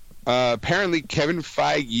 Apparently, Kevin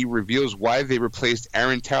Feige reveals why they replaced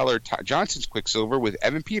Aaron Taylor Johnson's Quicksilver with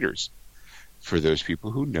Evan Peters. For those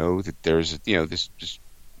people who know that there's, this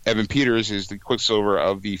Evan Peters is the Quicksilver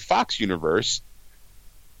of the Fox universe,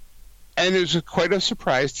 and it was quite a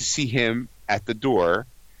surprise to see him at the door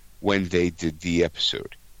when they did the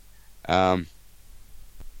episode. I'm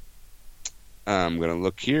going to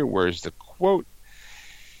look here. Where's the quote?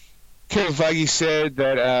 Kevin Feige said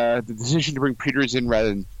that the decision to bring Peters in rather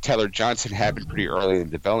than Taylor Johnson happened pretty early in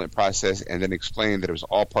the development process, and then explained that it was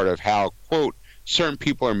all part of how, quote, certain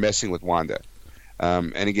people are messing with Wanda.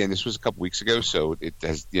 And again, this was a couple weeks ago, so it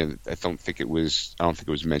has. I don't think it was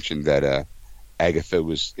mentioned that Agatha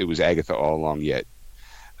was Agatha all along yet.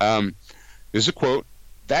 This is a quote.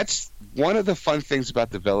 That's one of the fun things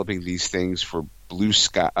about developing these things for blue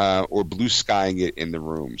sky or blue skying it in the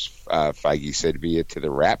rooms. Feige said via to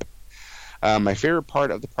the Wrap. My favorite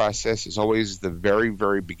part of the process is always the very,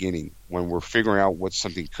 very beginning when we're figuring out what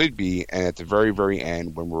something could be, and at the very, very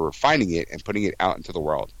end when we're refining it and putting it out into the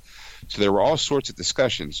world. So there were all sorts of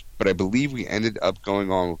discussions, but I believe we ended up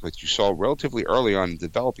going on with what you saw relatively early on in the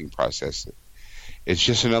developing process. It's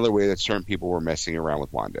just another way that certain people were messing around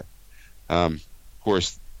with Wanda. Of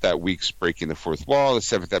course, that week's Breaking the Fourth Wall, the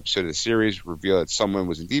 7th episode of the series, revealed that someone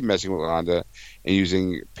was indeed messing with Wanda and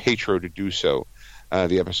using Petro to do so.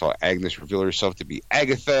 The episode saw Agnes reveal herself to be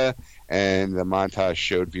Agatha, and the montage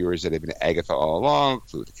showed viewers that it had been Agatha all along,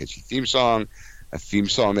 including the catchy theme song, a theme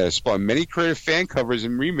song that has spawned many creative fan covers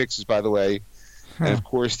and remixes, by the way. And, of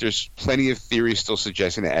course, there's plenty of theories still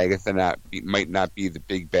suggesting that Agatha might not be the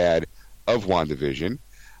big bad of WandaVision.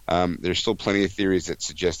 There's still plenty of theories that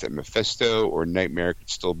suggest that Mephisto or Nightmare could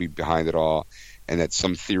still be behind it all, and that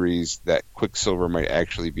some theories that Quicksilver might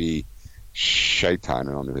actually be Shaitan.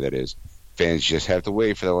 I don't know who that is. Fans just have to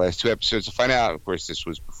wait for the last 2 episodes to find out. Of course, this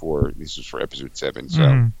was for episode 7,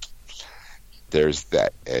 so there's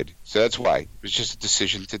that, Ed. So that's why it was just a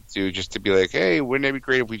decision to do, just to be like, hey, wouldn't it be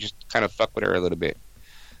great if we just kind of fuck with her a little bit?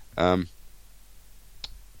 Let's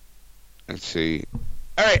see.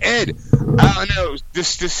 All right, Ed. I don't know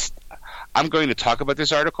this. I'm going to talk about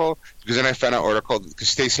this article because then I found out because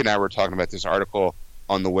Stacey and I were talking about this article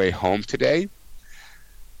on the way home today.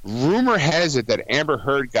 Rumor has it that Amber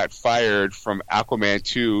Heard got fired from Aquaman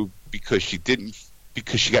 2 because she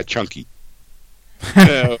got chunky.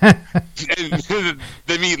 Let me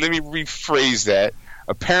rephrase that.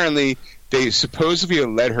 Apparently, they supposedly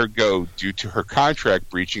let her go due to her contract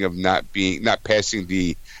breaching of not passing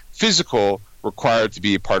the physical required to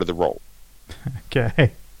be a part of the role. Okay.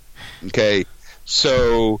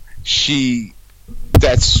 So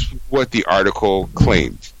that's what the article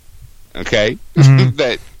claimed. Okay,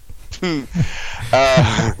 that.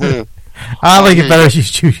 I like it better.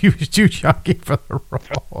 She was too chunky for the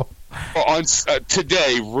role. On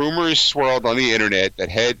today, rumors swirled on the internet that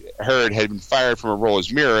Heard had been fired from a role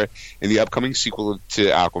as Mira in the upcoming sequel to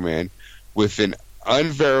Aquaman, with the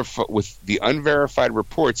unverified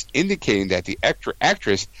reports indicating that the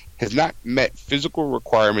actress has not met physical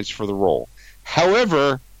requirements for the role.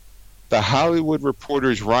 However, the Hollywood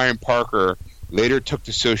Reporter's Ryan Parker later took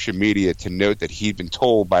to social media to note that he'd been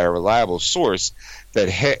told by a reliable source that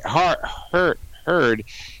Heard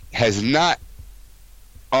is not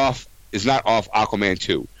off Aquaman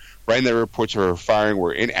 2. Writing that reports of her firing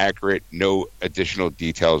were inaccurate. No additional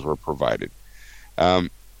details were provided. The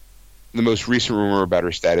most recent rumor about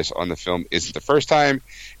her status on the film isn't the first time.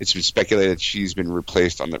 It's been speculated that she has been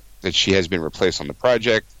replaced on the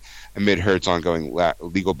project amid Heard's ongoing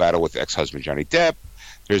legal battle with ex-husband Johnny Depp.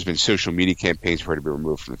 There's been social media campaigns for her to be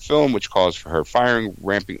removed from the film, which caused for her firing,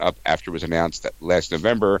 ramping up after it was announced that last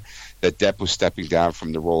November that Depp was stepping down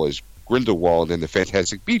from the role as Grindelwald in the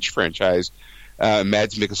Fantastic Beasts franchise.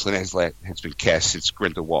 Mads Mikkelsen has been cast since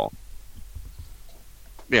Grindelwald.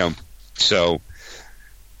 So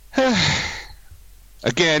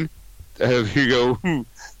again, here you go.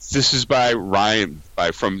 This is by Ryan.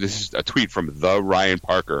 This is a tweet from the Ryan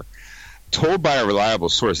Parker. Told by a reliable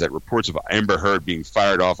source that reports of Amber Heard being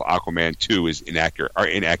fired off Aquaman 2 is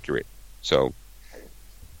inaccurate. So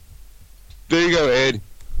there you go, Ed.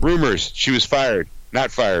 Rumors. She was fired.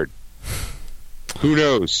 Not fired. Who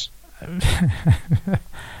knows?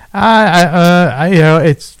 I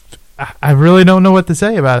really don't know what to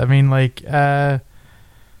say about it. I mean, like, a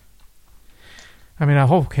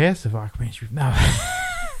whole cast of Aquaman. No.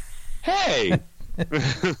 Hey.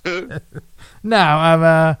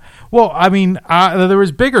 No, there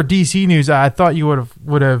was bigger DC news I thought you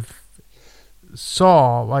would have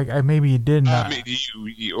saw. Like, maybe you didn't.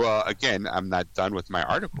 Well, again, I'm not done with my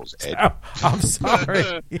articles, Ed. Oh, I'm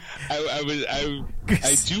sorry. I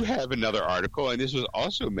do have another article, and this was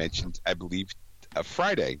also mentioned, I believe,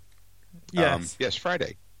 Friday. Yes. Yes,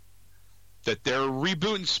 Friday. That they're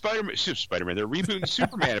rebooting Spider-Man. They're rebooting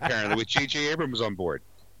Superman, apparently, with J.J. Abrams on board.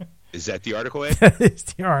 Is that the article, Ed? That is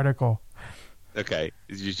the article. Okay,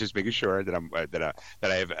 just making sure that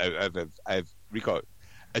I've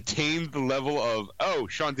attained the level of. Oh,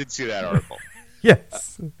 Sean did see that article.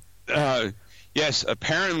 Yes. Yes.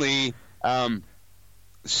 Apparently,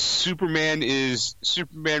 Superman.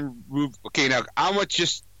 Okay, now let's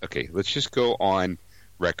just go on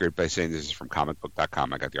record by saying this is from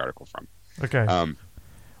comicbook.com. I got the article from. Okay.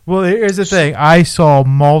 Well, here's the thing. I saw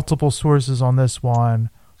multiple sources on this one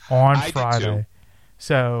on Friday.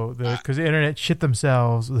 So, because the internet shit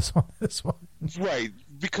themselves this one. Right.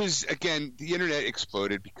 Because, again, the internet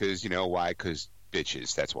exploded because, you know why? Because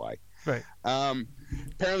bitches. That's why. Right.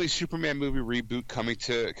 Apparently, Superman movie reboot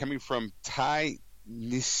coming from Ty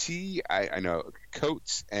Nisi, I know,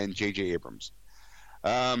 Coates, and J.J. Abrams.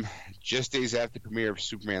 Just days after the premiere of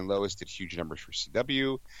Superman Lois did huge numbers for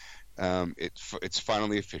CW. It's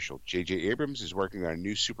finally official. J.J. Abrams is working on a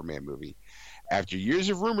new Superman movie. After years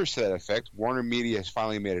of rumors to that effect, Warner Media has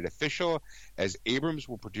finally made it official, as Abrams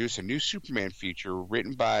will produce a new Superman feature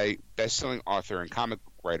written by best-selling author and comic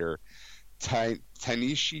book writer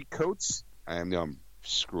Ta-Nehisi Coates. I know I'm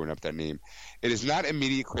screwing up that name. It is not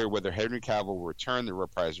immediately clear whether Henry Cavill will return the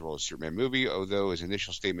reprised role of Superman movie, although his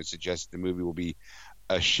initial statement suggests the movie will be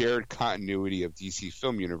a shared continuity of DC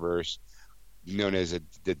film universe known as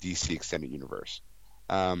the DC Extended Universe.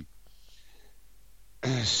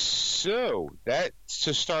 So that's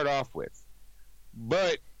to start off with.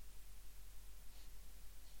 But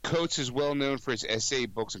Coates is well known for his essay,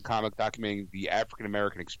 books, and comic documenting the African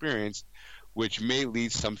American experience, which may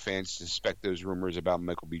lead some fans to suspect those rumors about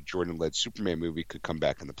Michael B. Jordan-led Superman movie could come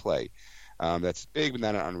back into play. That's big, but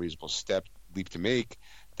not an unreasonable leap to make.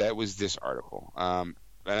 That was this article. And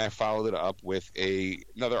I followed it up with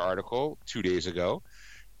another article 2 days ago.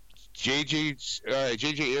 J.J.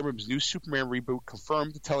 Abrams' new Superman reboot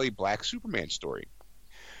confirmed to tell a black Superman story.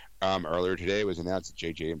 Earlier today, it was announced that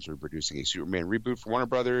J.J. Abrams was producing a Superman reboot for Warner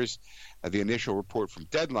Brothers. The initial report from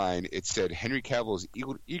Deadline, it said Henry Cavill is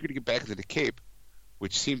eager to get back into the Cape,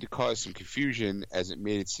 which seemed to cause some confusion as it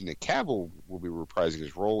made it seem that Cavill will be reprising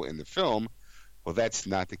his role in the film. Well, that's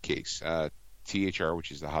not the case. THR,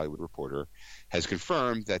 which is the Hollywood Reporter, has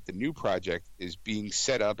confirmed that the new project is being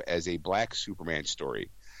set up as a black Superman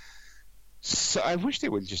story. So I wish they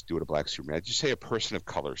wouldn't just do it a black Superman. I'd just say a person of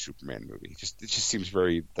color Superman movie. It just seems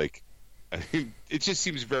very like it just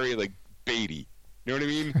seems very like baity. You know what I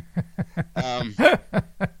mean?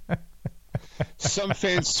 Some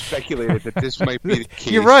fans speculated that this might be the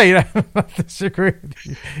case. You're right. I'm not disagreeing with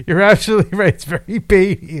you. You're absolutely right. It's very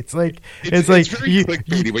baity. It's like very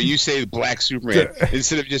clickbaity when you say black Superman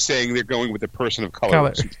instead of just saying they're going with a person of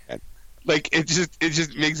color. Superman. Like it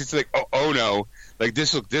just makes it like oh no, like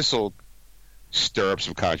this will stir up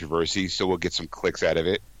some controversy, so we'll get some clicks out of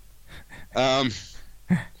it. And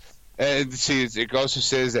see, it also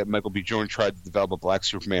says that Michael B. Jordan tried to develop a black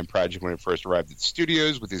Superman project when it first arrived at the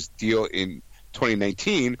studios with his deal in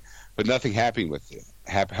 2019, but nothing happened with it.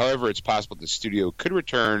 However, it's possible the studio could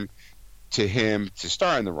return to him to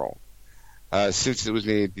star in the role. Since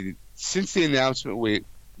the announcement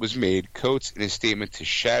was made, Coates in a statement to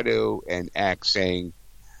Shadow and Axe saying,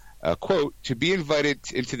 quote, to be invited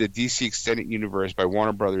into the DC Extended Universe by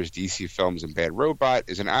Warner Brothers, DC Films, and Bad Robot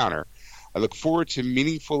is an honor. I look forward to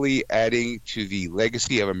meaningfully adding to the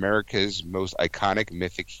legacy of America's most iconic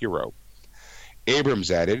mythic hero.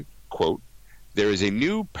 Abrams added, quote, there is a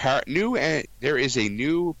new,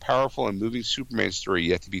 powerful and moving Superman story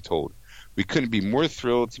yet to be told. We couldn't be more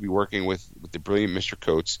thrilled to be working with the brilliant Mr.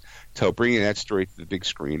 Coates to help bringing that story to the big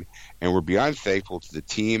screen, and we're beyond thankful to the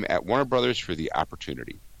team at Warner Brothers for the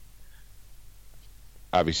opportunity.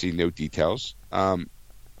 Obviously, no details.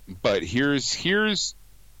 But here's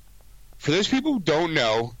for those people who don't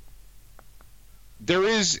know, there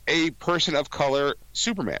is a person of color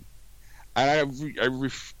Superman, and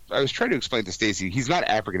I was trying to explain to Stacey, he's not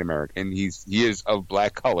African American. He is of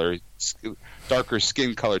black color, darker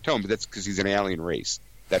skin color tone, but that's because he's an alien race.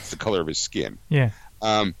 That's the color of his skin. Yeah.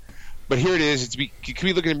 But here it is. You can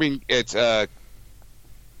be looking at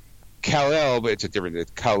Kal-El, but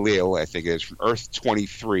it's Kal-El, I think it is, from Earth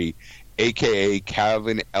 23, a.k.a.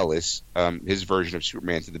 Calvin Ellis, his version of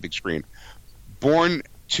Superman to the big screen. Born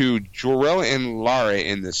to Jor-El and Lara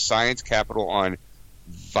in the science capital on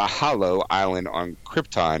Valhalla Island on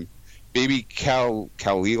Krypton, baby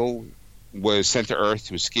Kal-El was sent to Earth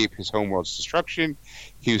to escape his homeworld's destruction.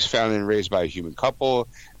 He was found and raised by a human couple.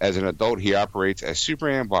 As an adult, he operates as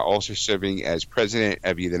Superman while also serving as President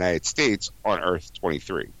of the United States on Earth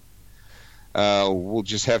 23. We'll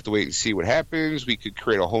just have to wait and see what happens. We could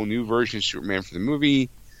create a whole new version of Superman for the movie.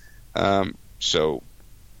 So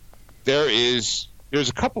there's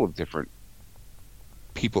a couple of different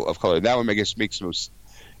people of color. That one, I guess,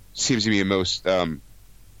 seems to be the most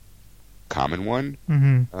common one.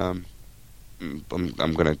 Mm-hmm.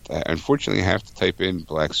 I'm gonna unfortunately have to type in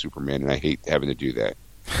black Superman, and I hate having to do that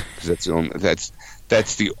because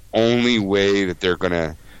that's the only way that they're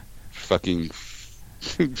gonna fucking.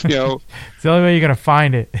 It's the only way you're gonna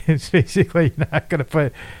find it. It's basically not gonna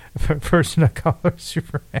put a person of color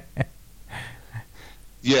Superman.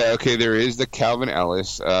 Yeah, okay. There is the Calvin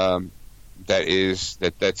Ellis. That's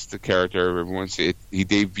the character everyone's. He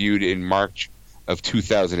debuted in March of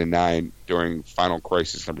 2009 during Final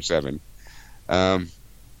Crisis number 7.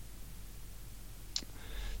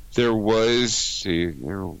 There was,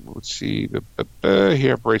 let's see,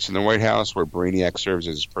 he operates in the White House where Brainiac serves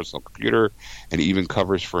as his personal computer and even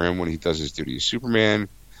covers for him when he does his duty as Superman.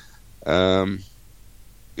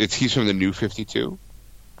 he's from the New 52.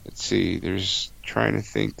 Let's see. There's trying to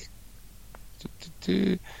think.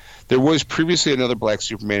 There was previously another Black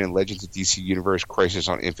Superman in Legends of DC Universe Crisis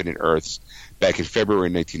on Infinite Earths back in February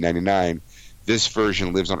 1999. This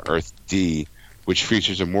version lives on Earth D, which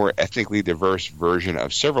features a more ethnically diverse version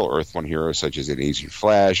of several Earth 1 heroes, such as an Asian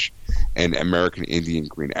Flash and American Indian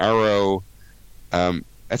Green Arrow. That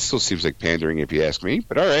still seems like pandering if you ask me,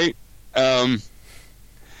 but all right.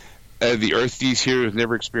 The Earth D's heroes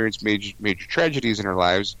never experienced major tragedies in their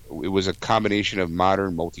lives. It was a combination of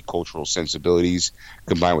modern multicultural sensibilities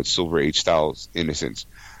combined with Silver Age style innocence.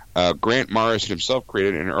 Grant Morrison himself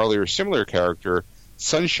created an earlier similar character,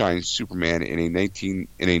 Sunshine Superman, in a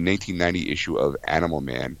 1990 issue of Animal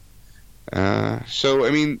Man. So, I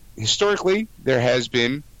mean, historically, there has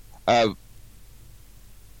been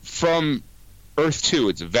from Earth 2,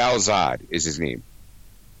 it's Val Zod is his name.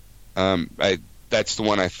 That's the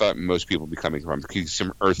one I thought most people would be coming from. He's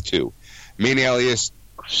from Earth 2. Main alias,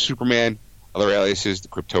 Superman. Other aliases, the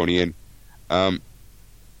Kryptonian.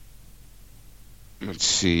 Let's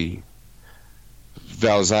see.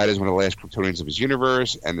 Val Zod is one of the last Kryptonians of his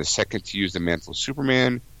universe, and the second to use the mantle of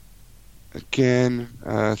Superman. Again,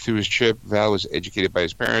 through his trip, Val was educated by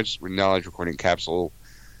his parents with knowledge recording capsule.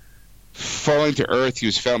 Falling to Earth, he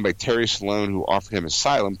was found by Terry Sloan, who offered him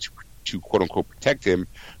asylum to quote-unquote protect him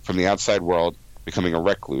from the outside world, becoming a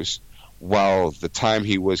recluse. While the time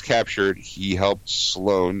he was captured, he helped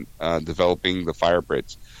Sloan developing the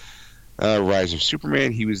Firebrits. Rise of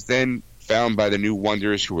Superman. He was then found by the New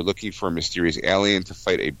Wonders, who were looking for a mysterious alien to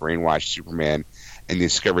fight a brainwashed Superman, and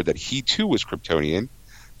discovered that he too was Kryptonian.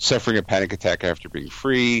 Suffering a panic attack after being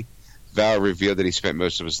free, Val revealed that he spent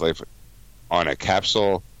most of his life on a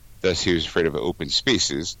capsule, thus he was afraid of open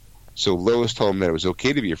spaces. So Lois told him that it was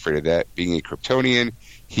okay to be afraid of that. Being a Kryptonian,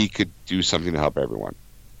 he could do something to help everyone.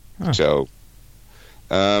 Huh. So,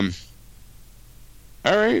 all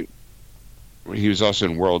right. He was also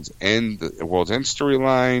in World's End, the World's End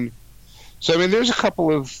storyline. So I mean, there's a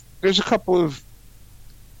couple of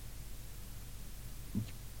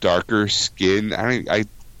darker skin.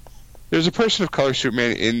 There's a person of color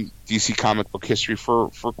Superman in DC comic book history for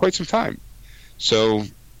quite some time. So,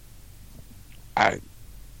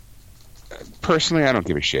 personally, I don't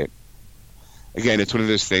give a shit. Again, it's one of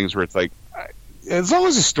those things where it's like, as long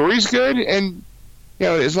as the story's good and, you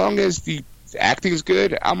know, as long as the acting's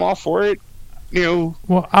good, I'm all for it. You know.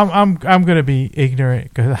 Well, I'm gonna be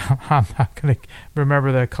ignorant because I'm not gonna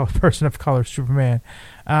remember the person of color Superman.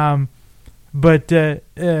 But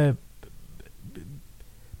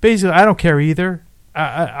basically, I don't care either.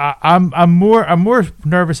 I'm more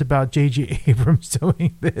nervous about J.J. Abrams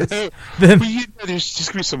doing this than. Well, there's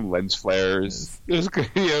just gonna be some lens flares. There's,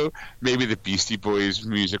 maybe the Beastie Boys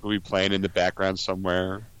music will be playing in the background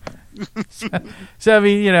somewhere. So I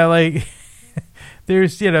mean, like,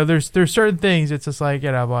 there's certain things. It's just like,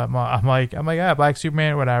 I'm like, Black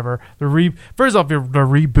Superman, whatever. First off, they're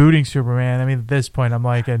rebooting Superman. I mean, at this point, I'm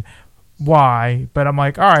like, and why? But I'm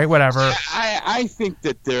like, all right, whatever. I think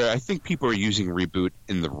I think people are using reboot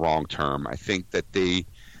in the wrong term. I think that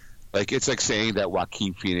it's like saying that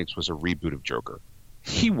Joaquin Phoenix was a reboot of Joker.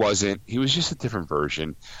 He wasn't. He was just a different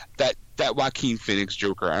version. That Joaquin Phoenix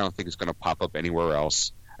Joker, I don't think is going to pop up anywhere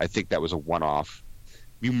else. I think that was a one-off.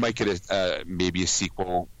 You might get maybe a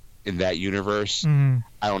sequel in that universe. Mm-hmm.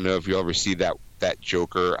 I don't know if you'll ever see that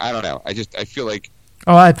Joker. I don't know. I feel like.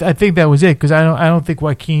 Oh, I think that was it, because I don't think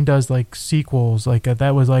Joaquin does like sequels like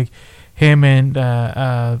that. Was like him and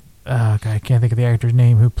God, I can't think of the actor's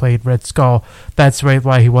name who played Red Skull. That's right,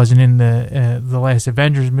 why he wasn't in the last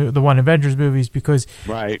Avengers Avengers movies, because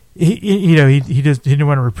right he didn't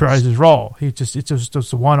want to reprise his role. It's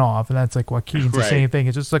just a one off, and that's like Joaquin's the same thing.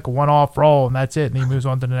 It's just like a one off role, and that's it. And he moves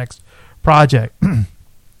on to the next project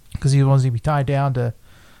because he wants to be tied down to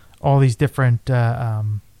all these different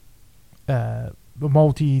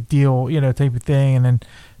multi-deal, type of thing, and then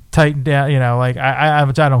tighten down, like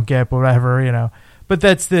which I don't get, but whatever, But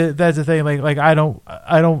that's the thing. Like I don't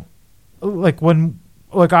like when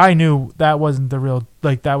I knew that wasn't the real,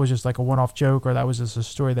 like that was just like a one-off joke, or that was just a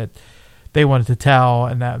story that they wanted to tell,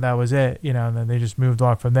 and that was it, and then they just moved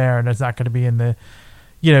on from there, and it's not going to be in the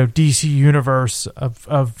DC universe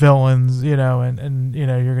of villains, and you're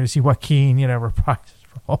going to see Joaquin, reprise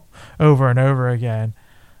his role over and over again.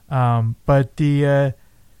 But the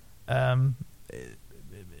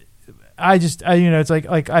it's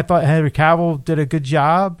like I thought Henry Cavill did a good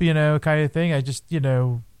job, kind of thing. I just, he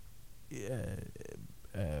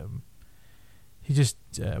just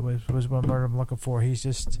was one word I'm looking for. He's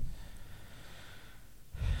just,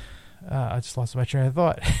 I just lost my train of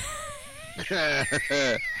thought.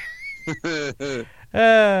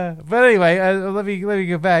 But anyway, let me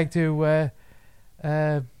go back to.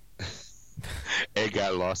 Ed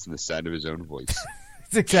got lost in the sound of his own voice.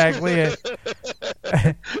 That's exactly it.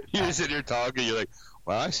 You're sitting here talking. You're like,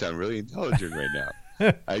 "Wow, I sound really intelligent right now."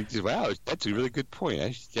 Wow, that's a really good point.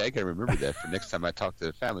 I gotta remember that for next time I talk to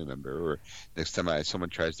a family member, or next time someone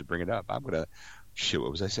tries to bring it up. I'm gonna. Shit,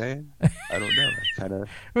 what was I saying? I don't know.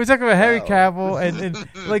 We were talking about Henry Cavill and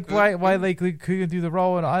like why like we couldn't do the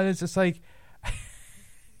role, and it's just like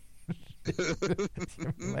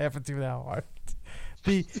laughing too that hard.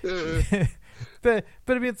 But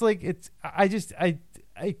I mean, it's like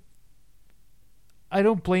I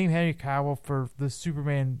don't blame Henry Cavill for the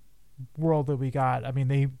Superman world that we got. I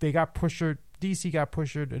mean, they got pushed. DC got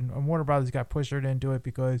pushed, and Warner Brothers got pushed into it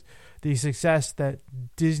because the success that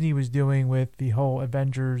Disney was doing with the whole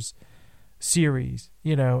Avengers series,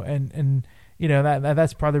 and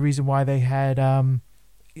that's part of the reason why they had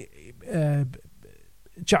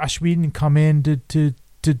Joss Whedon come in to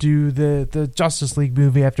do the Justice League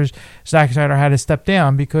movie after Zack Snyder had to step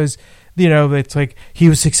down, because it's like he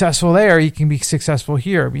was successful there, he can be successful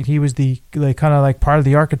here. I mean, he was the kind of like part of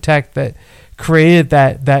the architect that created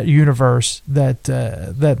that universe that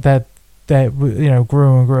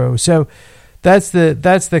grew and grew. So that's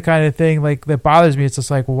the kind of thing like that bothers me. It's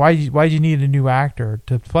just like, well, why do you need a new actor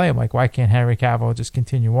to play him? Like, why can't Henry Cavill just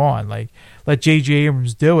continue on? Like, let J.J.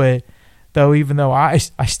 Abrams do it. Though, even though I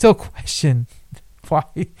still question why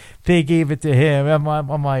they gave it to him. I'm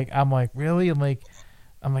like really? I'm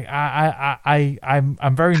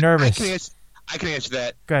very nervous. I can answer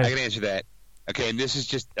that. Go ahead. I can answer that. Okay, and this is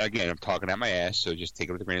just, again, I'm talking out my ass, so just take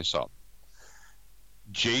it with a grain of salt.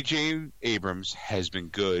 J.J. Abrams has been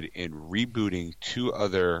good in rebooting two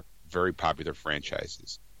other very popular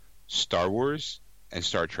franchises, Star Wars and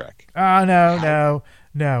Star Trek. Oh, no.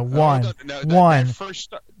 One.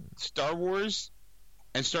 First, Star Wars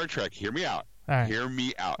and Star Trek, hear me out. All right. Hear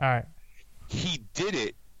me out. All right. He did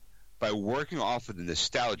it by working off of the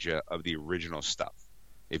nostalgia of the original stuff.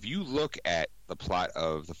 If you look at the plot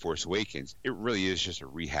of The Force Awakens, it really is just a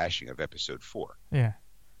rehashing of Episode 4. Yeah.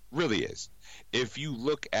 Really is. If you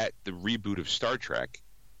look at the reboot of Star Trek,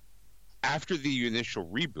 after the initial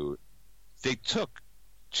reboot, they took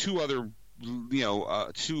two other,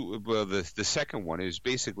 the second one is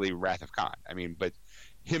basically Wrath of Khan. I mean, but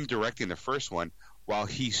him directing the first one, while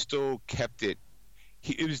he still kept it,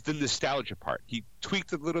 it was the nostalgia part. He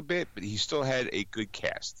tweaked it a little bit, but he still had a good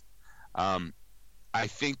cast. I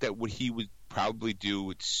think that what he would probably do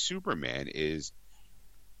with Superman is,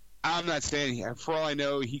 I'm not saying, for all I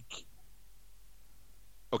know,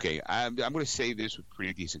 I'm going to say this with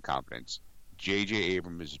pretty decent confidence. J.J.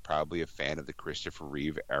 Abrams is probably a fan of the Christopher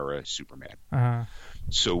Reeve era Superman. Uh-huh.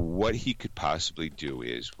 So what he could possibly do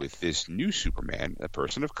is, with this new Superman, a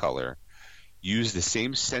person of color, use the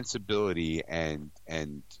same sensibility and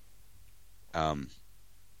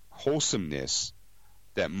wholesomeness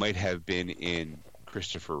that might have been in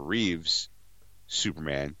Christopher Reeve's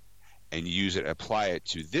Superman, and apply it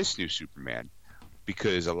to this new Superman,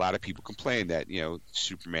 because a lot of people complain that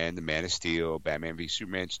Superman, the Man of Steel, Batman v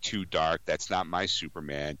Superman's too dark. That's not my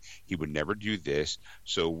Superman. He would never do this.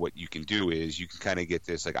 So what you can do is you can kind of get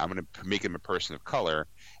this, like, I'm going to make him a person of color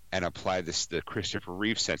and apply the Christopher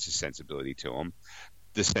Reeve sensibility to him,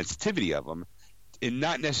 the sensitivity of him, and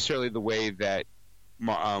not necessarily the way that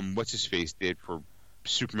what's his face did for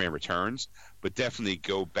Superman Returns, but definitely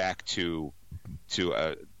go back to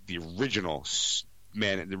the original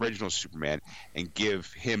Superman, and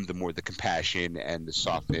give him the compassion and the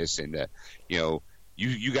softness and the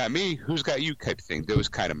you got me, who's got you type of thing. Those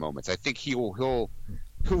kind of moments. I think he'll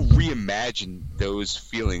reimagine those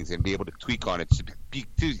feelings and be able to tweak on it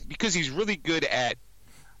because he's really good at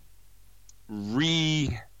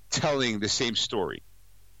retelling the same story.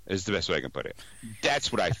 Is the best way I can put it.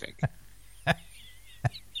 That's what I think.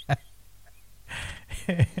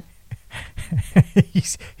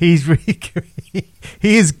 he's really good.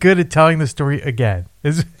 He is good at telling the story again.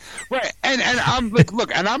 Right, and I'm like,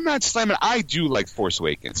 look, and I'm not slamming. I do like Force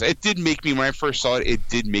Awakens. It did make me, when I first saw it, it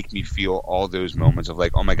did make me feel all those moments of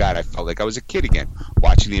like, oh my god, I felt like I was a kid again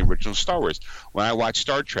watching the original Star Wars. When I watched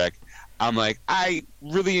Star Trek, I'm like, I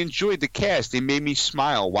really enjoyed the cast. They made me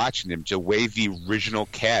smile watching them. The way the original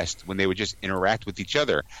cast, when they would just interact with each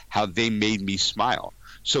other, how they made me smile.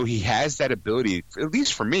 So he has that ability, at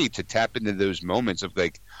least for me, to tap into those moments of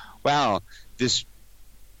like, wow, this,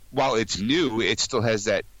 while it's new, it still has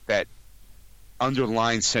that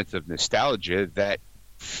underlying sense of nostalgia that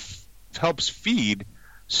helps feed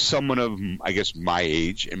someone of, I guess, my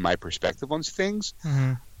age and my perspective on things.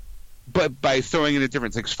 Mm-hmm. But by throwing in a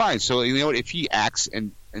different thing's fine. So you know what? If he acts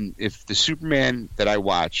and and if the Superman that I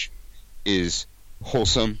watch is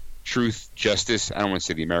wholesome, truth, justice, I don't want to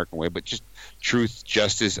say the American way, but just truth,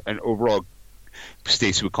 justice, and overall,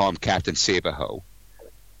 Stacey would call him Captain Sabaho.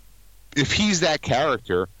 If he's that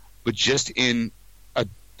character, but just in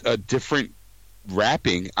a different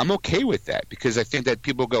wrapping, I'm okay with that, because I think that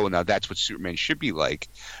people go, now that's what Superman should be like,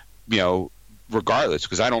 regardless,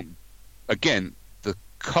 because again, the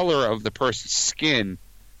color of the person's skin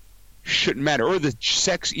shouldn't matter, or the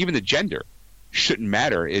sex, even the gender shouldn't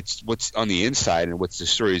matter. It's what's on the inside and what's the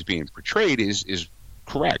story is being portrayed is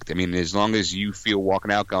correct. I mean, as long as you feel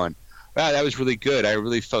walking out going, wow, that was really good. I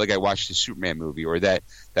really felt like I watched a Superman movie, or that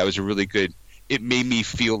was a really good. It made me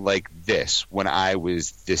feel like this when I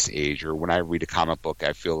was this age, or when I read a comic book,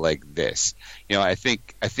 I feel like this. I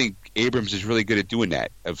think Abrams is really good at doing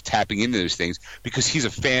that, of tapping into those things, because he's a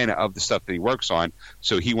fan of the stuff that he works on,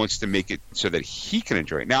 so he wants to make it so that he can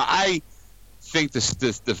enjoy it. Now, I think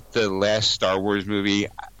the last Star Wars movie,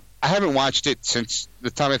 I haven't watched it since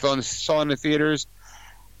the time I saw it in the theaters.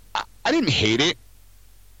 I didn't hate it.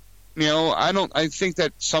 I think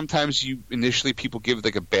that sometimes initially people give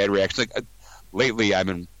like a bad reaction. Like lately, I've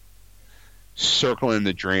been circling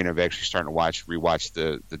the drain of actually starting to rewatch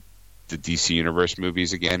the DC Universe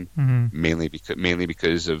movies again, mainly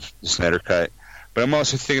because of the Snyder Cut. But I'm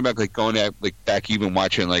also thinking about like going back, even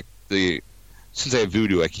watching since I have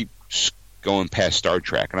Vudu, I keep going past Star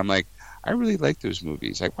Trek, and I'm like, I really like those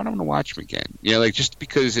movies. Like, why don't I want to watch them again? Just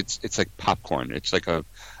because it's like popcorn. It's like a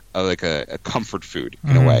comfort food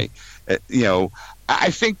in a way.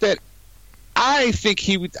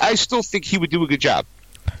 I still think he would do a good job.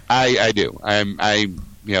 I do. I'm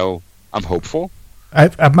hopeful.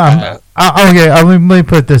 Okay. Let me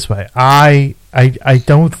put it this way. I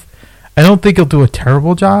don't think he'll do a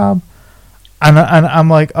terrible job. And I'm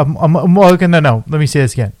like, okay, no. Let me say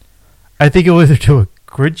this again. I think he'll either do a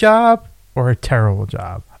good job or a terrible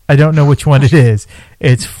job. I don't know which one it is.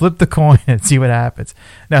 It's flip the coin and see what happens.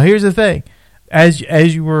 Now, here's the thing. As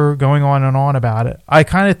you were going on and on about it, I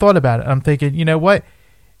kind of thought about it. I'm thinking, you know what?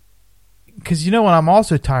 Because what I'm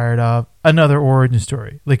also tired of? Another origin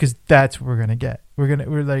story. Because that's what we're gonna get.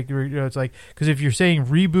 It's like, because if you're saying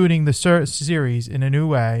rebooting the series in a new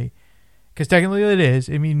way, because technically it is.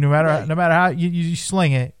 I mean, no matter how you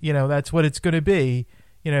sling it, that's what it's gonna be.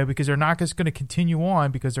 Because they're not just going to continue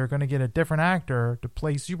on, because they're going to get a different actor to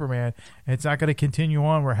play Superman, and it's not going to continue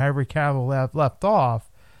on where Henry Cavill left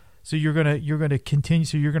off. So you're going to continue.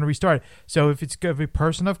 So you're going to restart it. So if it's going to be a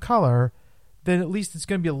person of color, then at least it's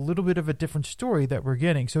going to be a little bit of a different story that we're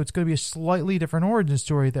getting. So it's going to be a slightly different origin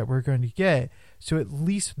story that we're going to get. So at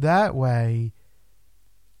least that way,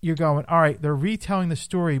 you're going, all right, they're retelling the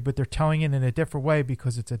story, but they're telling it in a different way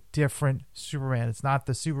because it's a different Superman. It's not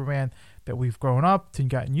the Superman that we've grown up and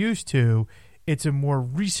gotten used to. It's a more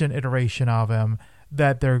recent iteration of him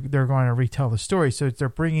that they're going to retell the story. So they're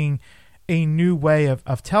bringing a new way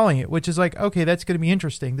of telling it, which is like, okay, that's going to be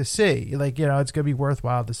interesting to see. Like, it's going to be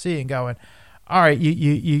worthwhile to see, and going, all right,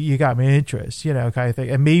 you got me interest, kind of thing.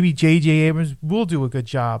 And maybe J.J. Abrams will do a good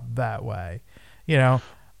job that way,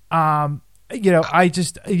 I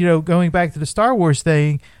just, going back to the Star Wars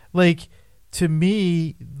thing, like, to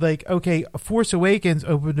me, like, okay, Force Awakens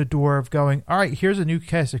opened the door of going, all right, here's a new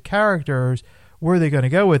cast of characters. Where are they going to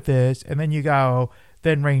go with this? And then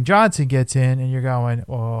then Rian Johnson gets in, and you're going,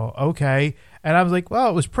 oh, okay. And I was like, well,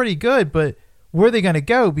 it was pretty good, but where are they going to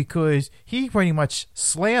go? Because he pretty much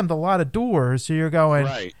slammed a lot of doors. So you're going,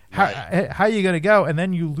 right. How are you going to go? And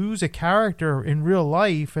then you lose a character in real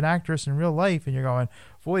life, an actress in real life, and you're going,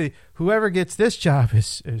 boy, whoever gets this job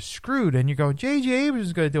is screwed. And you're going, J.J. Abrams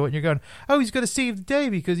is going to do it. And you're going, oh, he's going to save the day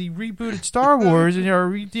because he rebooted Star Wars, and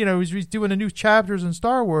he's doing the new chapters in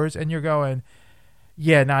Star Wars. And you're going,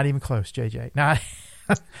 yeah, not even close, J.J. Not,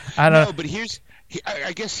 I don't know. No, but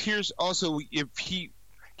I guess here's also, if keep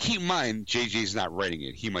in mind, J.J.'s not writing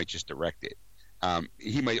it. He might just direct it.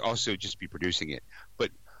 He might also just be producing it.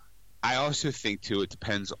 But I also think too, it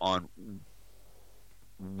depends on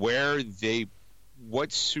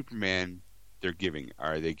what Superman they're giving.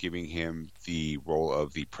 Are they giving him the role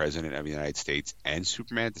of the President of the United States and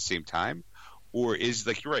Superman at the same time? Or is,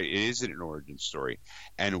 like, you're right, it is an origin story.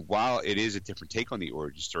 And while it is a different take on the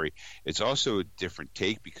origin story, it's also a different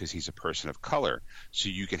take because he's a person of color. So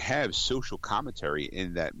you can have social commentary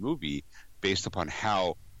in that movie based upon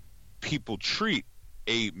how people treat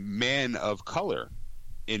a man of color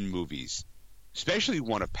in movies, especially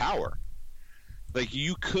one of power. Like,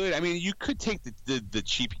 you could take the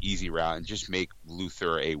cheap, easy route and just make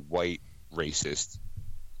Luthor a white racist,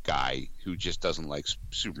 guy who just doesn't like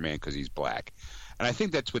Superman because he's black. And I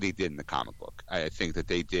think that's what they did in the comic book. I think that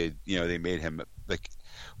they did, they made him like,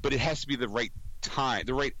 but it has to be the right time,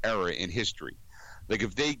 the right era in history. Like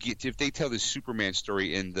if they tell this Superman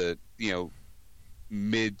story in the,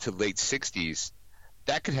 mid to late 60s,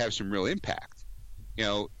 that could have some real impact.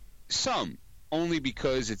 Some only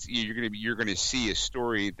because you're going to see a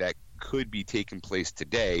story that could be taking place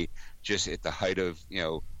today, just at the height of,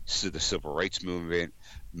 the civil rights movement,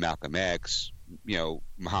 Malcolm X,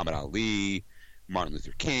 Muhammad Ali, Martin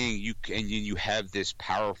Luther King. You have this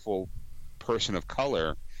powerful person of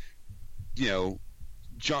color,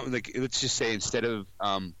 like let's just say instead of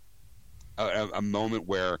a moment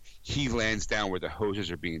where he lands down where the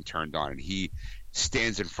hoses are being turned on and he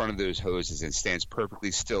stands in front of those hoses and stands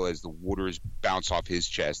perfectly still as the waters bounce off his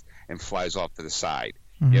chest and flies off to the side,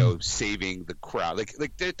 saving the crowd.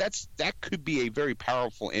 Like that could be a very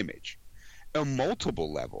powerful image on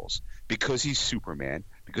multiple levels, because he's Superman,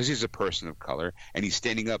 because he's a person of color, and he's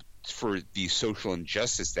standing up for the social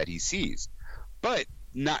injustice that he sees. But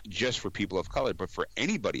not just for people of color, but for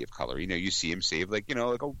anybody of color. You see him save like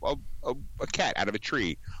a cat out of a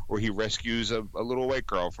tree, or he rescues a little white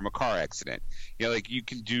girl from a car accident. Like you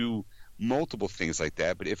can do multiple things like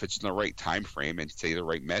that, but if it's in the right time frame and say the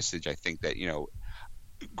right message, I think that,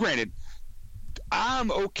 granted,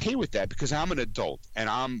 I'm okay with that because I'm an adult and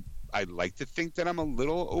I like to think that I'm a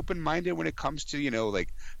little open-minded when it comes to, like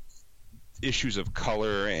issues of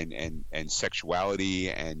color and sexuality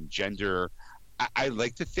and gender. I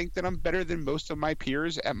like to think that I'm better than most of my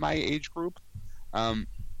peers at my age group. I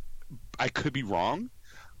could be wrong,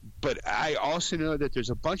 but I also know that there's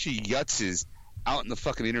a bunch of yutzes out in the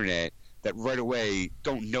fucking internet that right away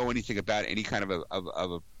don't know anything about any kind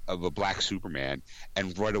of a black Superman,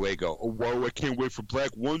 and right away go, oh, whoa, I can't wait for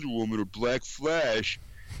Black Wonder Woman or Black Flash.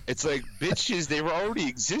 It's like, bitches, they were already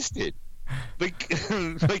existed. Like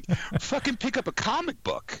fucking pick up a comic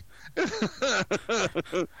book.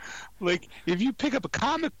 Like, if you pick up a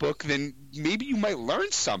comic book, then maybe you might learn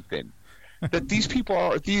something. That these people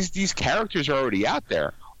are, these characters are already out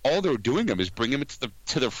there. All they're doing is bringing them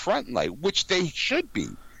to the front light, which they should be,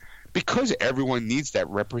 because everyone needs that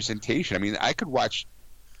representation. I mean, I can watch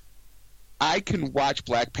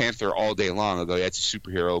Black Panther all day long and go, that's a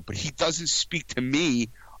superhero, but he doesn't speak to me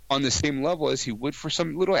on the same level as he would for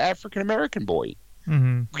some little African American boy.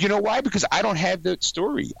 Mm-hmm. You know why? Because I don't have that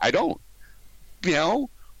story. I don't.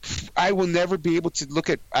 I will never be able to look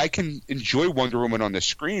at. I can enjoy Wonder Woman on the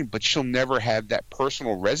screen, but she'll never have that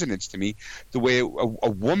personal resonance to me the way a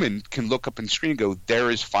woman can look up on the screen and go,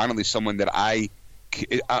 there is finally someone that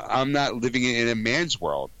I'm not living in a man's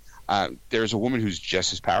world. There's a woman who's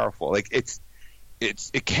just as powerful. Like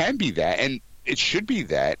it can be that, and it should be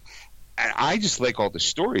that. And I just like all the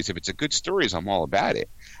stories. If it's a good stories, I'm all about it.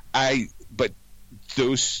 But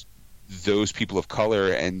those people of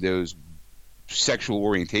color and those sexual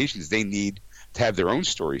orientations, they need to have their own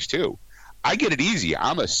stories too. I get it easy.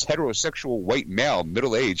 I'm a heterosexual white male,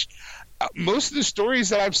 middle-aged. Most of the stories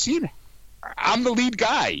that I've seen, I'm the lead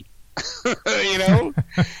guy.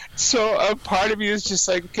 So a part of me is just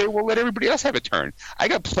like, okay, well, let everybody else have a turn. I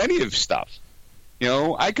got plenty of stuff.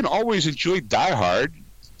 I can always enjoy Die Hard.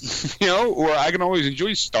 Or I can always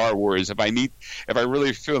enjoy Star Wars if I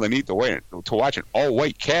really feel the need to watch an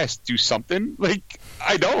all-white cast do something. Like,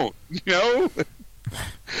 I don't,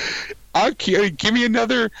 give me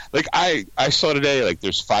another, like, I saw today, like,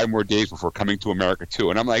 there's 5 more days before Coming to America 2,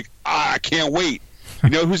 and I'm like, I can't wait.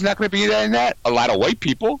 Who's not going to be in that? A lot of white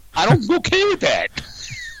people. I'm okay with that.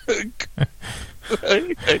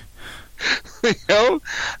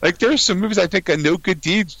 Like there's some movies I think No Good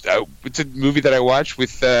Deeds. It's a movie that I watched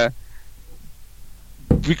with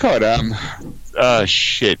we call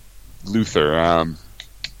it Luther,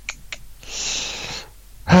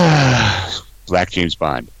 Black James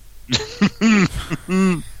Bond.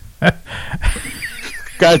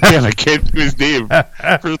 God damn, I can't do his name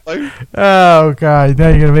for life. Oh God, now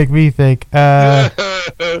you're gonna make me think.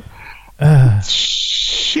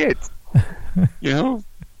 Shit.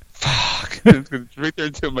 Fuck. It's right there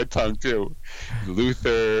until my tongue, too.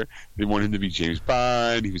 Luther, they wanted him to be James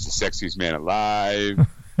Bond. He was the sexiest man alive.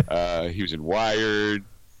 He was in Wired.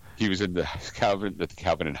 He was in the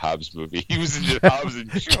Calvin and Hobbes movie. He was in the Hobbes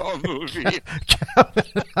and Shaw movie.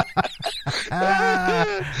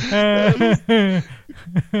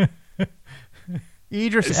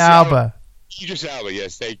 Idris Elba. Idris Elba,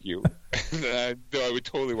 yes, thank you. Though I would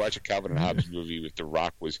totally watch a Calvin and Hobbes movie if The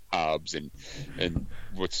Rock was Hobbes and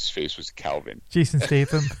what's his face was Calvin. Jason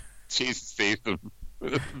Statham. Jason Statham.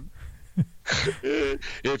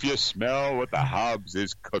 If you smell what the Hobbes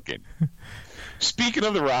is cooking. Speaking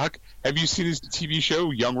of The Rock, have you seen his TV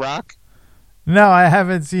show Young Rock? No, I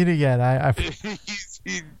haven't seen it yet.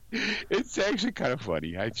 It's actually kind of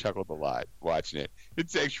funny. I chuckled a lot watching it.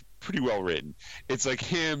 It's actually pretty well written. It's like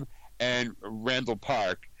him and Randall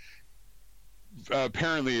Park.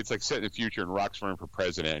 Apparently, it's like set in the future, and Rock's running for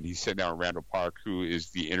president, and he's sitting down with Randall Park, who is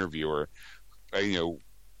the interviewer,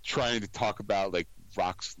 trying to talk about like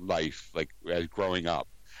Rock's life, like as growing up.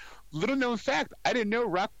 Little known fact, I didn't know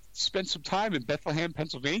Rock spent some time in Bethlehem,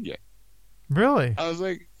 Pennsylvania. Really? I was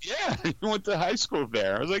like, yeah, he went to high school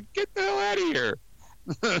there. I was like, get the hell out of here.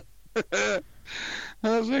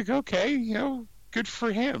 I was like, okay, good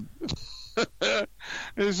for him. So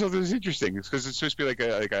this is interesting because it's supposed to be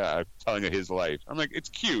like a telling of his life. I'm like, it's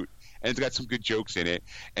cute and it's got some good jokes in it,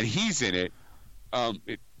 and he's in it.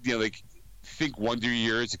 Think Wonder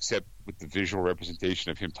Years, except with the visual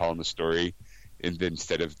representation of him telling the story, and then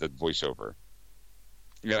instead of the voiceover.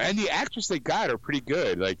 And the actors they got are pretty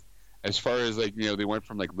good. Like as far as like they went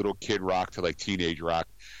from like little kid Rock to like teenage Rock.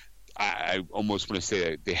 I almost want to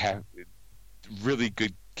say that they have really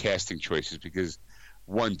good casting choices because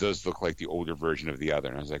one does look like the older version of the other,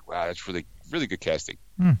 and I was like, wow, that's really really good casting.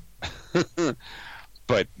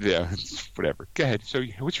 But yeah, whatever. Go ahead. So,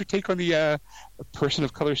 what's your take on the person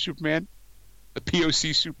of color Superman, the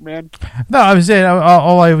POC Superman? No, I was saying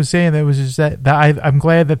all I was saying that was just that I'm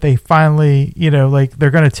glad that they finally, like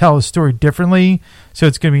they're going to tell a story differently. So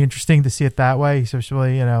it's going to be interesting to see it that way.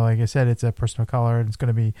 Especially, like I said, it's a person of color and it's going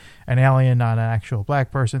to be an alien, not an actual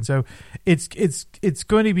black person. So it's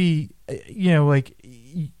going to be, like.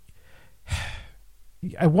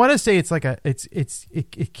 I want to say it's like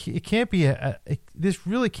it can't be this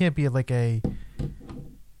really can't be like a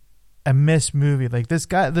missed movie. Like this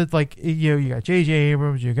guy that like you got J.J.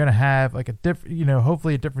 Abrams, you're gonna have like a different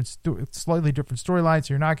hopefully a different slightly different storyline,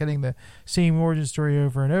 so you're not getting the same origin story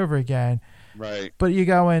over and over again. Right. But you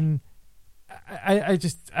go and I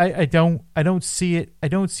don't see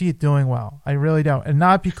it doing well. I really don't, and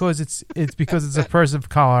not because it's because it's a person of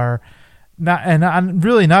color. Not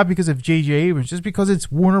really not because of J.J. Abrams, just because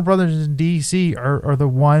it's Warner Brothers and DC are the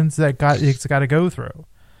ones that it's got to go through.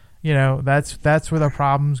 That's where the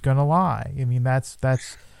problem's gonna lie. I mean, that's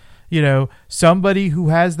somebody who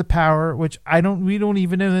has the power, which we don't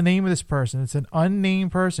even know the name of this person. It's an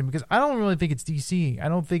unnamed person because I don't really think it's DC. I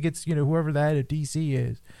don't think it's whoever the head of DC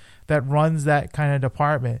is that runs that kind of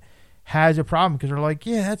department. Has a problem because they're like,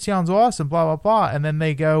 yeah, that sounds awesome, blah blah blah, and then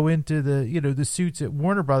they go into the the suits at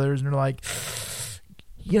Warner Brothers and they're like,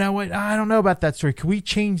 you know what, I don't know about that story. Can we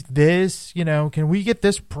change this? Can we get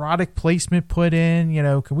this product placement put in?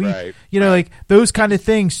 Can we, like those kind of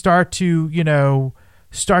things start to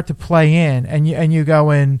play in, and you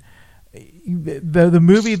go in. The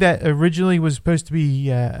movie that originally was supposed to be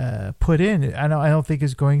put in, I don't think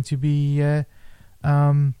is going to be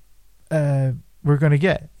we're going to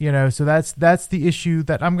get, so that's the issue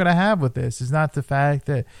that I'm going to have with this is not the fact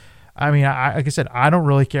that, I mean, like I said, I don't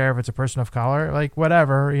really care if it's a person of color, like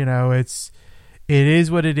whatever, it is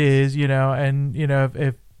what it is, and,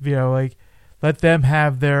 if like let them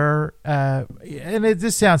have their, and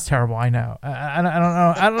this sounds terrible. I know. I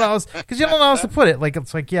don't know. Cause you don't know how else to put it. Like,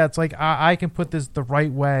 it's like, yeah, it's like, I can put this the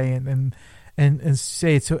right way and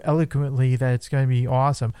say it so eloquently that it's going to be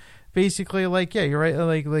awesome. Basically, like, yeah, you're right.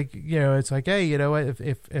 Like, it's like, hey, what?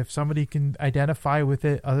 If somebody can identify with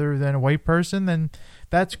it other than a white person, then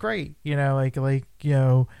that's great. But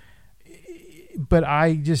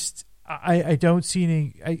I don't see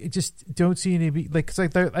any. I just don't see any. Like, it's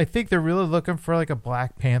like I think they're really looking for like a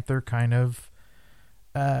Black Panther kind of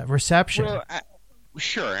reception. Well,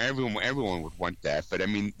 sure, everyone would want that, but I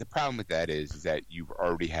mean, the problem with that is that you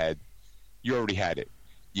already had it.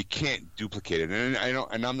 You can't duplicate it,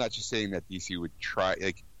 and I'm not just saying that DC would try.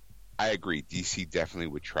 Like, I agree, DC definitely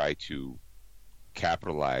would try to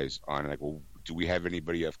capitalize on. Like, well, do we have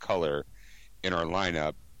anybody of color in our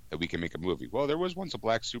lineup that we can make a movie? Well, there was once a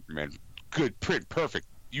black Superman. Good, perfect.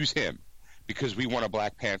 Use him because we want a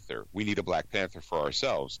Black Panther. We need a Black Panther for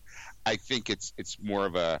ourselves. I think it's more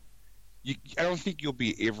of a. I don't think you'll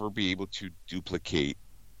ever be able to duplicate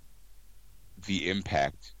the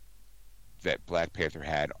impact that Black Panther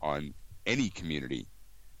had on any community,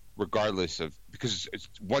 regardless of, because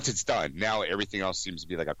once it's done, now everything else seems to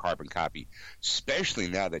be like a carbon copy, especially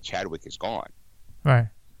now that Chadwick is gone. Right.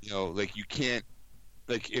 Like you can't,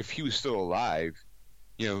 like if he was still alive,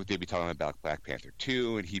 they'd be talking about Black Panther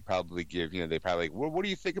 2, and he'd probably give, they probably like, well, what do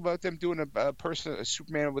you think about them doing a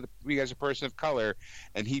Superman with you guys a person of color?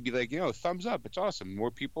 And he'd be like, thumbs up, it's awesome. More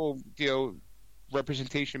people,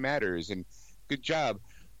 representation matters, and good job.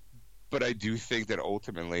 But I do think that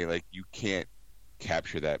ultimately, like, you can't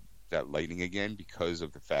capture that that lightning again because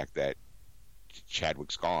of the fact that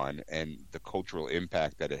Chadwick's gone and the cultural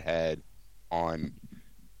impact that it had on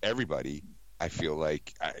everybody. I feel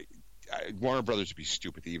like Warner Brothers would be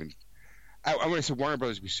stupid to even. I want to say Warner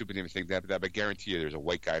Brothers would be stupid to even think that, but I guarantee you, there's a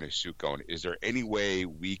white guy in a suit going, "Is there any way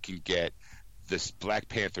we can get this Black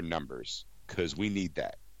Panther numbers? Because we need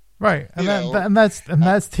that." Right, and that's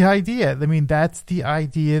the idea. I mean, that's the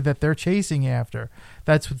idea that they're chasing after.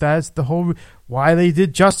 That's the whole why they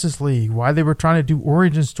did Justice League, why they were trying to do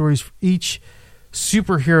origin stories for each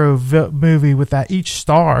superhero movie with that each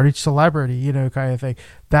star, each celebrity, kind of thing.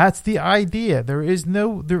 That's the idea. There is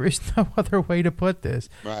no other way to put this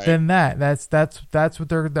than that. That's what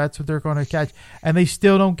they're going to catch, and they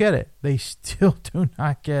still don't get it. They still do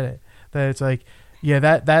not get it. That it's like. Yeah,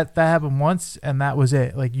 that happened once, and that was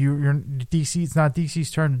it. Like you're DC. It's not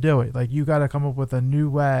DC's turn to do it. Like you got to come up with a new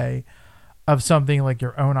way of something like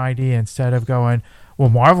your own idea instead of going, well,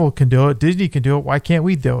 Marvel can do it, Disney can do it. Why can't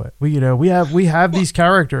we do it? We have these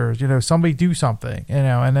characters. Somebody do something.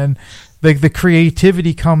 And then the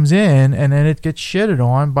creativity comes in, and then it gets shitted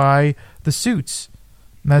on by the suits.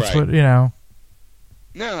 And that's what. No,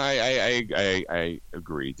 I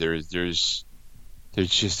agree. There's just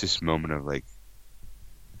this moment of like.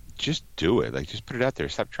 Just do it. Like, just put it out there.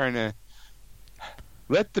 Stop trying to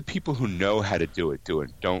let the people who know how to do it.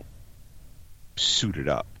 Don't suit it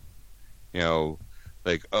up. That's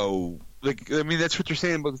what you're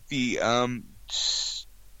saying about the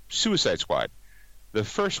Suicide Squad. The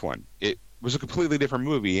first one, it was a completely different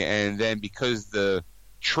movie, and then because the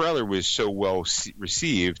trailer was so well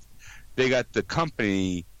received, they got the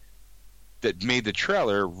company that made the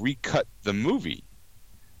trailer recut the movie.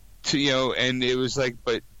 And it was like,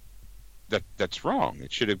 but. That's wrong.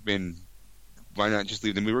 It should have been. Why not just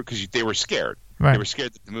leave the movie? Because they were scared. Right. They were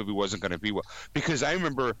scared that the movie wasn't going to be well. Because I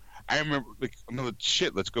remember. Like,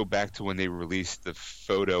 shit. Let's go back to when they released the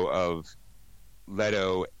photo of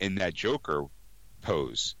Leto in that Joker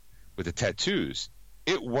pose with the tattoos.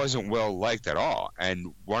 It wasn't well liked at all,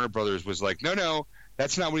 and Warner Brothers was like, "No,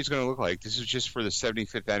 that's not what he's going to look like. This is just for the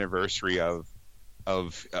 75th anniversary of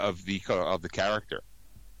the character."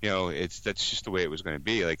 That's just the way it was going to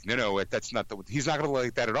be. Like, no, that's not he's not going to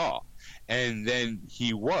like that at all. And then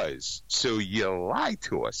he was. So you lied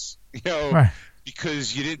to us, right.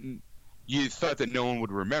 Because you thought that no one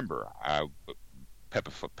would remember.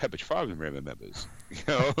 Pepperidge Farm remembers.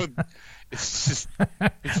 It's just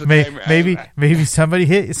maybe somebody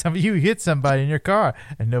you hit somebody in your car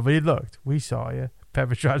and nobody looked. We saw you.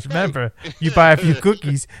 Pepperidge, remember? You buy a few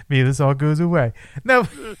cookies, maybe this all goes away. No.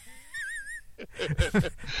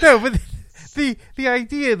 No, but the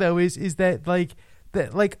idea though is that I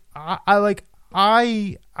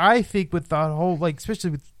think with the whole, like,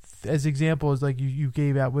 especially with as example as like you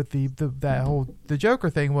gave out with the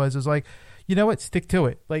Joker thing was like, you know what, stick to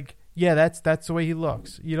it. Like, yeah, that's the way he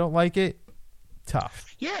looks. You don't like it,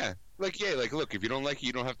 tough. Yeah, look, if you don't like it,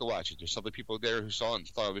 you don't have to watch it. There's some people there who saw it and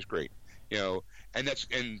thought it was great. And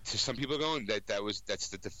to some people going that's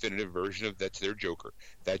the definitive version of that's their Joker.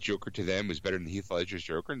 That Joker to them was better than Heath Ledger's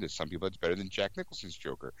Joker, and to some people it's better than Jack Nicholson's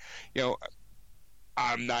Joker.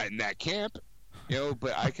 I'm not in that camp,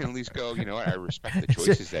 but I can at least go, I respect the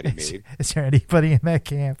choices that he made. Is there anybody in that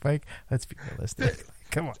camp? Like, let's be realistic.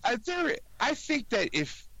 Come on. I think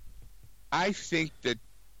that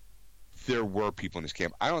there were people in this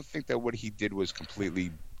camp. I don't think that what he did was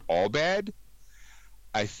completely all bad.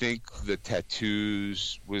 I think the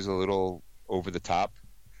tattoos was a little over the top.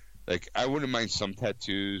 Like, I wouldn't mind some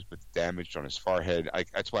tattoos, but damaged on his forehead.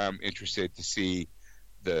 That's why I'm interested to see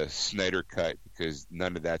the Snyder cut, because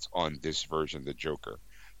none of that's on this version of the Joker.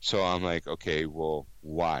 So I'm like, okay, well,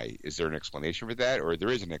 why? Is there an explanation for that? Or there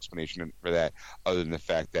is an explanation for that other than the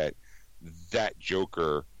fact that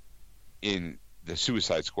Joker in the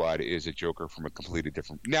Suicide Squad is a Joker from a completely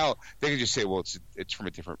different... Now, they can just say, well, it's from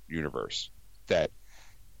a different universe.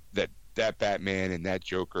 That Batman and that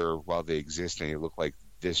Joker, while they exist and they look like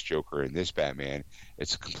this Joker and this Batman,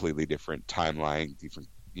 it's a completely different timeline, different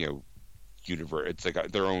universe. It's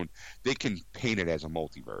like their own. They can paint it as a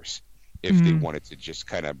multiverse if they wanted to just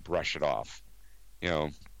kind of brush it off,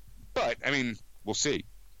 But I mean, we'll see,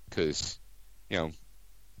 because in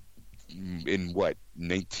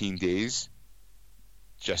 19 days,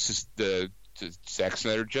 the Zack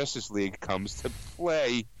Snyder Justice League comes to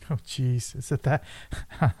play. Oh, jeez. Is it that?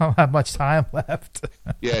 I don't have much time left.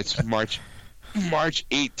 Yeah, it's March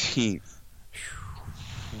 18th.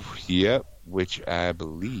 Yep, which I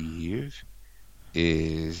believe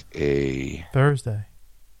is a... Thursday.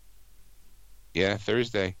 Yeah,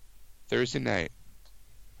 Thursday night.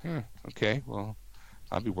 Okay, well,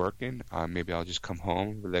 I'll be working. Maybe I'll just come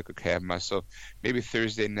home, be like, okay, have myself. Maybe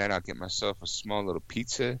Thursday night I'll get myself a small little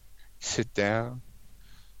pizza, sit down,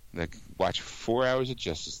 like watch 4 hours of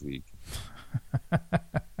Justice League.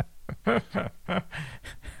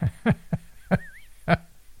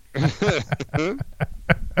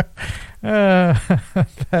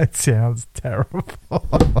 That sounds terrible.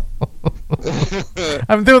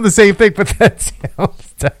 I'm doing the same thing, but that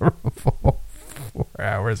sounds terrible. 4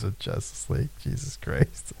 hours of Justice League, Jesus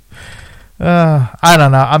Christ. I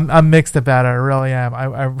don't know. I'm mixed about it. I really am.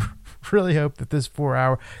 I really hope that this 4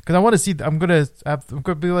 hour, because I want to see. I'm gonna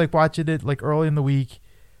be like watching it like early in the week.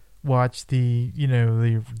 Watch the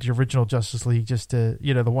the original Justice League, just to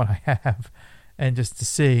the one I have, and just to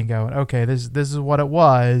see and going, okay, this is what it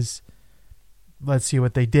was. Let's see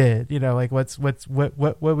what they did. Like what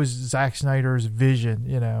was Zack Snyder's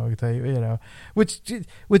vision?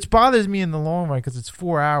 Which bothers me in the long run, because it's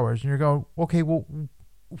 4 hours and you're going, okay, well,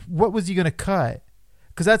 what was he going to cut?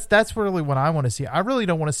 Because that's really what I want to see. I really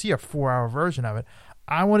don't want to see a 4 hour version of it.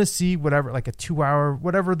 I want to see whatever, like a 2 hour,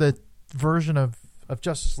 whatever the version of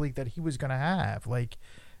Justice League that he was going to have. Like,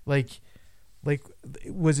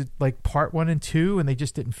 was it like part 1 and 2 and they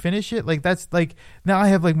just didn't finish it? Like, that's like, now I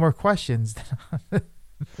have like more questions.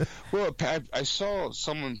 Well, I saw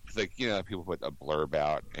someone, like, people put a blurb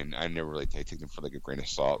out, and I never really take them for like a grain of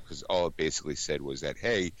salt, because all it basically said was that,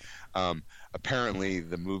 hey, apparently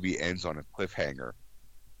the movie ends on a cliffhanger.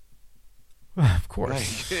 Of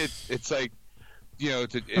course. Like, it's like,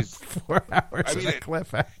 it's 4 hours on a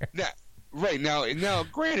cliffhanger. Right now,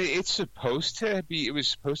 granted, it was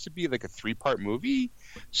supposed to be like a 3-part movie,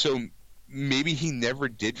 so maybe he never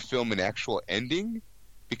did film an actual ending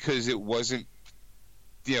because it wasn't,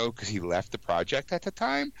 because he left the project at the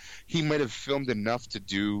time. He might have filmed enough to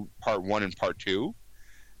do part 1 and part 2,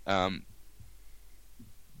 and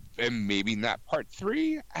maybe not part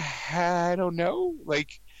 3. I don't know,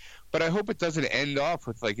 but I hope it doesn't end off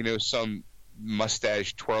with some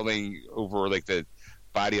mustache twirling over like the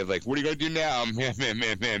body of like, what are you gonna do now?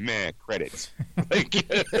 Man, credits. What are you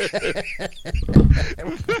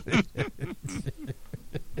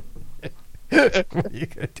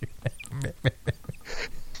gonna do now?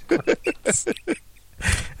 Credits.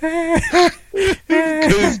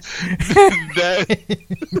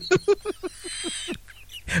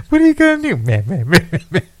 What are you gonna do? Man,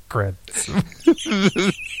 credits.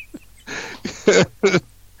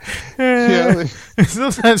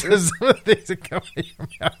 Sometimes there's some of the things that come out of your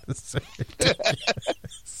mouth is so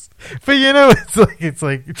ridiculous. But it's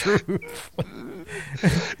like true.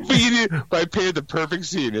 But I painted the perfect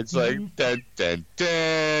scene. It's like dun dun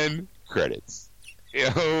dun, credits.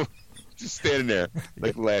 Just standing there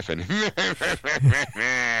like laughing.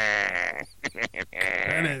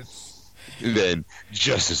 Credits. And then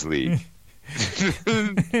Justice League.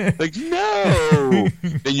 Like, no.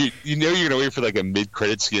 Then you're gonna wait for like a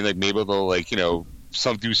mid-credit scene, like maybe they'll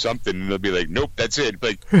do something, and they'll be like, nope, that's it.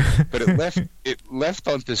 But it left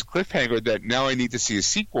on this cliffhanger that now I need to see a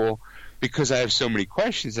sequel, because I have so many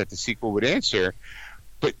questions that the sequel would answer.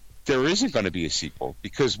 But there isn't going to be a sequel,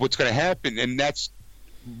 because what's going to happen, and that's,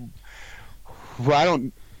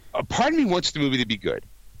 a part of me wants the movie to be good.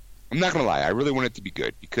 I'm not going to lie, I really want it to be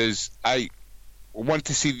good, because I want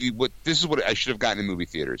to see this is what I should have gotten in movie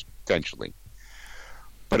theaters potentially.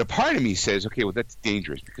 But a part of me says, okay, well, that's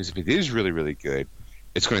dangerous, because if it is really, really good,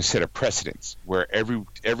 it's going to set a precedence where every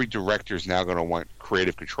director is now going to want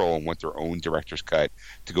creative control and want their own director's cut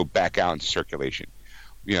to go back out into circulation.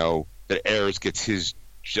 That Ayers gets his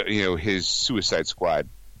Suicide Squad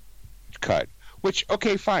cut, which,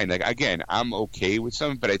 okay, fine. Like, again, I'm okay with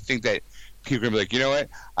some, but I think that people are gonna be like, you know what?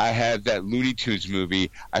 I had that Looney Tunes movie.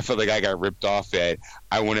 I felt like I got ripped off at.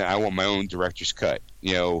 I want my own director's cut.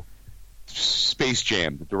 Space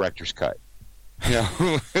Jam, the director's cut.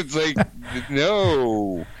 It's like,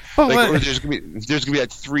 no. Or there's gonna be that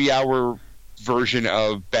 3-hour version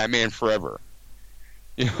of Batman Forever.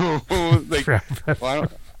 Well,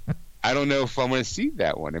 I don't know if I'm gonna see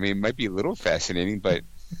that one. I mean, it might be a little fascinating, but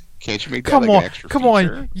can't you make that an extra feature? Come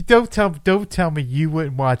on. You don't tell me you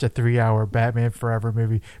wouldn't watch a 3-hour Batman Forever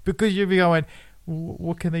movie, because you'd be going,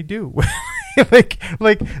 what can they do? like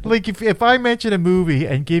if I mention a movie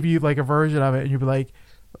and give you like a version of it, and you'd be like,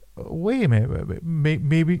 wait a minute,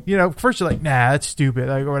 maybe first you're like, nah, that's stupid,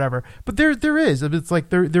 like, or whatever. But there is. It's like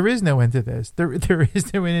there is no end to this. There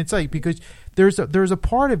is no end in sight, because there's a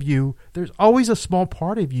part of you. There's always a small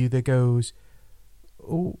part of you that goes,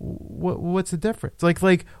 what's the difference?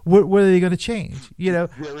 Like what are they going to change? There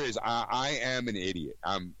is. I am an idiot.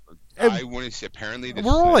 I want to say, apparently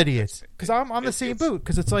we're all idiots, because I'm on the same boat,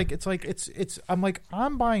 because it's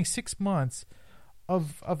I'm buying 6 months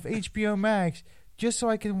of HBO Max just so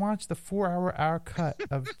I can watch the 4-hour cut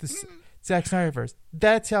of the Zack Snyderverse.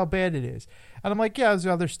 That's how bad it is. And I'm like, yeah, there's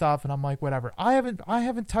other stuff, and I'm like, whatever. I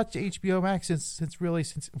haven't touched HBO Max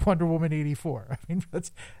since Wonder Woman 84. I mean,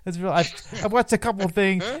 that's real. I've watched a couple of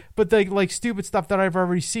things, but they like stupid stuff that I've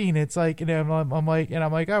already seen. It's like, you know, I'm like,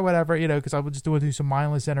 oh, whatever, you know, because I would just do some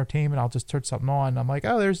mindless entertainment. I'll just turn something on. And I'm like,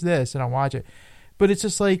 oh, there's this, and I'll watch it. But it's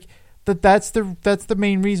just like that's the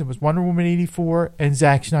main reason was Wonder Woman 84 and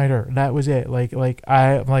Zack Snyder. That was it. Like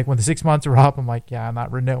I'm like, when the 6 months are up, I'm like, yeah, I'm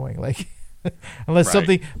not renewing. Like. Unless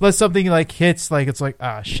something like hits, like it's like,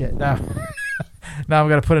 ah, shit, now I'm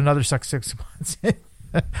gonna put another 6 months in.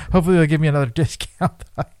 Hopefully they'll give me another discount.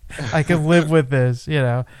 I can live with this, you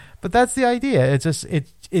know. But that's the idea.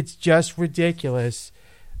 It's just ridiculous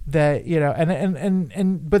that, you know,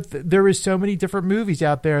 but there is so many different movies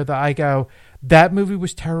out there that I go, that movie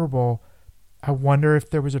was terrible. I wonder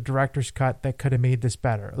if there was a director's cut that could have made this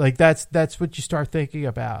better. Like that's what you start thinking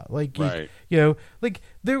about. Like, right. you know, like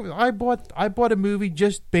I bought a movie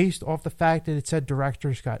just based off the fact that it said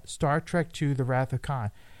director's cut. Star Trek II: The Wrath of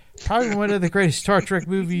Khan, probably one of the greatest Star Trek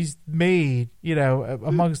movies made. You know,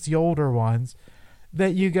 amongst the older ones.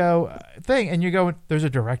 That you go and you're going, there's a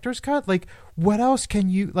director's cut. Like, what else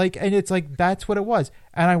can you like? And it's like that's what it was.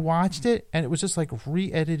 And I watched it, and it was just like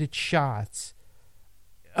re-edited shots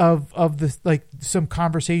of the like some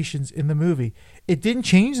conversations in the movie. It didn't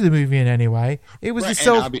change the movie in any way. It was right,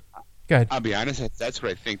 I'll be honest. That's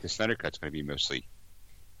what I think the Snyder Cut's going to be mostly.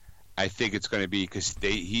 I think it's going to be because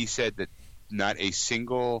he said that not a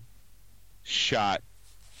single shot,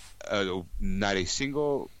 not a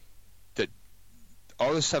single that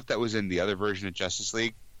all the stuff that was in the other version of Justice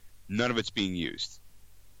League, none of it's being used.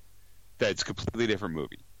 That's a completely different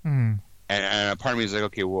movie. Mm. And part of me is like,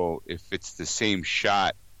 okay, well, if it's the same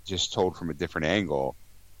shot just told from a different angle,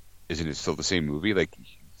 isn't it still the same movie? Like,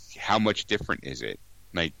 how much different is it?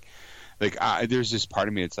 Like there's this part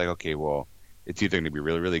of me that's like, okay, well, it's either going to be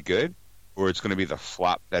really, really good, or it's going to be the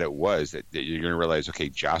flop that it was. That you're going to realize, okay,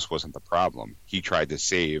 Joss wasn't the problem. He tried to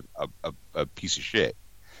save a piece of shit,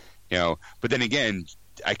 you know. But then again,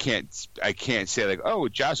 I can't say like, oh,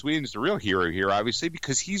 Joss Whedon's the real hero here, obviously,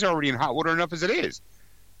 because he's already in hot water enough as it is,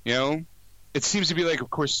 you know. It seems to be like, of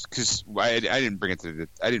course, because I didn't bring it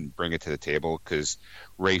to the table because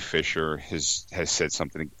Ray Fisher has said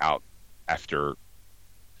something out after,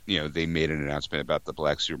 you know, they made an announcement about the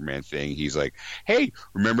Black Superman thing. He's like, hey,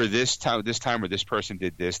 remember this time where this person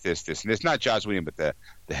did this, and it's not Joss Whedon, but the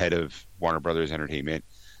head of Warner Brothers Entertainment.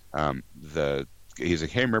 He's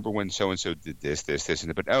like, hey, remember when so and so did this,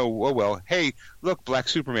 and but oh well, hey, look, Black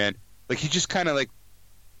Superman. Like he just kind of like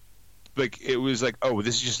it was like, oh,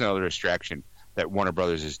 this is just another distraction that Warner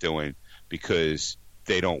Brothers is doing because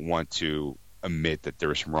they don't want to admit that there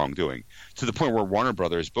was some wrongdoing, to the point where both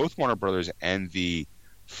Warner Brothers and the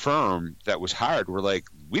firm that was hired were like,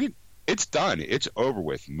 it's done, it's over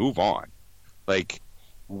with, move on. Like,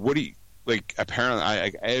 what do you like?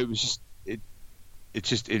 Apparently, it was just it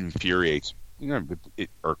just infuriates. You know, it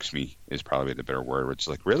irks me is probably the better word. Where it's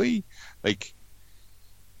like, really, like.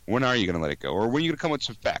 When are you going to let it go? Or when are you going to come with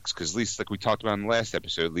some facts? Because at least, like we talked about in the last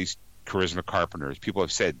episode, at least Charisma Carpenter, people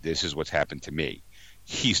have said, this is what's happened to me.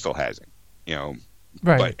 He still hasn't, you know.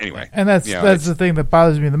 Right. But anyway. And that's the thing that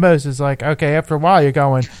bothers me the most is like, okay, after a while you're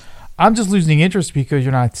going, I'm just losing interest because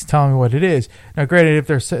you're not telling me what it is. Now, granted, if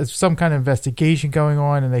there's some kind of investigation going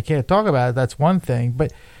on and they can't talk about it, that's one thing.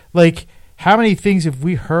 But, like, how many things have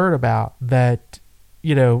we heard about that,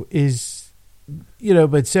 you know, is... you know,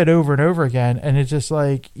 but said over and over again, and it's just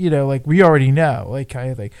like, you know, like we already know, like kind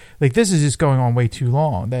of like this is just going on way too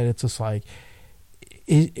long. That it's just like,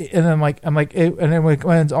 and then I'm like, and then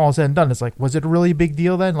when it's all said and done, it's like, was it a really big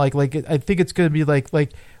deal then? Like I think it's gonna be like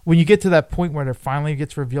when you get to that point where it finally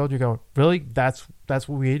gets revealed, you're going, really? That's what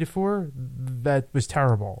we waited for? That was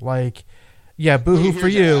terrible. Like, yeah, boo-hoo for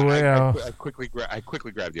you. I quickly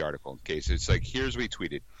grabbed the article in case it's like, here's what he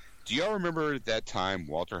tweeted. Do y'all remember that time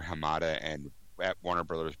Walter Hamada and at Warner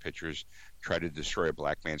Brothers Pictures tried to destroy a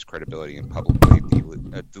black man's credibility and publicly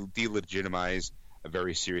delegitimize a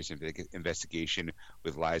very serious investigation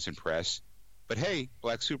with lies and press? But hey,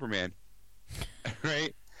 Black Superman,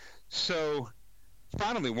 right? So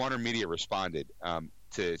finally, Warner Media responded.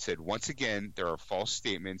 Said, once again, there are false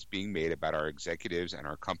statements being made about our executives and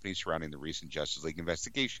our company surrounding the recent Justice League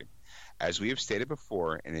investigation. As we have stated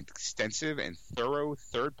before, an extensive and thorough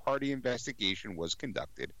third-party investigation was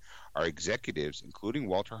conducted. Our executives, including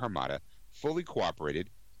Walter Hamada, fully cooperated.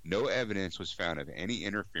 No evidence was found of any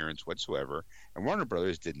interference whatsoever, and Warner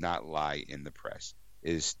Brothers did not lie in the press.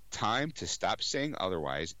 It is time to stop saying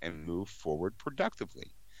otherwise and move forward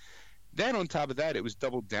productively. Then on top of that, it was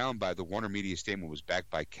doubled down by the Warner Media statement was backed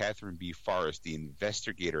by Catherine B. Forrest, the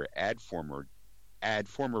investigator former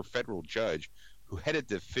federal judge who headed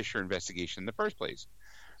the Fisher investigation in the first place.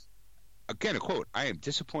 Again, a quote, "I am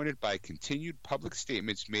disappointed by continued public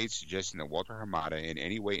statements made suggesting that Walter Hamada in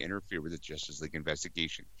any way interfered with the Justice League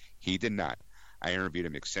investigation. He did not. I interviewed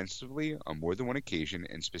him extensively on more than one occasion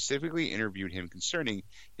and specifically interviewed him concerning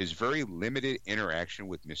his very limited interaction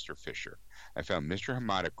with Mr. Fisher. I found Mr.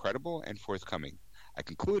 Hamada credible and forthcoming. I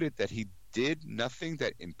concluded that he did nothing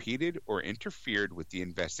that impeded or interfered with the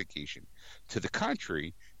investigation. To the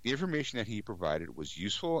contrary, the information that he provided was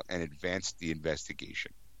useful and advanced the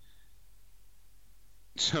investigation."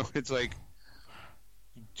 So it's like,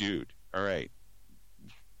 dude, all right.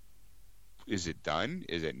 Is it done?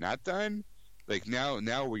 Is it not done? Like now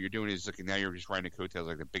what you're doing is now you're just riding the coattails,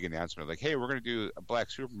 like the big announcement of like, hey, we're going to do a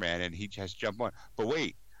Black Superman and he has to jump on. But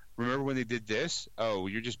wait, remember when they did this? Oh,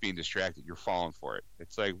 you're just being distracted. You're falling for it.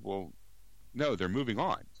 It's like, well, no, they're moving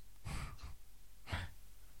on.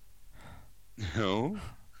 No.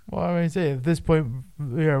 Well, I mean, say at this point,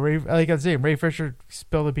 Ray Fisher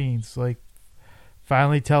spill the beans. Like,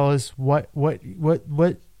 finally tell us what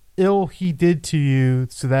ill he did to you,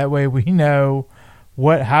 so that way we know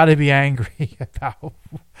how to be angry about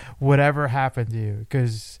whatever happened to you,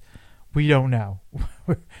 because we don't know.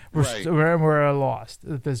 We're lost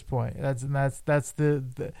at this point. That's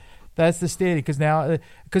the standing,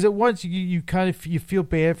 because at once you kind of you feel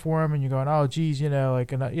bad for him and you're going, oh geez, and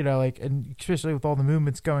especially with all the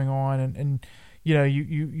movements going on and you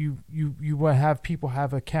want to have people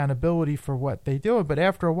have accountability for what they do, but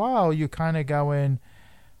after a while you kind of go in,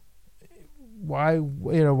 why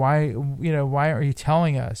aren't you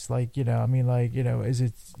telling us? Is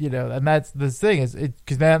it, and that's the thing, is it,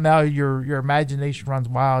 because now your imagination runs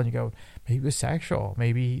wild and you go, maybe it was sexual,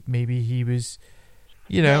 maybe he was,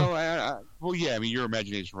 well, yeah, I mean, your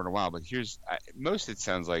imagination running wild, but most of it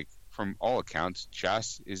sounds like, from all accounts,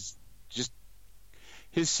 Joss is just,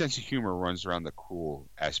 his sense of humor runs around the cool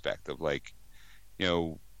aspect of like,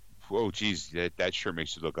 oh geez, that shirt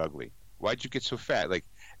makes you look ugly. Why'd you get so fat? Like,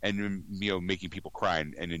 and making people cry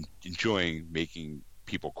and enjoying making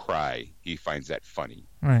people cry. He finds that funny.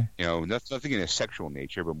 Right. Nothing in a sexual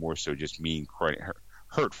nature, but more so just mean,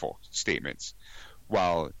 hurtful statements.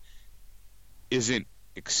 While isn't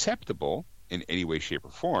acceptable in any way, shape,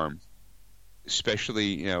 or form,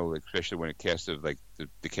 especially when a cast of like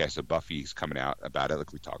the cast of Buffy's coming out about it,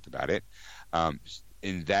 like we talked about it,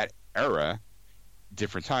 in that era,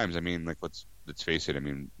 different times. I mean, like let's face it. I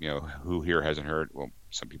mean, who here hasn't heard? Well,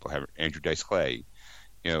 some people have. Andrew Dice Clay,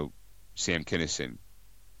 Sam Kinison.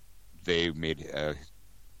 They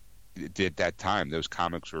did that time. Those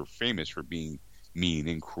comics were famous for being mean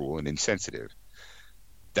and cruel and insensitive.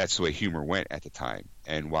 That's the way humor went at the time.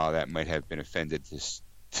 And while that might have been offended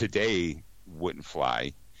today, wouldn't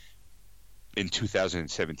fly in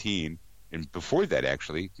 2017, and before that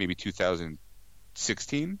actually, maybe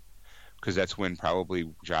 2016, because that's when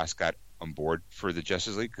probably Joss got on board for the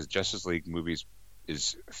Justice League, because Justice League movies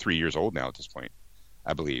is 3 years old now at this point,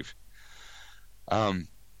 I believe.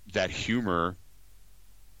 That humor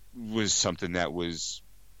was something that was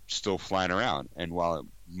still flying around, and while it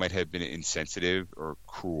might have been insensitive or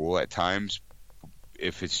cruel at times,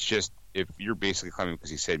 if you're basically claiming because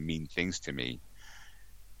he said mean things to me,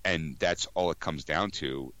 and that's all it comes down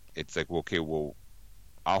to, it's like, well, okay, well,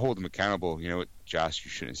 I'll hold him accountable. You know what, Josh,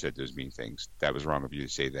 you shouldn't have said those mean things. That was wrong of you to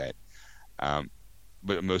say that.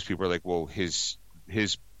 But most people are like, well, we're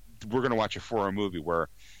going to watch a 4-hour movie where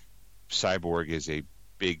Cyborg is a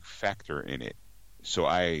big factor in it. So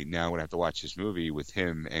I now would have to watch this movie with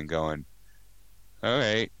him and going, all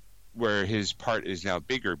right, where his part is now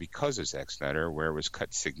bigger because of Zack Snyder, where it was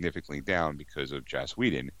cut significantly down because of Joss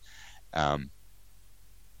Whedon,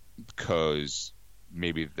 because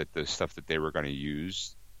maybe that the stuff that they were going to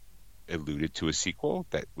use alluded to a sequel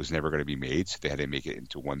that was never going to be made, so they had to make it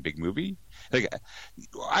into one big movie. Like,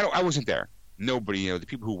 I wasn't there. Nobody, the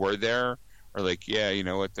people who were there are like, yeah, you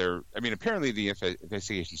know what? Apparently the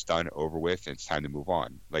investigation's done, over with, and it's time to move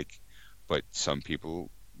on. Like, but some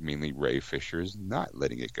people, mainly Ray Fisher, is not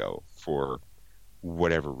letting it go for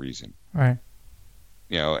whatever reason. Right.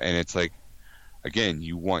 And it's like, again,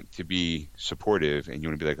 you want to be supportive and you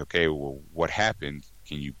want to be like, okay, well, what happened?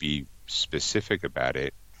 Can you be specific about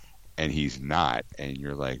it? And he's not. And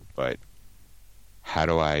you're like, but how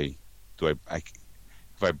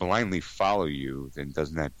if I blindly follow you, then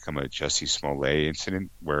doesn't that become a Jussie Smollett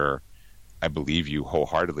incident where I believe you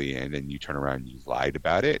wholeheartedly and then you turn around and you lied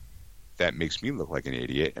about it? That makes me look like an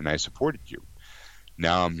idiot and I supported you.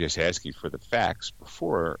 Now I'm just asking for the facts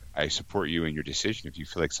before I support you in your decision. If you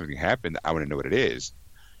feel like something happened, I want to know what it is.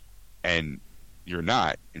 And you're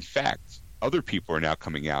not. In fact, other people are now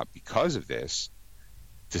coming out because of this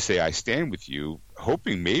to say I stand with you,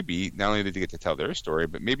 hoping maybe not only did they get to tell their story,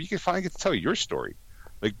 but maybe you can finally get to tell your story.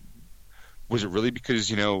 Like, was it really because,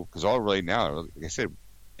 because all right now, like I said,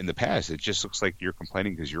 in the past, it just looks like you're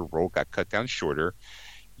complaining because your role got cut down shorter.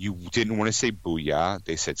 You didn't want to say booyah.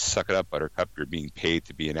 They said, suck it up, Buttercup. You're being paid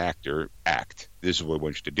to be an actor. Act. This is what I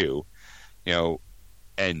want you to do.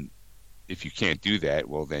 And if you can't do that,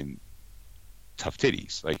 well, then tough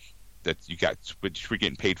titties. Like, that you got what you're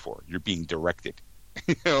getting paid for. You're being directed.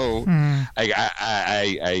 I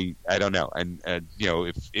don't know. And,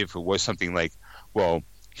 if it was something like, well,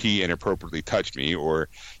 he inappropriately touched me, or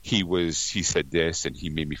he said this and he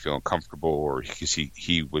made me feel uncomfortable, or because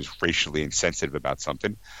he was racially insensitive about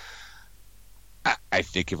something. I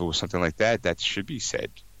think if it was something like that, that should be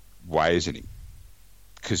said. Why isn't he?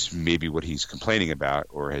 Because maybe what he's complaining about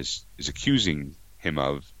or is accusing him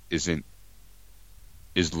of is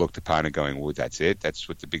looked upon and going, well, that's it. That's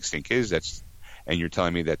what the big stink is. And you're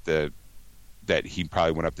telling me that he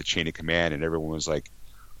probably went up the chain of command and everyone was like,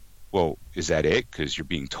 well, is that it? Because you're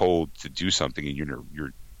being told to do something and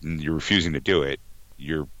you're refusing to do it.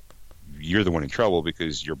 You're the one in trouble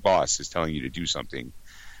because your boss is telling you to do something.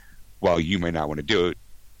 While you may not want to do it,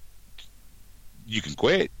 you can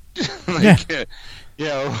quit. But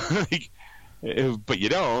you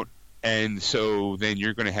don't. And so then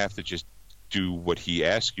you're going to have to just do what he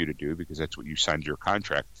asks you to do because that's what you signed your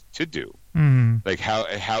contract to do. Mm-hmm. Like,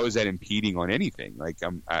 how is that impeding on anything? Like,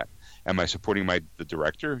 am I supporting the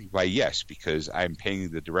director? Why, yes, because I'm paying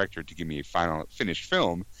the director to give me a finished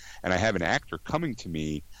film, and I have an actor coming to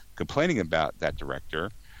me complaining about that director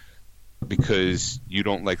because you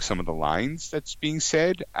don't like some of the lines that's being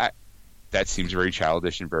said. That seems very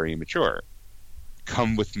childish and very immature.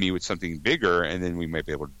 Come with me with something bigger, and then we might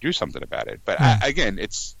be able to do something about it. But again,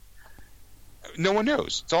 no one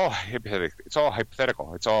knows. It's all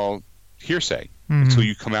hypothetical. It's all hearsay until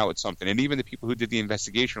you come out with something. And even the people who did the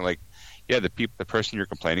investigation are like, yeah, the person you're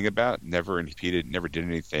complaining about never impeded, never did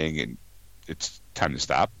anything, and it's time to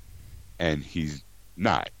stop. And he's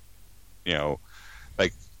not,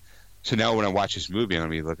 so now when I watch this movie, I'm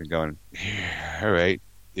gonna be looking, going, all right,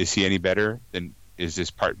 is he any better than? Is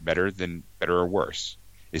this part better or worse?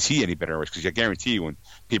 Is he any better or worse? Because I guarantee you, when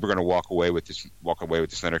people are gonna walk away with this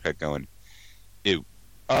Snyder Cut, going,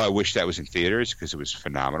 I wish that was in theaters because it was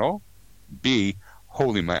phenomenal. B,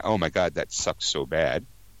 oh my God, that sucks so bad.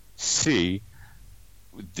 C,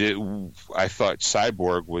 I thought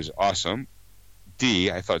Cyborg was awesome. D,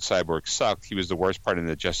 I thought Cyborg sucked. He was the worst part in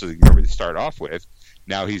the Justice League movie to start off with.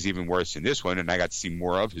 Now he's even worse in this one, and I got to see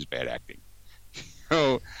more of his bad acting.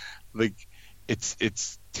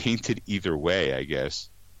 It's tainted either way, I guess.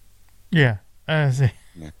 Yeah, I see.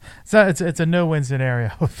 Yeah. So it's a no-win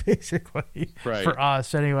scenario, basically, right, for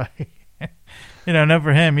us anyway. Not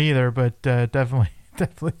for him either, but definitely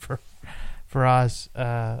for us.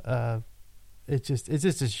 It's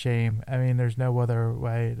just a shame. I mean, there's no other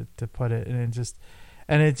way to put it, and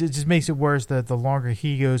it just makes it worse that the longer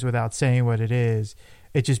he goes without saying what it is,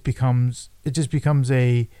 it just becomes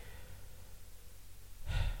a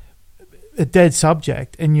dead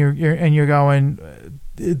subject, and you're going,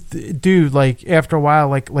 dude, like after a while,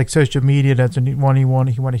 like social media doesn't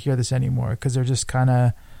want to hear this anymore because they're just kind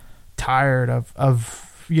of tired of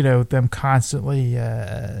them constantly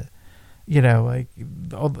I mean,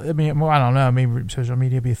 I don't know, maybe social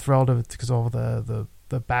media would be thrilled of it because all the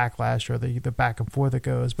backlash or the back and forth that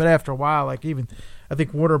goes, but after a while, like even I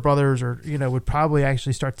think Warner Brothers would probably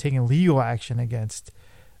actually start taking legal action against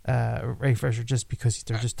Ray Fisher just because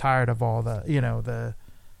they're just tired of all the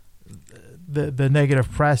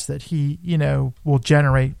negative press that he will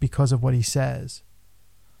generate because of what he says.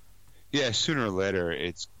 Yeah, sooner or later,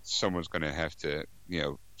 someone's going to have to,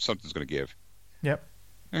 something's going to give. Yep.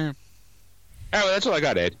 Yeah. Anyway, that's all I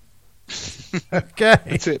got, Ed. Okay.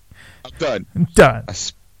 That's it. I'm done. Done.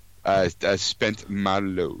 I spent my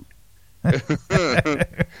load.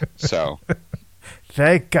 So.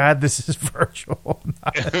 Thank God this is virtual.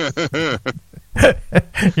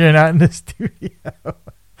 You're not in the studio.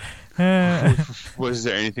 Was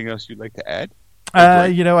there anything else you'd like to add?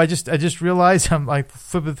 I just realized I'm like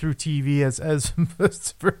flipping through TV as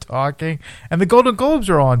we're talking, and the Golden Globes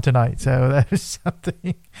are on tonight, so that is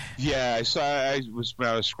something. Yeah, when I was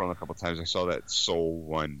scrolling a couple of times, I saw that Soul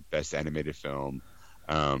won Best Animated Film.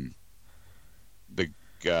 The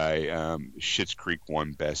guy Schitt's Creek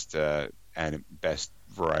won Best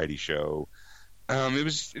Variety Show.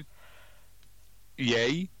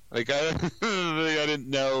 Yay. Like I didn't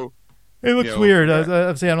know. It looks weird.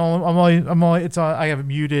 I'm saying I'm only. It's on. I have it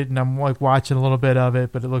muted, and I'm like watching a little bit of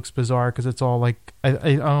it, but it looks bizarre because it's all like I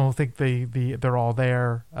don't think they're all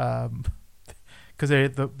there. Because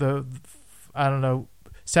the I don't know.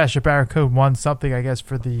 Sacha Baron Cohen won something, I guess,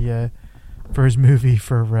 for his movie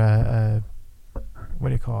for what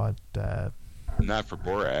do you call it? Not for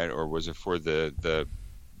Borat, or was it for the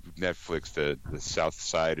Netflix, the South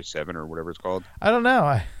Side of Seven or whatever it's called? I don't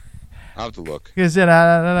know. I'll have to look. Because I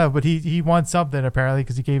don't know, but he won something apparently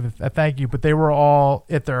because he gave a thank you. But they were all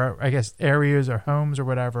at their, I guess, areas or homes or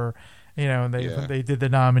whatever, and they did the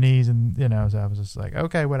nominees, and so I was just like,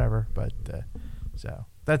 okay, whatever. But so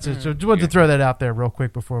that's it. So just wanted to throw that out there real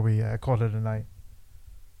quick before we called it a night.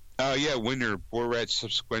 Oh yeah, winner Borat's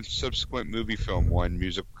subsequent movie film won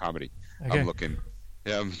musical comedy. Okay. I'm looking.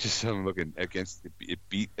 Yeah, I'm looking against it.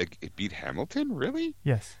 Beat Hamilton, really?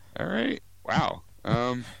 Yes. All right. Wow.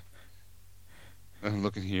 I'm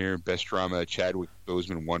looking here. Best drama. Chadwick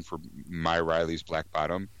Boseman won for My Riley's Black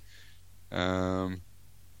Bottom.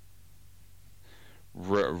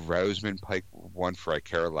 Rosamund Pike won for I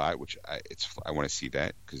Care a Lot, which I want to see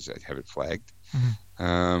that because I have it flagged.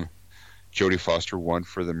 Mm-hmm. Jodie Foster won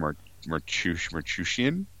for the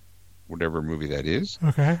Mercutian, whatever movie that is.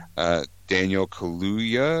 Okay. Daniel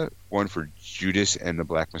Kaluuya won for Judas and the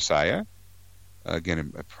Black Messiah.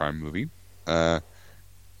 Again, a Prime movie.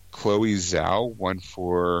 Chloe Zhao won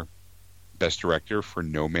for Best Director for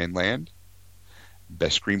No Man Land.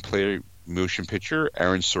 Best Screenplay Motion Picture,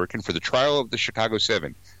 Aaron Sorkin for The Trial of the Chicago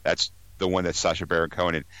 7. That's the one that Sacha Baron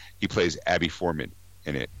Cohen in. He plays Abby Foreman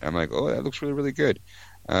in it. I'm like, oh, that looks really, really good.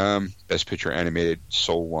 Best Picture Animated,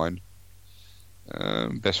 Soul won.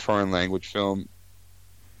 Best Foreign Language Film,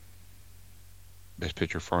 Best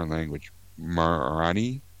Picture Foreign Language,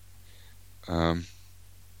 Marani.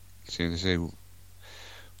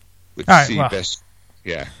 Best.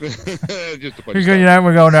 Yeah, just a bunch of stuff.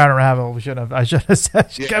 We're going down a rabbit hole. I should have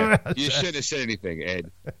said. Yeah, you shouldn't have said anything,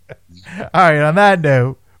 Ed. All right. On that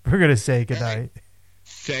note, we're gonna say goodnight.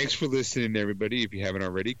 Thanks for listening, everybody. If you haven't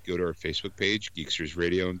already, go to our Facebook page, Geeksters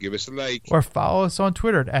Radio, and give us a like. Or follow us on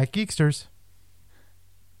Twitter at Geeksters.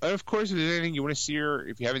 And of course, if there's anything you want to see, or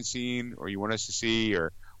if you haven't seen, or you want us to see,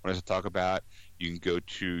 or want us to talk about, you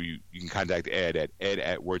can contact Ed at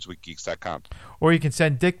wordswithgeeks.com. Or you can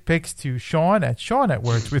send dick pics to Sean at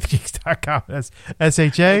wordswithgeeks.com. That's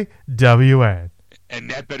SHAWN. And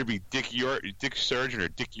that better be Dick Surgeon or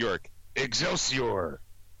Dick York. Excelsior!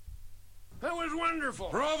 That was wonderful.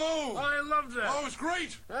 Bravo! I loved that. Oh, it was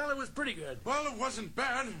great. Well, it was pretty good. Well, it wasn't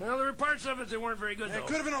bad. Well, there were parts of it that weren't very good, though. It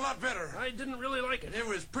could have been a lot better. I didn't really like it. It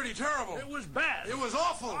was pretty terrible. It was bad. It was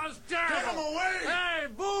awful. It was terrible. Get him away! Hey,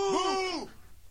 boo! Boo!